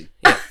get back to you.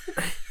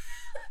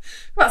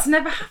 That's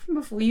never happened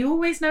before. You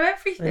always know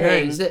everything.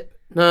 No, zip.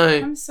 No.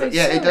 I'm so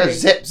Yeah, sorry. it does.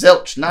 Zip,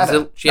 zilch, nada.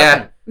 Zilch, yeah.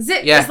 Nothing.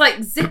 Zip Yeah. is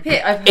like zip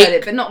it. I've heard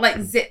it, but not like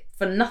zip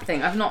for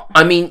nothing. I've not.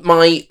 I mean,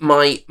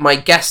 my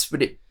guess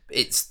would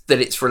it's that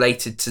it's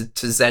related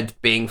to Z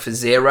being for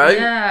zero,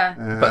 Yeah.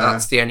 but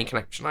that's the only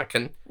connection I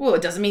can. Well,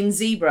 it doesn't mean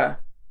zebra.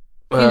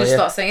 You Well, can just yeah.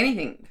 start saying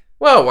anything.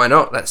 Well, why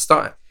not? Let's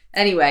start.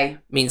 Anyway.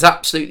 Means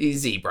absolutely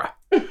zebra.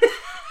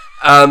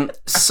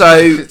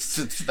 So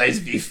For those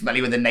of you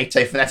familiar with the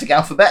NATO phonetic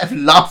alphabet,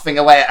 laughing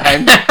away at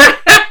home.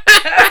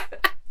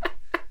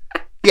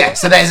 Yeah,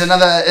 so there's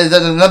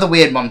another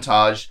weird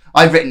montage.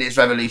 I've written it's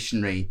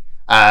revolutionary,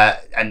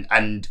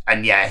 and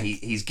yeah,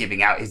 he's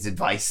giving out his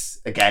advice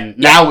again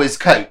now as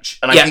coach,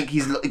 and I think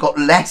he's got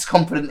less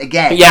confident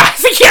again. yeah,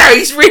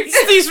 he's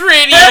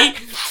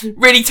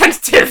really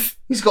tentative.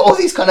 He's got all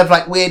these kind of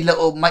like weird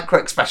little micro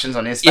expressions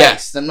on his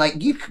face. I'm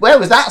like, where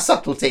was that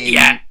subtlety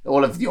in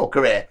all of your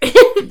career?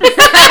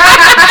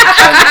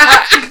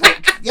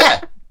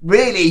 Yeah,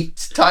 really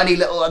tiny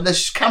little, and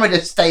the camera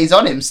just stays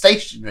on him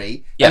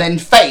stationary, and then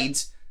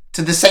fades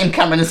to the same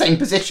camera in the same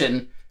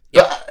position,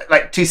 but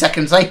like 2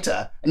 seconds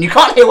later, and you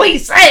can't hear what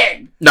he's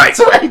saying. No,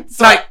 So it's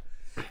like,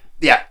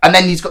 yeah, and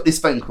then he's got this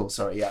phone call.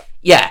 Sorry,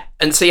 yeah,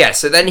 and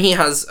so then he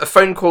has a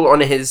phone call on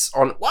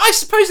Well, I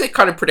suppose they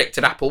kind of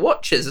predicted Apple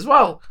Watches as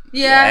well.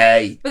 Yeah.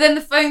 Yay. But then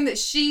the phone that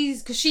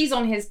because she's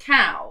on his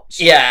couch.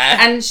 Yeah,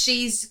 And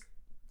she's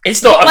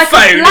it's not like a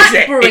phone, a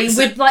BlackBerry is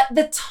it? with like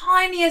the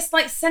tiniest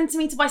like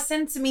centimetre by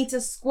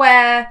centimetre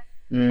square.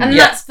 And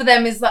Yeah. that's for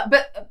them is like,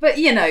 but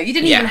you know, you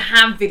didn't even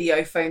have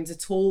video phones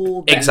at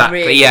all. Then, Exactly.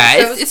 really.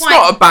 Yeah, So it's quite-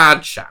 not a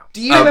bad shout.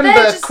 Do you They're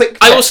remember just- Quick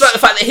I Check? also like the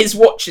fact that his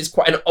watch is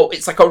quite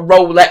it's like a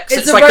Rolex.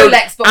 It's a like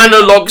Rolex, but an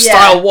analog yeah.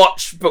 style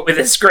watch, but with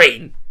a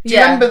screen. Do you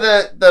remember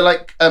the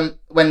like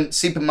when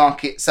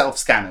supermarket self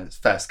scanners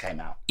first came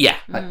out, Yeah.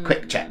 like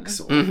Quick Checks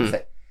or Mhm.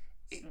 thing?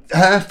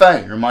 Her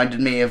phone reminded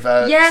me of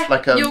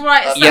like a you're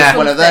right, it's that sort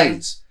one of of thing.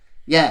 those.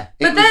 Yeah,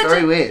 it But was they're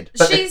very ju- weird.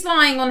 But She's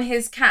lying on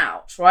his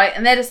couch, right,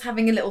 and they're just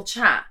having a little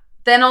chat.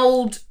 Then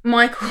old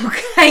Michael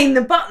Caine,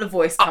 the butler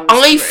voice, comes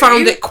I through.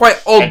 found it quite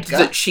odd Edgar.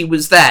 that she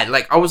was there.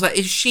 Like, I was like,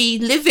 is she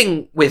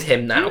living with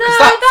him now? No, Because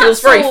that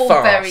feels that's very all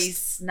fast. very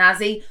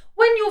snazzy.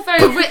 When you're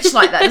very rich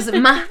like that,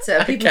 doesn't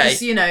matter. People Okay.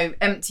 just,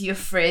 empty your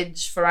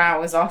fridge for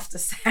hours after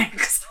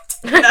sex.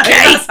 I don't know. Okay.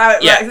 That's how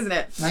it Yeah. works, isn't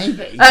it?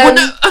 maybe. Well,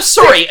 no,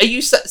 sorry, are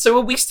you? So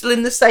are we still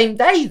in the same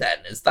day then?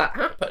 Has that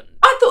happened?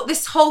 I thought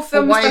this whole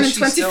film Well, was why done in is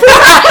she 24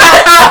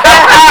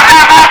 still-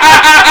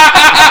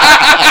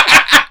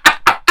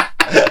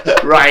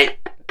 Right.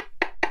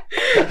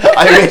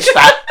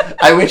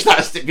 I wish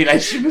that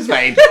stipulation was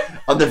made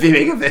on the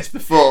viewing of this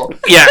before.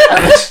 Yeah.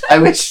 I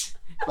wish.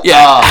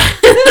 Yeah.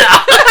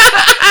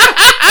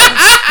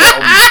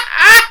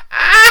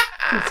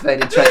 It's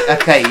made a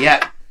okay,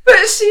 yeah. But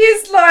she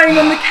is lying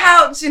on the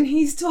couch and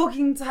he's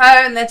talking to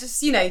her and they're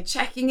just,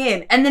 checking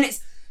in. And then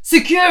it's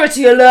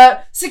security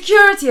alert.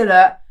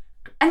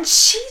 And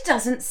she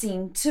doesn't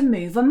seem to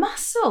move a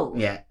muscle.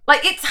 Yeah.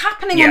 Like, it's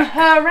happening Yeah. on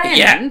her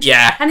end.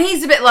 Yeah. And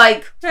he's a bit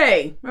like,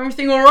 hey,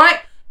 everything all right?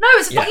 No,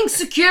 it's a fucking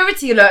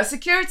security alert.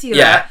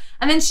 Yeah.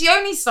 And then she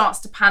only starts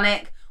to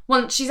panic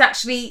once she's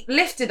actually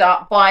lifted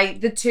up by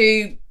the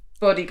two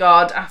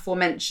bodyguard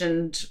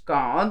aforementioned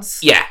guards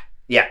Yeah.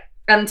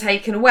 and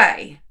taken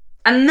away.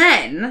 And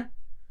then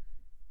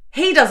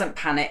he doesn't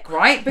panic,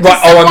 right? Right.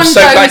 Oh, I'm someone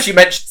so goes- glad you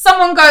mentioned.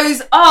 Someone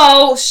goes,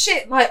 oh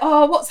shit, like,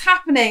 oh, what's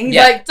happening? He's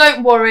Yeah. like,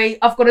 don't worry,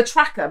 I've got a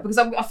tracker. Because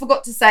I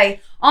forgot to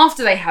say,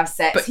 after they have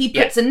sex, But- he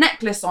puts a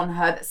necklace on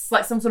her that's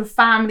like some sort of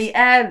family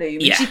heirloom.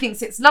 And Yeah. she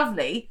thinks it's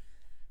lovely.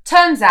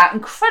 Turns out,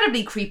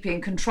 incredibly creepy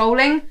and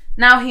controlling.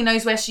 Now he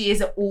knows where she is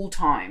at all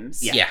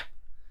times. Yeah.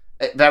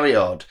 Very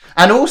odd.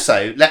 And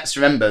also, let's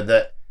remember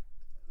that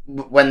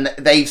when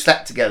they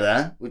slept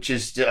together, which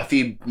is a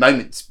few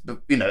moments,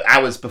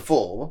 hours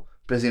before,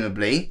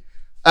 presumably,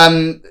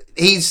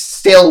 he's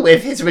still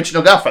with his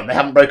original girlfriend. They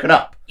haven't broken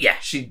up. Yeah.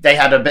 They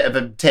had a bit of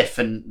a tiff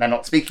and they're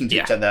not speaking to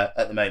each other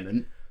at the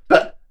moment.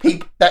 But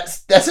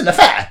that's an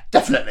affair,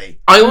 definitely.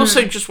 I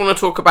also just want to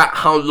talk about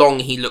how long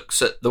he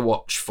looks at the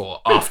watch for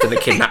after the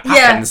kidnap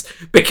happens,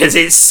 because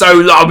it's so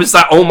long. I was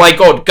like, oh my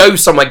god, go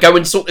somewhere, go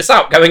and sort this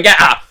out, go and get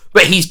her.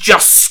 But he's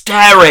just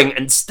staring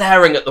and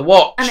staring at the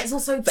watch. And it's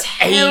also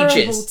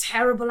ages.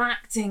 terrible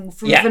acting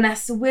from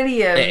Vanessa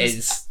Williams. It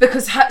is.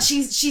 Because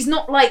she's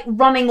not like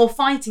running or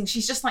fighting,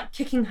 she's just like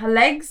kicking her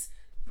legs,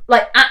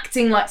 like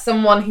acting like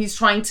someone who's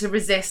trying to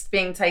resist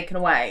being taken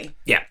away.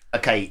 Yeah.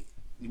 Okay,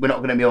 we're not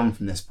going to be on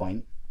from this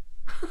point.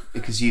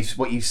 Because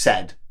what you've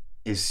said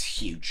is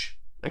huge.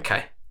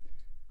 Okay.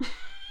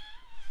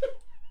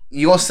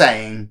 You're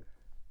saying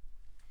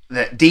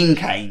that Dean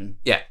Cain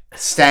Yeah.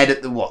 stared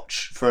at the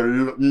watch for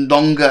a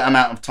longer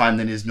amount of time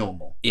than is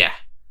normal. Yeah.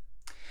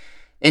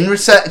 In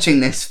researching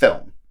this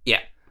film,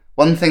 Yeah.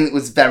 one thing that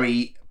was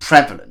very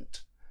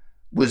prevalent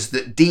was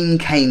that Dean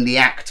Cain, the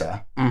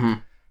actor,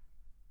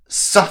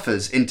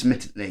 suffers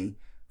intermittently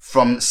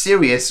from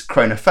serious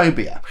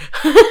chronophobia.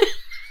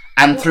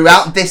 And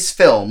throughout this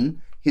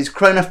film, his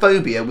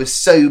chronophobia was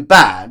so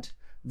bad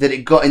that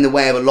it got in the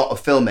way of a lot of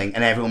filming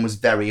and everyone was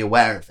very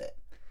aware of it.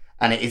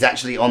 And it is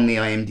actually on the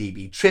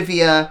IMDb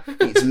trivia.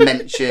 It's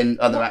mentioned,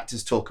 other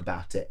actors talk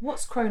about it.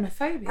 What's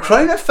chronophobia?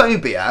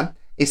 Chronophobia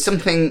is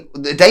something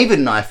that David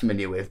and I are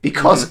familiar with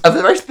because of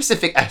a very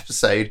specific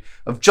episode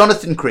of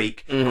Jonathan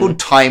Creek called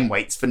Time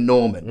Waits for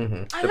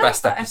Norman. I The love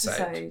best that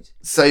episode.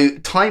 So,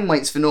 Time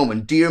Waits for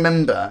Norman, do you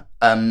remember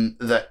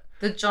that...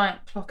 The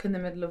giant clock in the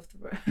middle of the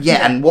room.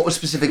 Yeah, and what was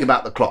specific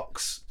about the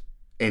clocks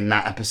in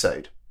that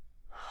episode?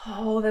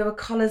 Oh, there were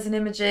colours and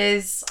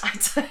images. I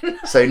don't know.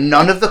 So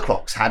none of the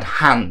clocks had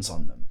hands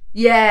on them.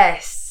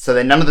 Yes. So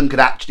then none of them could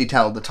actually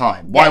tell the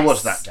time. Why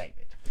was that, David?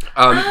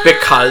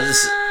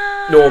 Because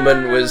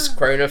Norman was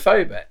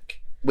chronophobic.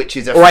 Which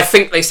is Or I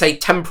think they say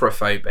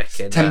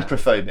temperophobic.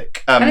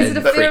 Temprophobic. And is it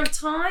a but- fear of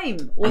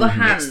time? Or the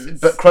hands?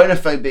 But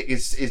chronophobic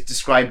is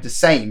described the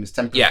same as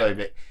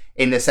temprophobic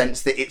in the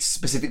sense that it's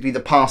specifically the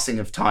passing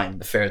of time.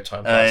 The fear of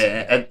time.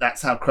 And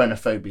that's how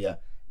chronophobia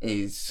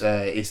is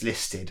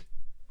listed.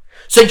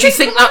 So do you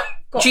think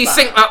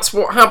think that's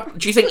what happened?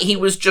 Do you think he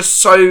was just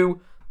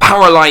so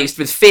paralysed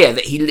with fear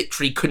that he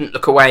literally couldn't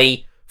look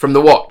away from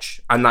the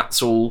watch, and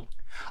that's all?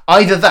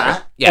 Either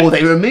that, Yeah. or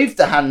they removed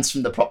the hands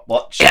from the prop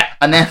watch, Yeah.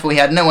 and therefore he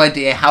had no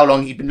idea how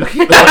long he'd been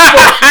looking at the watch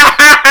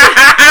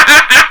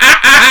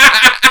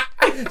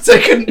for. So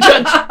he couldn't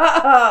judge.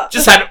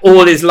 Just had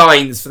all his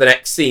lines for the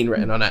next scene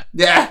written on it.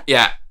 Yeah.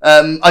 Yeah.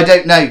 I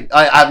don't know.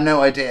 I have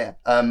no idea.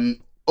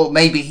 Or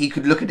maybe he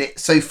could look at it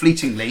so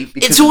fleetingly.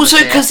 Because It's of the also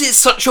fear. because it's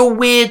such a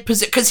weird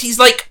position, because he's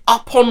like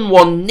up on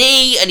one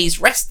knee and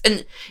he's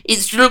and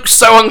it looks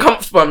so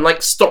uncomfortable. I'm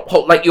like, stop,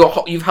 hold, like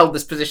you've held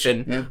this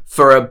position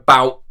for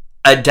about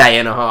a day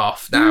and a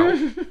half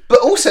now. But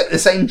also at the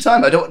same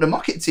time, I don't want to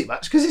mock it too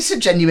much because it's a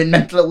genuine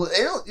mental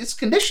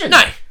condition.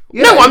 No.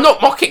 You No, know? I'm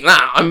not mocking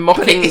that. I'm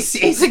mocking it's-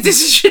 the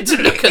decision to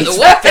look at the it's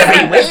watch very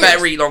for a weird.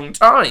 very long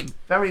time.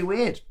 Very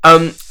weird.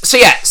 So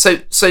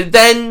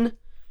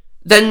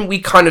then we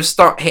kind of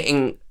start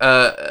hitting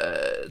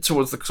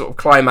towards the sort of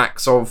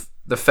climax of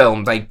the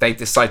film. They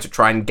decide to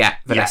try and get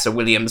Vanessa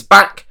Williams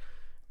back,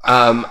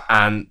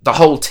 and the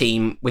whole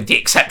team, with the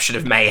exception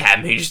of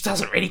Mayhem, who just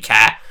doesn't really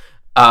care.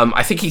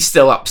 I think he's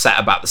still upset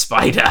about the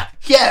spider.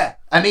 Yeah,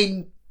 I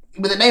mean,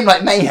 with a name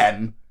like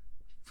Mayhem,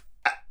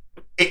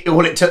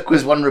 all it took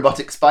was one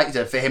robotic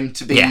spider for him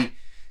to be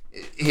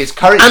his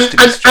courage to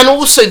be And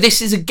also,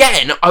 this is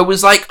again, I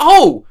was like,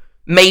 oh,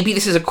 maybe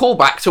this is a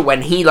callback to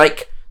when he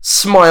like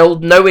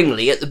smiled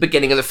knowingly at the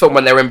beginning of the film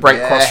when they were in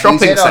Brent Cross he's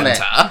Shopping in on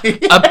Centre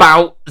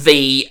about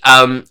the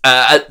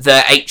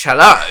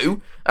HLO,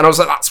 and I was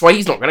like, that's why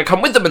he's not going to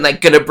come with them, and they're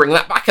going to bring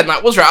that back, and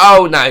that was right.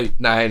 Oh no,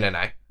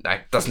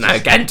 doesn't know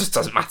again, just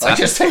doesn't matter. I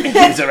just think he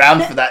was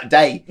around for that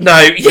day. No,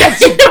 yes,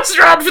 he was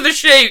around for the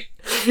shoot.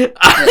 The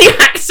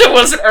actor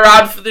wasn't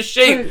around for the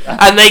shoot,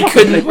 and they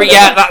couldn't.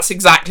 Yeah, that's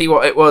exactly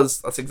what it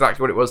was.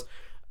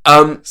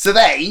 So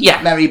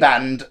merry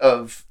band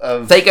of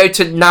They go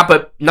to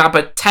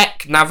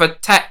Navatech,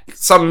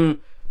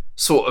 some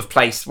sort of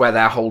place where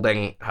they're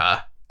holding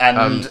her.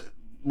 and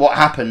what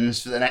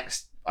happens for the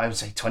next, I would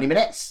say, 20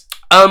 minutes?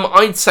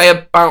 I'd say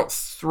about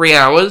 3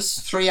 hours.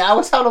 3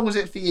 hours? How long was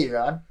it for you,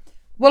 Ryan?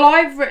 Well,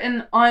 I've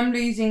written, I'm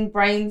losing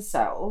brain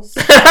cells.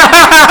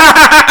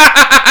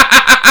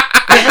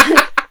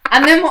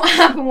 And then what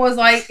happened was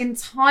I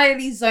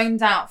entirely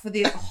zoned out for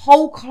the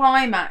whole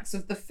climax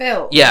of the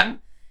film. Yeah.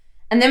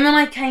 And then when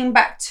I came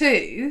back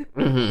to,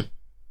 Mm-hmm.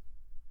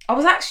 I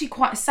was actually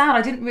quite sad.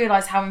 I didn't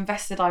realise how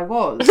invested I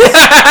was. Because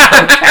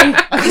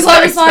Because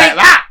I was like,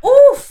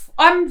 oof,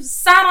 I'm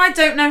sad I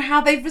don't know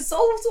how they've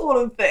resolved all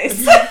of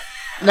this.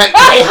 No,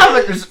 they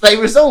haven't. They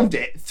resolved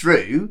it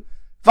through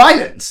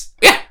violence.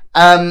 Yeah.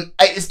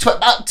 It's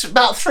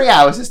about 3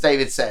 hours, as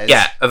David says.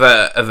 Yeah, of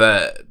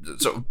a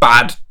sort of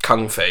bad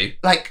kung fu.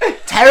 Like,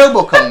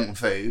 terrible kung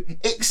fu,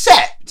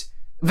 except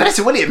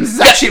Vanessa Williams is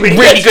actually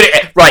really good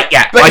at it. Right,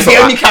 yeah. But I it's the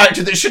thought only that.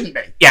 character that shouldn't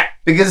be. Yeah.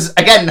 Because,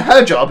 again,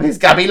 her job is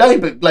Gabby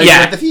Logan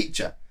Yeah. of the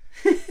future.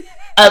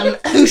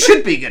 Who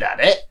should be good at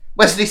it?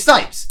 Wesley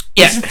Snipes.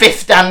 Yeah. He's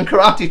 5th Dan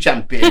karate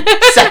champion.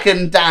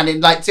 2nd Dan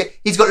in, like,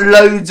 he's got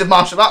loads of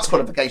martial arts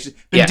qualifications.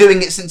 Been Yeah.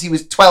 doing it since he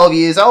was 12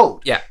 years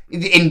old. Yeah.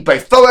 In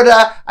both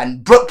Florida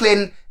and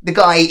Brooklyn, the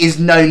guy is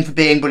known for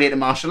being brilliant in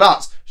martial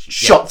arts.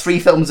 Shot 3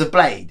 films of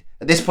Blade.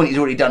 At this point, he's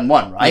already done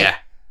 1, right?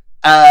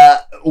 Yeah.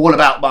 All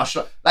about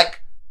martial arts.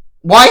 Like,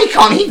 why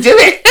can't he do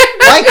it?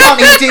 Why can't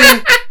he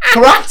do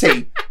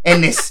karate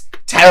in this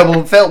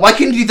terrible film? Why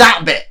couldn't he do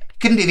that bit?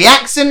 Couldn't do the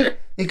accent.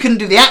 He couldn't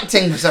do the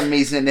acting for some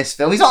reason in this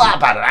film. He's not that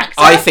bad an actor.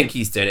 I think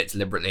he's doing it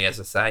deliberately, as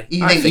I say.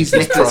 You I think he's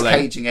Nicolas trolling.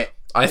 Caging it?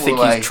 I all think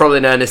the way. he's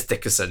trolling Ernest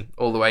Dickerson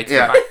all the way to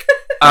Yeah.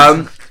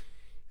 the back.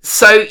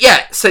 So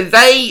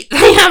they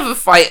have a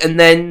fight, and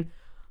then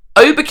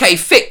Obake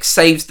Fix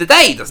saves the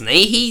day, doesn't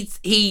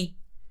he?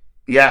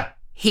 Yeah.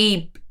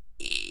 He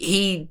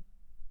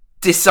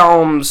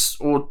disarms,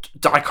 or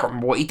I can't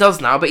remember what he does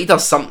now, but he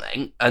does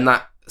something, and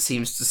that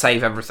seems to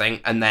save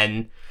everything. And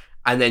then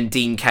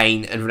Dean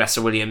Cain and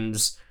Vanessa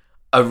Williams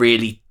are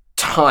really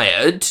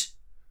tired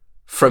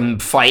from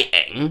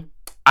fighting,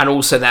 and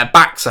also their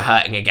backs are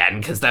hurting again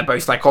because they're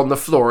both like on the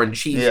floor, and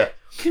she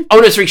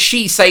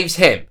she saves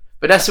him.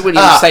 Vanessa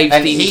Williams saves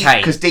Dean Cain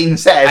because Dean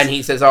says, and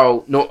he says,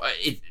 "Oh no,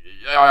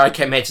 I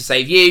came here to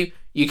save you.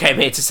 You came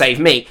here to save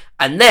me."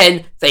 And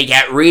then they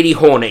get really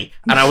horny,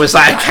 and I was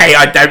like, "Okay,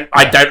 I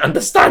don't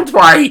understand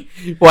why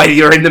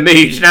you're in the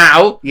mood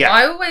now." Yeah.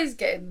 I always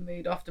get in the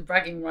mood after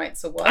bragging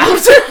rights or what.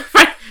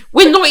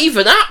 We're not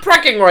even at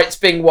bragging rights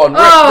being won.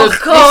 Oh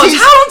There's- God! this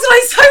is- How long did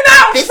I zone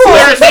out this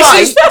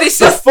for?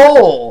 This is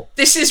before.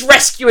 this is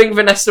rescuing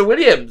Vanessa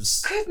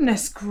Williams.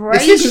 Goodness This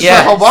gracious! isn't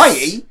Yes. for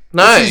Hawaii.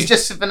 No. This is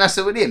just for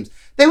Vanessa Williams.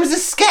 There was a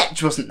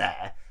sketch, wasn't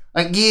there,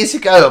 like years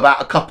ago,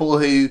 about a couple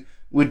who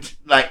would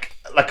like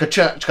a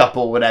church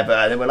couple or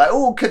whatever. They were like,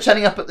 "Oh,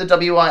 turning up at the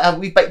WI,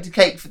 we baked a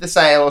cake for the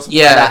sale or something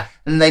like Yeah. that,"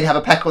 and then they'd have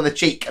a peck on the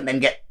cheek and then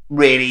get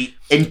really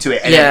into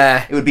it, and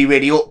Yeah. it would be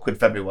really awkward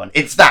for everyone.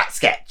 It's that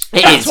sketch.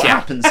 It That's is, what yeah.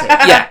 happens here.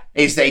 Yeah.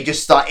 Is they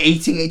just start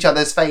eating each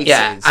other's faces.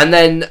 Yeah, and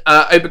then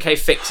Obake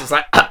Fix is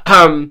like,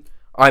 "I'm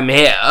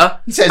here."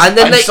 He says, and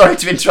then "I'm sorry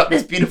to interrupt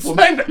this beautiful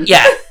moment."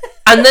 Yeah.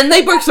 And then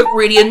they both look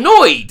really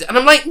annoyed, and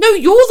I'm like, "No,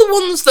 you're the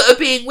ones that are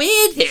being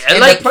weird here."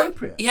 Like,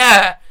 Inappropriate.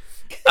 yeah.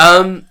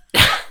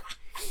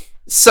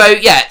 So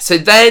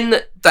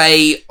then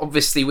they,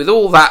 obviously, with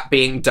all that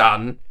being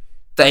done,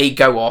 they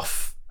go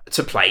off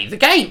to play the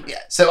game. Yeah.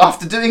 So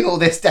after doing all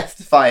this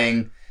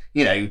death-defying,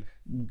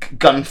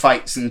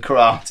 gunfights and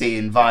karate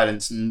and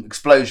violence and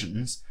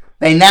explosions,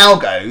 they now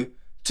go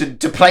to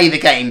play the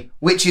game,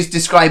 which is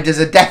described as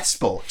a death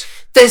sport.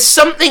 There's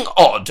something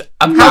odd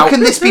about... How can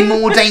this be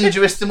more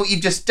dangerous than what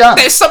you've just done?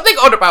 There's something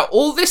odd about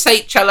all this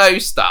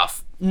HLO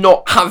stuff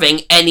not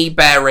having any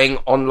bearing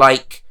on,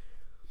 like,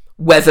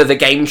 whether the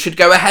game should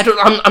go ahead.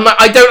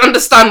 I don't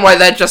understand why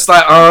they're just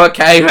like, "Oh,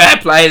 okay, fair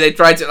play." They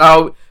tried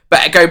to,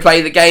 better go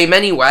play the game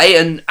anyway,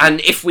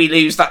 and if we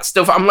lose, that's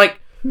still... I'm like,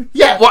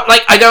 Yeah. what?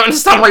 Like, I don't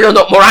understand why you're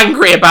not more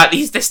angry about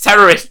this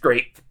terrorist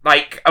group.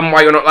 Like, and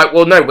why you're not like,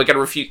 well, no, we're going to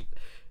refute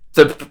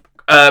the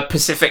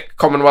Pacific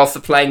Commonwealth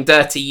of playing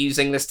dirty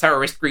using this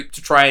terrorist group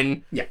to try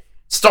and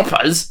stop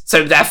us,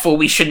 so therefore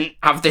we shouldn't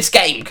have this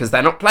game because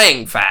they're not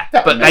playing fair.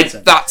 That But makes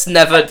sense. that's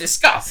never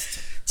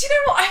discussed. Do you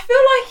know what? I feel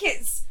like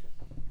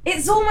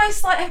it's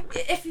almost like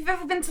if you've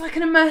ever been to like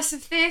an immersive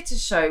theatre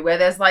show where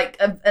there's like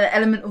an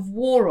element of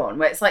war on,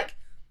 where it's like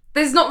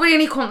there's not really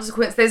any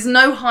consequence, there's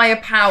no higher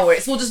power,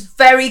 it's all just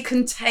very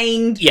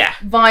contained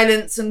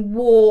violence and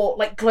war,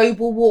 like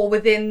global war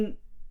within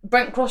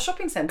Brent Cross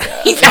Shopping Centre.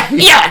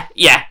 Yeah.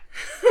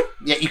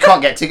 Yeah, you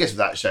can't get tickets for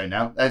that show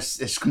now.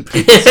 It's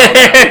completely sold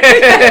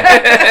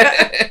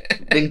out.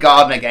 Then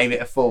Gardner gave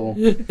it a 4.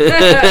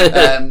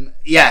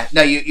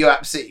 You're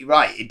absolutely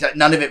right.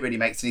 None of it really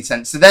makes any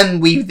sense. So then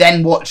we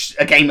watched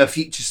a game of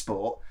Future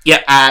Sport.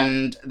 Yeah.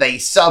 And they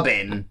sub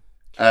in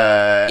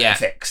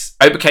Fix.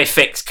 Obake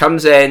Fix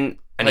comes in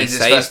and he Plays his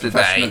saves first the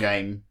professional day.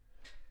 game.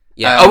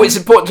 Yeah. It's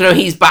important to know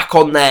he's back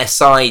on their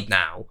side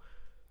now.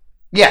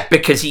 Yeah.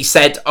 Because he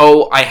said,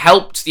 I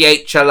helped the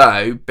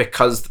HLO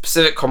because the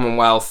Pacific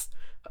Commonwealth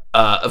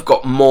have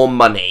got more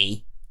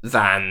money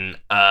than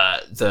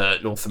the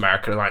North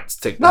American Alliance.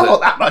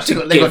 Not that much.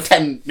 They got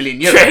 10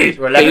 million euros.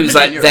 Or 11 He was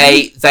like,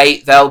 million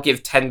euros. they'll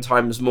give 10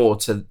 times more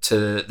to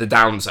the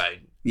down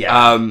zone.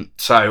 Yeah.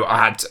 So I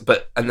had,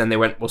 and then they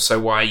went, well, so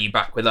why are you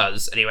back with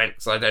us? And he went,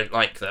 because I don't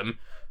like them,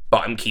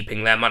 but I'm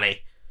keeping their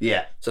money.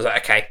 Yeah. So I was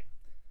like, okay.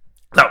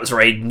 That was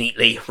very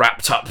neatly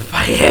wrapped up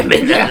by him,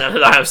 and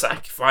I was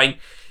like, fine.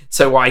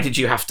 So why did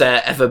you have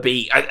to ever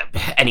be...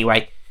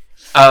 Anyway,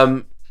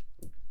 I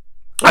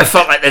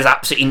felt like there's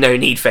absolutely no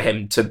need for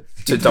him to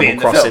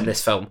double-cross in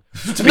this film.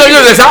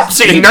 There's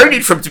absolutely no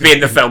need for him to be in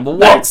the film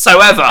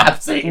whatsoever.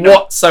 Absolutely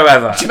not.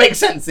 Whatsoever. It makes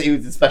sense that he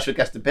was a special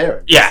guest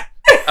appearance. Yeah.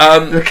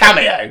 The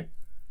cameo.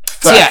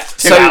 So yeah,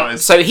 First 2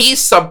 hours. so he's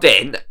subbed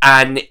in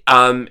and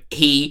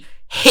he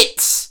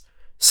hits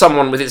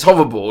someone with his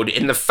hoverboard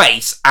in the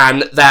face,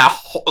 and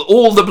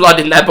all the blood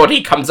in their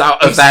body comes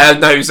out of their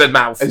nose and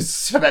mouth,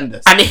 It's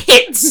horrendous. and it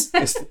hits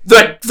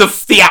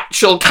the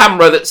actual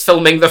camera that's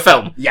filming the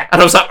film. Yeah.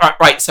 And I was like,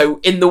 right.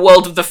 So in the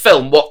world of the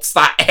film, what's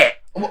that hit?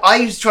 Well,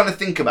 I was trying to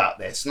think about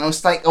this, and I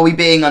was like, are we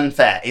being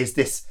unfair? Is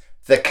this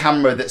the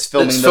camera that's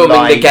filming That's the filming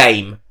live? the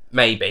game,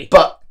 maybe.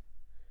 But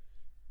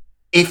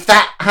if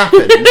that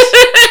happens,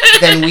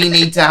 then we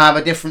need to have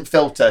a different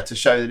filter to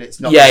show that it's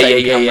not Yeah, the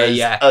same yeah, camera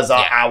yeah. as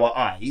our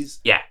eyes.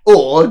 Yeah.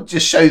 Or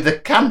just show the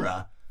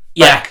camera.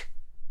 Yeah. Like,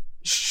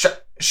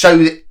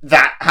 show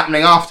that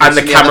happening after. And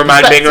the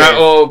cameraman being like,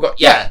 oh, God.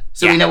 Yeah.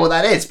 So we know what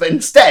that is. But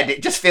instead,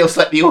 it just feels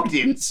like the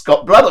audience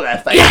got blood on their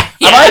face. Yeah,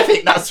 And I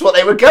think that's what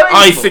they were going for.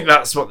 I think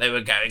that's what they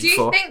were going Do you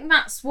for. think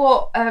that's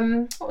what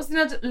was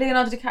the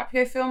Leonardo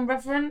DiCaprio film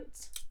Revenant?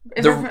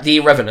 The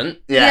Revenant.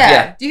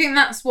 Yeah. Do you think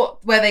that's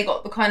where they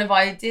got the kind of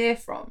idea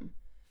from?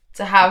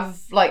 To have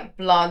like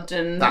blood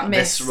and That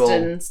mist visceral-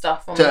 and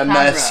stuff on the To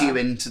camera. immerse you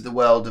into the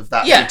world of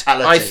that Yeah,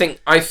 brutality.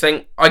 I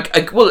think,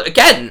 well,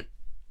 again,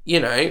 you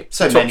know,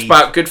 So talked many.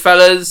 about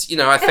Goodfellas, you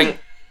know, I think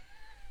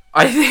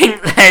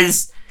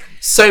there's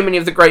so many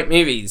of the great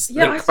movies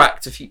Yeah, link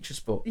back to Future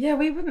Sport. Yeah,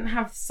 we wouldn't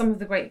have some of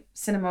the great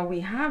cinema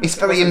we have. It's if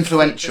it very wasn't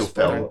influential for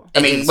Future film. Sport. I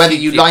It mean, is whether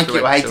you hugely like it or hate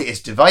it, influential. it's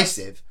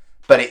divisive,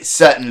 but it's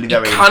certainly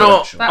very cannot-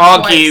 influential. That's why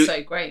argue- it's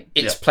so great.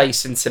 Its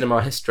place in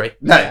cinema history.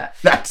 No, Yeah.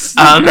 that's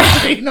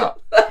definitely not.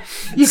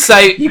 So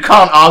You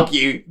can't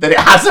argue that it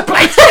has a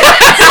place.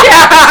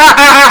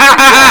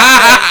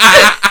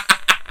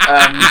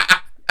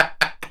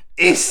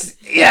 It's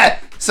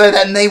So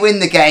then they win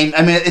the game.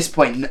 I mean, at this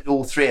point,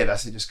 all three of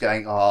us are just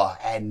going, "Oh,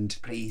 end,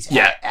 please,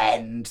 Yeah.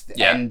 end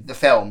Yeah. the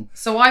film."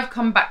 So I've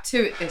come back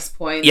to at this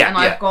point, Yeah, and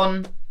yeah. I've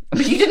gone. I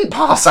mean, you didn't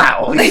pass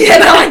out. Yeah,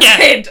 no, I Yeah.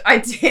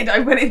 did. I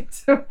went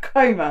into a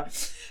coma,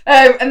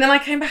 and then I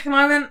came back and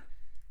I went.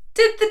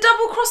 Did the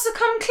double crosser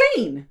come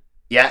clean?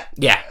 Yeah.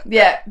 yeah.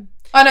 Yeah.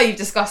 I know you've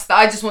discussed that.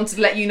 I just wanted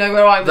to let you know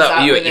where I was That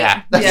at you- with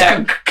yeah. it.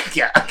 Yeah.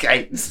 Yeah.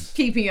 Okay.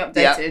 Keeping you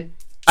updated.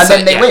 And So,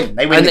 then they yeah. win.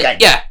 They win And the they-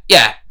 game.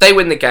 Yeah, they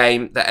win the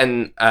game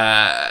and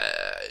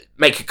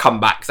make a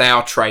comeback. They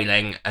are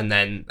trailing and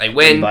then they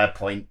win. by a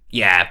point.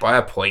 Yeah, by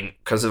a point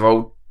because of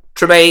old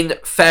Tremaine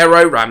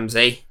Pharaoh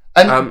Ramsey.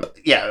 And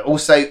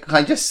also, can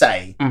I just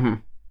say,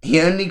 Mhm. he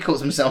only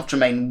calls himself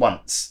Tremaine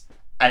once,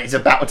 and it's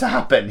about to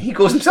happen. He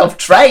calls himself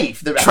Trey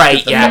for the rest Trey,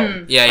 of the yeah.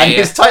 film. Yeah, And yeah.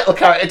 his title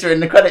character in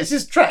the credits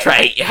is Trey.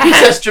 Trey, yeah. He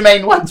says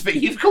Tremaine once, but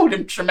you've called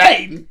him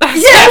Tremaine.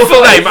 Yeah,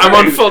 full name. I'm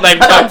on full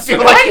name And I terms feel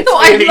with like I it's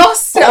thought I'd really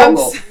lost it.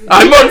 formal.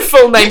 I'm on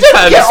full name You don't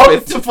terms get on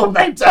with. to full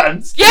name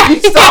terms. Yeah.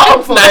 You start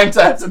on full name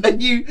terms, and then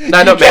you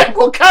No, not me. get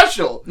more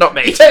casual. Not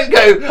me. You don't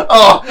go,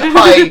 "Oh,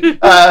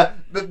 hi,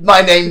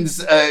 my name's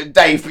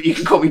Dave, but you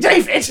can call me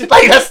David."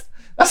 Like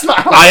that's not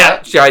how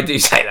I do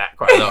say that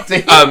quite a lot. Do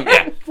you?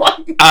 Yeah. What?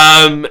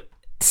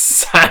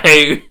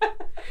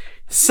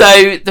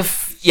 So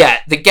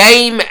the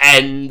game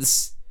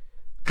ends.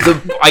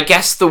 I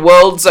guess the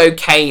world's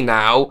okay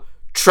now.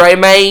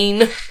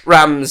 Tremaine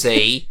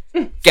Ramsey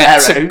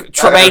gets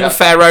Pharaoh.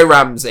 Pharaoh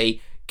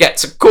Ramsey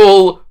gets a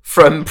call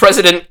from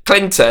President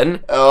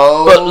Clinton.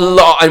 Oh.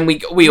 But and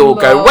we all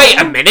go, Lol. wait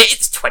a minute,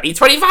 it's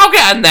 2025,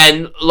 and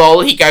then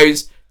he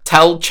goes,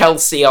 tell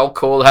Chelsea I'll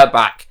call her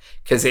back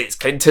because it's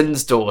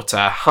Clinton's daughter.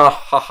 Ha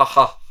ha ha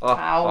ha ha.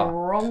 How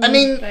wrong I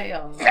mean, they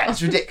are. Yeah,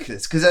 it's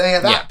ridiculous because I mean,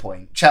 at that Yeah.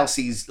 point,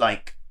 Chelsea's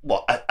like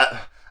what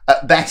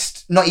at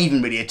best, not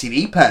even really a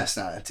TV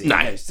personality. No.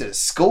 You know, still at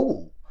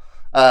school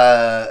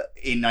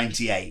in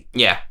 '98.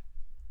 Yeah.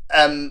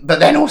 But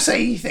then also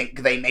you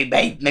think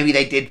maybe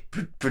they did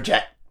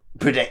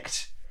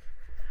predict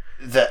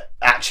that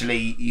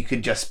actually you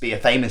could just be a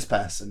famous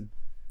person.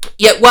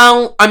 Yeah,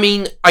 well, I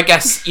mean, I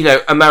guess,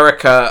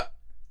 America,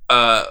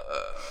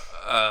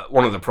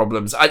 one of the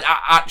problems, I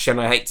actually,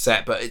 and I hate to say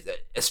it, but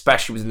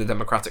especially within the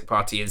Democratic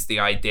Party, is the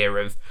idea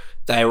of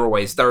they're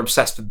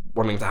obsessed with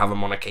wanting to have a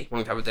monarchy,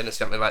 wanting to have a dynasty,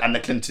 something like And the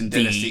Clinton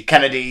dynasty,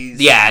 Kennedys.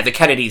 Yeah, the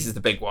Kennedys is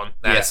the big one.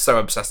 They're Yeah. so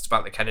obsessed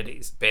about the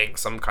Kennedys being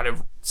some kind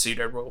of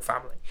pseudo-royal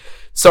family.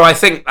 So I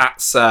think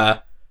that's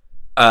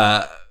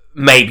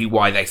maybe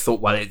why they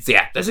thought, well,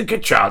 there's a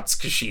good chance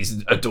because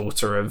she's a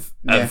daughter of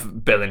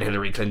Bill and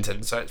Hillary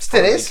Clinton. So it's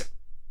Still probably is.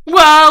 good.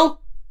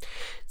 Well,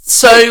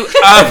 so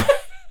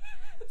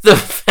the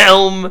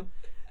film,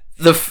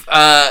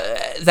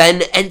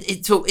 then, and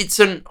it's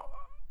an.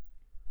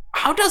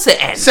 How does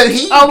it end? So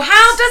he. Oh,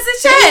 how does it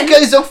so end? he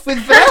goes off with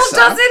Vanessa.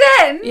 How does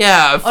it end?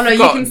 Yeah. I've Oh no, you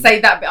forgotten. can say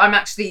that, but I'm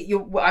actually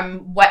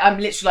I'm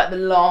literally like the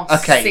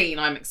last Okay. scene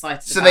I'm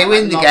excited So about. they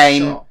win like, the last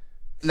game. shot.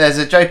 There's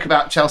a joke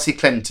about Chelsea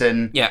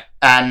Clinton. Yeah.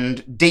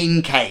 And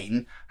Dean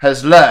Cain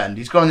has learned,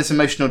 he's gone on this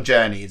emotional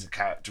journey as a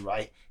character,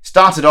 right?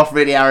 Started off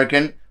really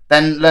arrogant,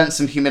 then learnt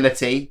some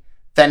humility,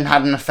 then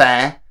had an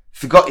affair,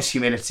 forgot his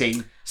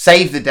humility,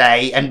 saved the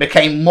day, and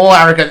became more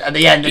arrogant at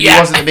the end than he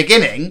was at the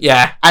beginning.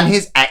 Yeah. And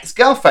his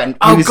ex-girlfriend,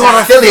 Oh, who is God,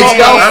 I still his forgot.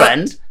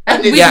 girlfriend,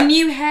 and With Yeah.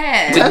 new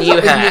hair. With turns new up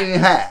with hair. new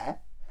hair,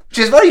 which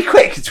is very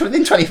quick. It's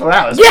within 24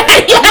 hours. Yeah,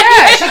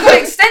 Yeah, she got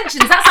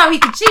extensions. That's how he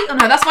could cheat on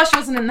her. That's why she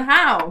wasn't in the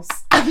house.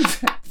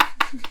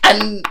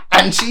 And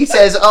she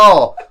says,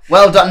 "Oh,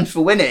 well done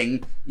for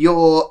winning.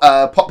 Your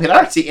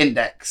popularity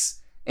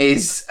index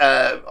is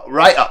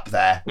right up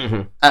there."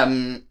 Mhm.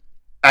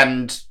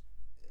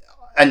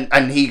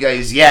 And he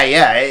goes, "Yeah,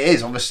 it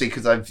is obviously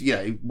because I've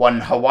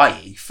won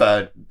Hawaii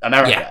for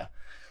America." Yeah.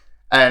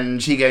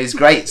 And she goes,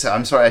 "Great. So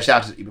I'm sorry I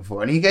shouted at you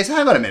before." And he goes,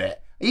 "Hang on a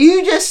minute. Are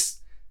you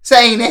just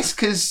saying this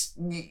because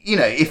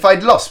if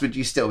I'd lost, would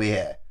you still be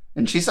here?"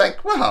 And she's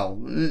like, "Well,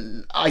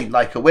 I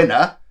like a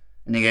winner."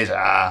 And he goes,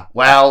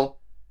 well,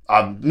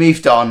 I've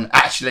moved on.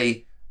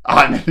 Actually,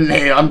 I'm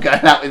going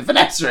out with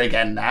Vanessa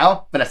again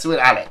now. Vanessa with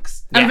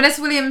Alex. And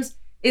Vanessa Williams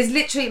is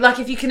literally like,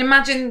 if you can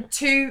imagine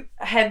two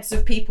heads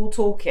of people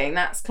talking,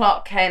 that's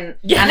Clark Kent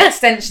and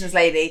Extensions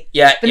Lady.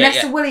 Yeah,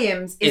 Vanessa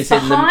Williams is Is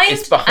behind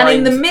and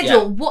in the behind,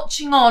 middle,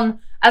 watching on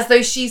as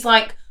though she's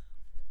like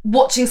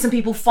watching some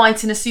people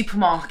fight in a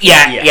supermarket.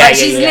 Yeah.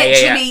 She's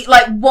literally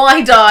like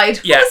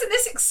wide-eyed. Yeah. Oh, isn't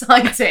this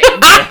exciting?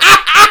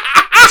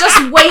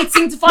 Just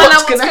waiting to find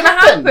out what's going to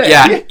happen.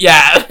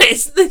 Yeah.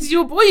 This is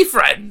your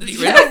boyfriend that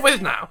you're in love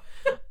with now.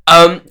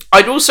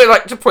 I'd also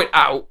like to point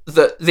out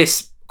that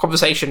this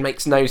conversation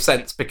makes no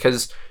sense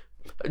because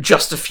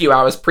just a few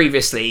hours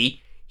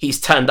previously he's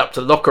turned up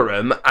to the locker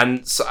room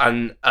and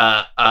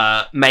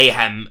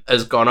Mayhem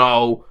has gone,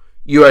 "Oh,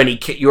 you're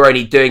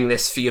only doing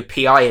this for your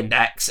PI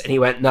index," and he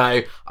went,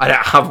 "No, I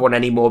don't have one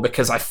anymore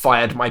because I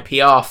fired my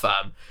PR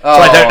firm." So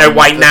I don't know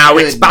why now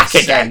it's back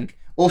again.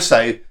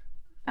 Also,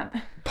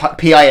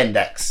 PI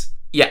index.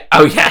 Yeah.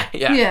 Oh yeah.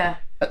 Yeah.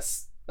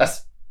 That's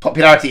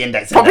popularity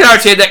index.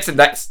 Popularity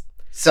index.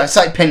 So it's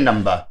like pin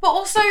number. But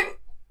also,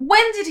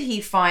 when did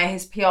he fire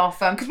his PR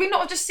firm? Could we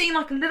not have just seen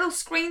like a little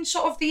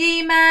screenshot of the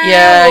email?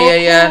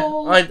 Yeah.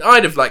 Call?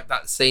 I'd have liked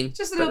that scene.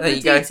 Just a but little there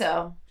bit you of go.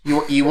 detail.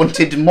 You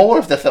wanted more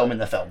of the film in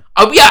the film.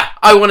 Oh yeah,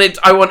 I wanted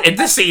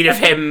the scene of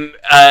him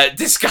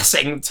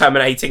discussing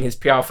terminating his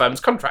PR firm's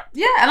contract.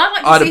 Yeah, and I'd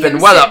like I'd to have see been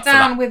him well up sit for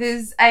down that. with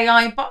his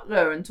AI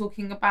butler and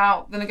talking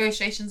about the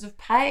negotiations of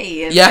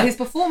pay and Yeah. his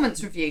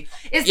performance review.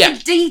 It's Yeah. the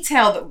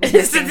detail that was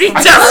It's the missing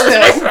from details.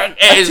 this film.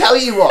 I tell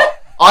you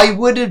what, I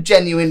would have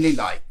genuinely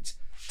liked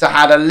to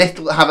have a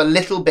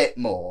little bit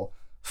more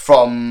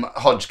from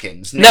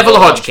Hodgkins. Neville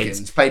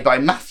Hodgkins. Played by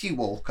Matthew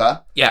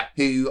Walker. Yeah.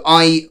 Who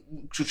I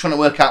was trying to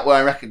work out where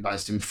I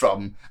recognised him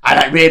from, and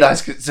I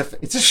realised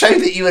it's a show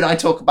that you and I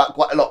talk about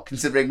quite a lot,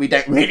 considering we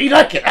don't really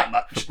like it that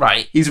much.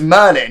 Right. He's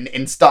Merlin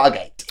in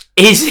Stargate.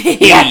 Is he?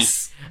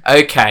 Yes.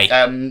 Okay.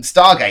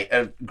 Stargate,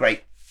 a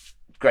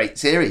great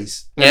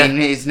series. Yeah. I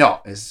mean, it's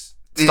not.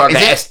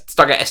 Stargate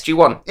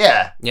SG-1.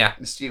 Yeah. Yeah.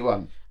 It's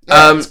G1.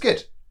 Yeah, it's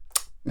good.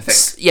 I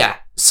think. Yeah.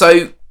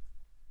 So,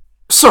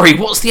 sorry,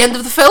 what's the end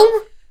of the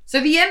film? So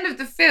the end of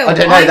the film, I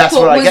don't know. That's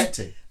thought where I was get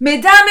to.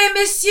 Mesdames et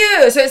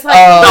Messieurs. So it's like,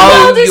 Oh,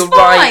 the world is you're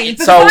fine. right.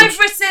 Because So- I've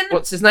written,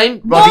 What's his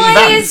name? Robbie why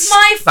Vance. is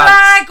my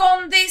flag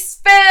on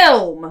this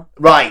film?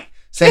 Right.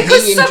 So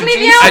Because he suddenly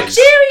the introduces.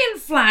 Algerian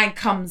flag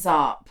comes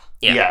up.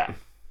 Yeah.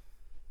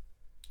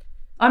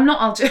 I'm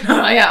not Algerian.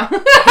 No, I am.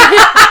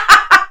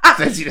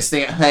 For those of you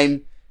listening at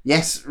home,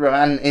 yes,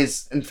 Rowan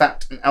is in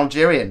fact an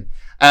Algerian.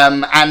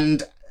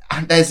 And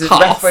there's a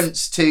Half.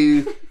 reference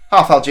to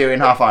half Algerian,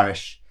 half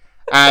Irish.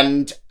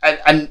 And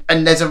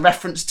there's a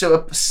reference to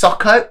a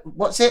soccer.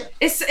 What's it?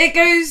 It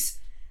goes,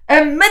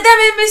 Mesdames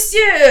et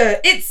Messieurs,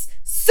 it's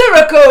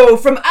Sirocco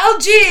from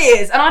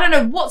Algiers. And I don't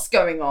know what's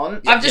going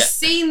on. I've just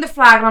seen the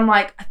flag and I'm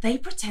like, are they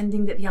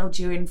pretending that the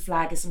Algerian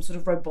flag is some sort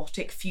of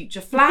robotic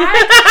future flag?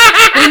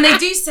 And then they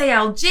do say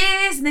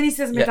Algiers, and then he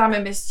says Mesdames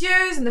et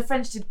Messieurs, and the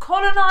French did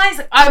colonise.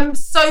 Like, I'm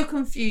so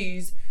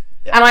confused.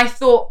 Yeah. And I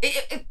thought,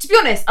 to be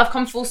honest, I've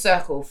come full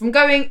circle from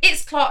going,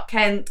 it's Clark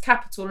Kent,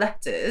 capital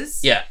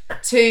letters,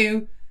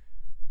 to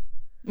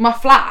my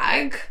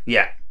flag.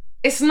 Yeah.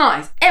 It's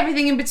nice.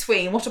 Everything in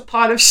between, what a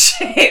pile of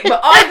shit. But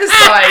either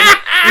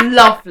side,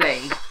 lovely.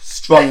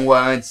 Strong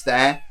words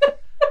there.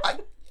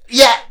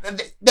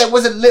 There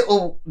was a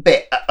little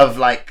bit of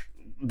like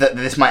that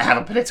this might have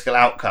a political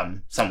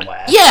outcome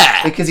somewhere.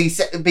 Yeah. Because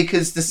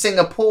because the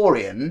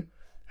Singaporean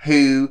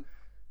who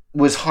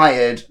was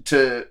hired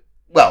to,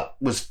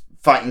 was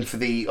fighting for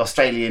the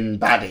Australian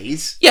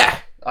baddies. Yeah.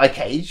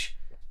 Icage.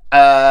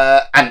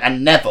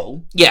 And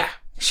Neville. Yeah.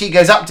 She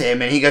goes up to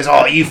him and he goes,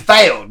 "Oh, you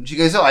failed." And she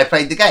goes, "Oh, I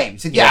played the game." He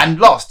said, "Yeah, and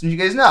lost." And she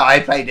goes, "No, I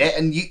played it,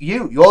 and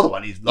you're the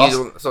one who's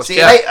lost. See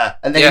you later."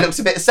 And then he looks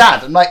a bit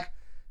sad. I'm like,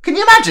 can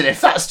you imagine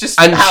if that's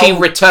just And she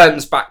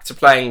returns back to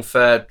playing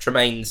for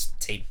Tremaine's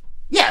team.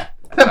 Yeah.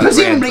 But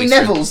presumably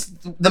Neville's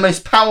the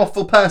most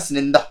powerful person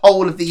in the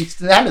whole of the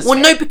Eastern Hemisphere.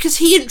 Well, no, because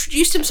he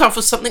introduced himself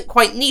as something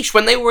quite niche.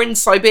 When they were in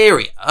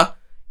Siberia,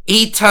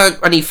 he turned,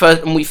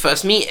 and we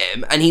first meet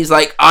him, and he's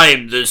like,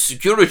 "I'm the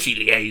security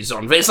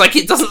liaison." But it's like,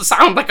 it doesn't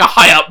sound like a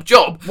high-up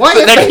job. Why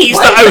but then he's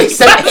the only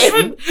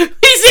him?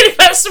 He's the only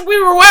person we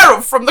were aware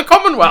of from the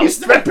Commonwealth. He's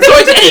the So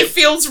representative. he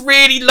feels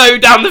really low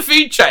down the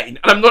food chain,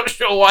 and I'm not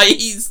sure why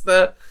he's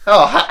the...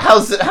 Oh, how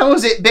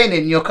has it been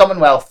in your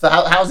Commonwealth?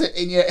 How's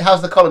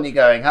the colony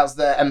going? How's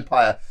the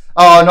empire?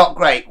 Oh, not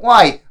great.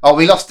 Why? Oh,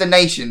 we lost a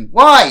nation.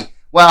 Why?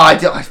 Well, I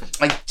didn't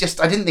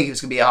think it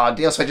was going to be a hard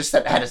deal, so I just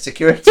sent the head of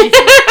security.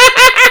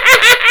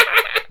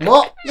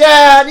 What?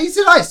 Yeah, he's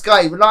a nice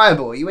guy,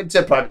 reliable. He went to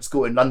a private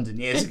school in London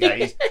years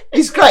ago.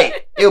 He's great.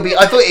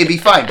 I thought he'd be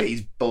fine, but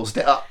he's ballsed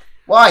it up.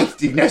 Why?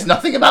 He knows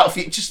nothing about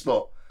future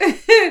sport.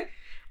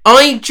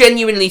 I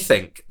genuinely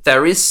think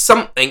there is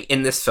something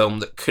in this film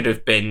that could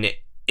have been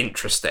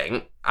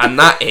interesting, and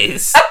that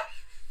is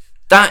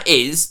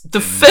the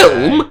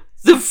film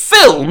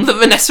that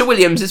Vanessa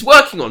Williams is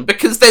working on,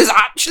 because there's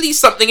actually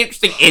something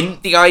interesting in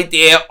the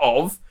idea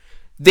of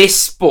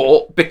this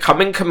sport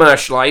becoming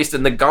commercialized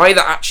and the guy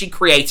that actually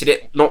created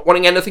it not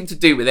wanting anything to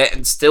do with it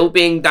and still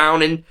being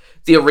down in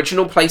the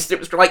original place that it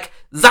was like.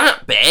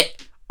 That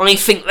bit, I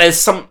think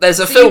there's a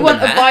So film you want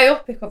in a there.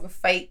 biopic of a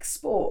fake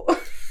sport?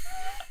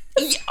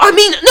 I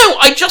mean, no,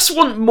 I just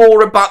want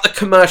more about the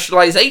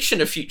commercialization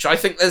of future. I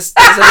think there's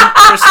an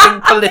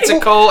interesting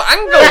political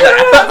angle there.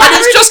 And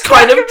it's just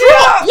kind of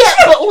dropped. Yeah,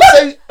 but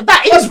also,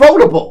 that is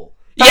rollerball.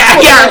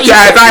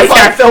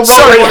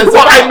 Sorry,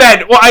 what I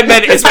meant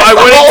is what I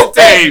wanted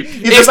to do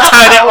is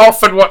turn it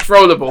off and watch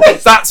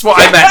Rollerball. That's what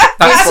I meant.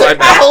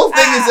 The whole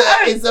thing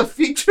is a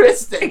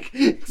futuristic,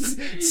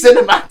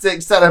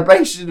 cinematic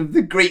celebration of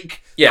the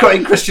Greek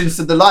quoting Christians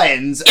to the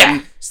lions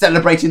and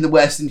celebrating the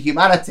worst in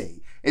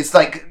humanity. It's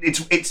like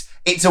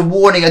it's a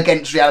warning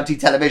against reality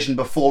television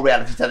before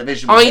reality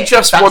television.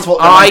 That's what the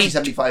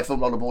 1975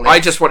 film Rollerball is. I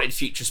just wanted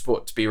Future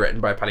Sport to be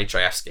written by Paddy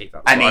Chayefsky.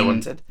 That's what I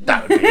wanted.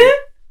 That would be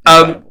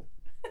incredible.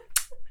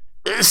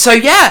 So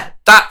yeah,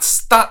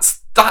 that's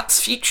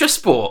Future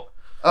Sport.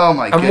 Oh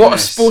my goodness. And what a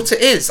sport it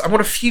is, and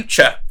what a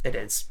future it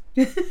is.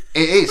 It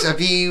is.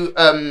 Have you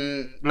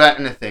learnt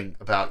anything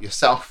about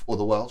yourself or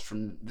the world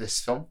from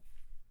this film?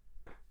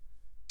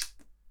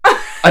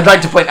 I'd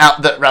like to point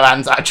out that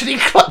Rowan's actually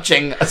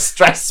clutching a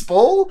stress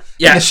ball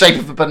in the shape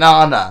of a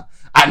banana,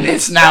 and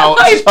it's now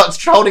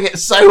starts holding it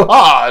so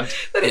hard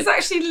that it's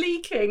actually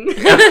leaking.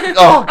 Oh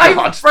God!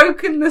 I've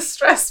broken the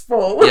stress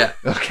ball. Yeah.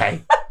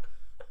 Okay.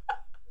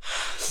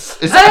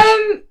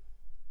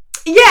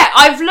 Yeah,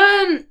 I've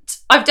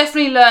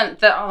definitely learnt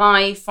that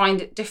I find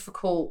it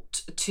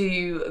difficult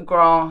to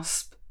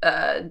grasp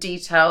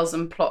details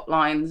and plot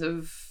lines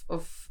of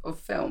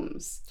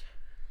films.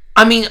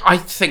 I mean, I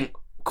think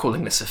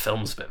calling this a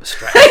film's a bit of a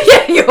stretch.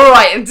 Yeah, you're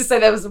right. And to say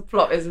there was a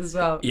plot is as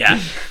well.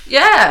 Yeah.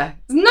 Yeah.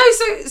 No,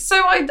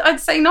 so I'd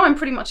say no, I'm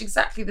pretty much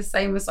exactly the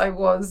same as I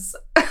was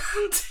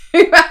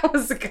 2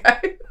 hours ago.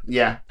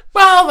 Yeah.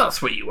 Well,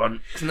 that's what you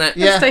want, isn't it?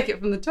 Yeah. Let's take it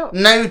from the top.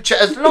 No,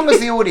 as long as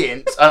the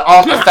audience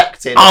aren't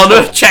affected. Aren't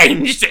have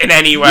changed in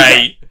any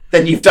way.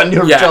 Then you've done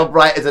your job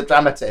right as a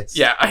dramatist.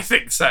 Yeah, I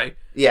think so.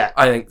 Yeah.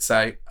 I think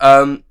so.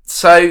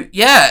 So,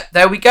 yeah,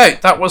 there we go.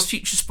 That was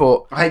Future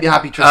Sport. I hope you're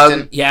happy,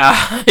 Tristan. Yeah, I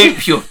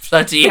hope you're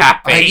bloody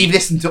happy. I hope you've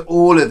listened to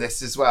all of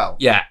this as well.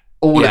 Yeah.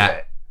 All of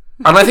it.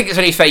 And I think it's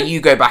only fair you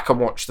go back and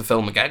watch the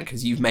film again,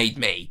 because you've made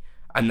me.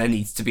 And there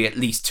needs to be at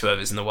least 2 of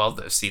us in the world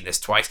that have seen this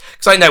twice.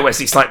 Because I know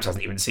Wesley Snipes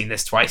hasn't even seen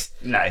this twice.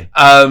 No.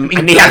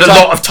 And he had a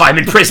lot of time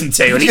in prison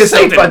too. And he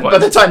still didn't by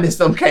the time this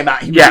film came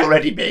out, he was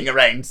already being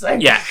arraigned. So.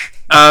 Yeah.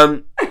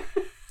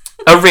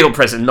 A real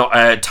prison, not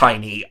a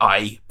tiny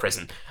eye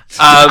prison.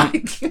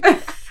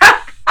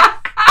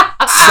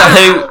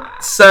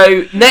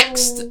 So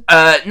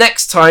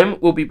next time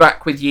we'll be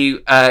back with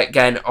you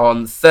again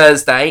on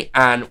Thursday,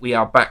 and we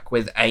are back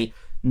with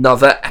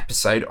another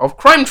episode of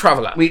Crime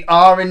Traveller. We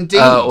are indeed.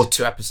 Or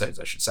 2 episodes,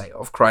 I should say,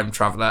 of Crime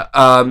Traveller.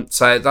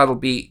 So that'll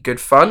be good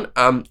fun.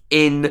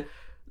 In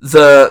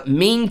the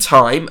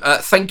meantime,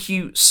 thank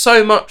you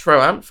so much,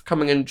 Rowan, for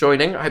coming and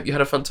joining. I hope you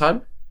had a fun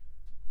time.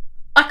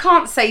 I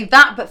can't say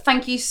that, but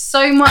thank you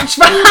so much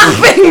for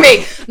having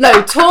me.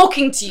 No,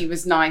 talking to you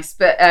was nice,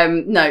 but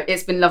no,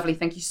 it's been lovely.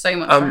 Thank you so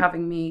much for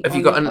having me. Have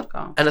you got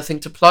anything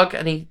to plug?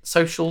 Any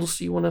socials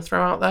you want to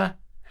throw out there?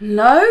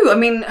 No, I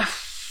mean,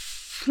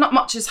 not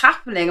much is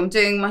happening. I'm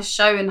doing my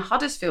show in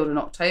Huddersfield in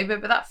October,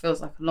 but that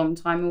feels like a long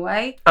time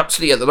away.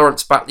 Absolutely, at the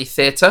Lawrence Batley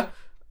Theatre.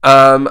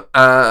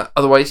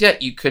 Otherwise, yeah,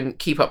 you can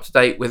keep up to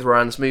date with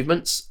Rowan's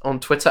movements on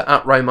Twitter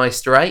at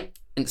Rowmeister8,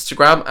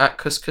 Instagram at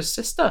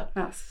CousCousSister.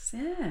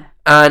 Yeah.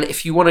 And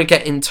if you want to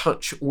get in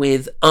touch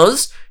with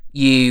us,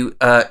 you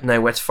know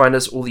where to find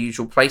us, all the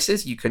usual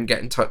places. You can get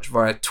in touch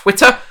via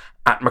Twitter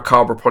at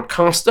Macabre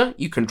Podcaster.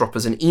 You can drop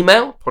us an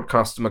email,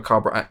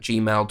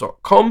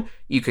 podcastermacabre@gmail.com.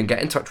 You can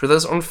get in touch with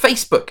us on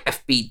Facebook,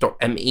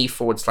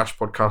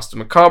 fb.me/Podcaster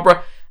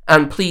Macabre.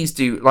 And please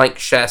do like,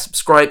 share,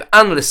 subscribe,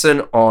 and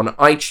listen on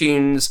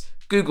iTunes,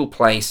 Google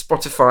Play,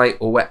 Spotify,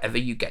 or wherever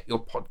you get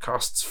your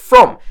podcasts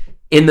from.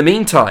 In the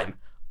meantime,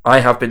 I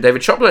have been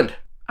David Shopland.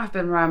 I've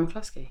been Ryan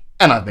McCluskey.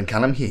 And I've been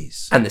Callum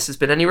Hughes. And this has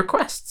been Any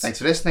Requests. Thanks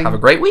for listening. Have a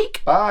great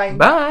week. Bye.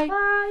 Bye.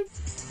 Bye.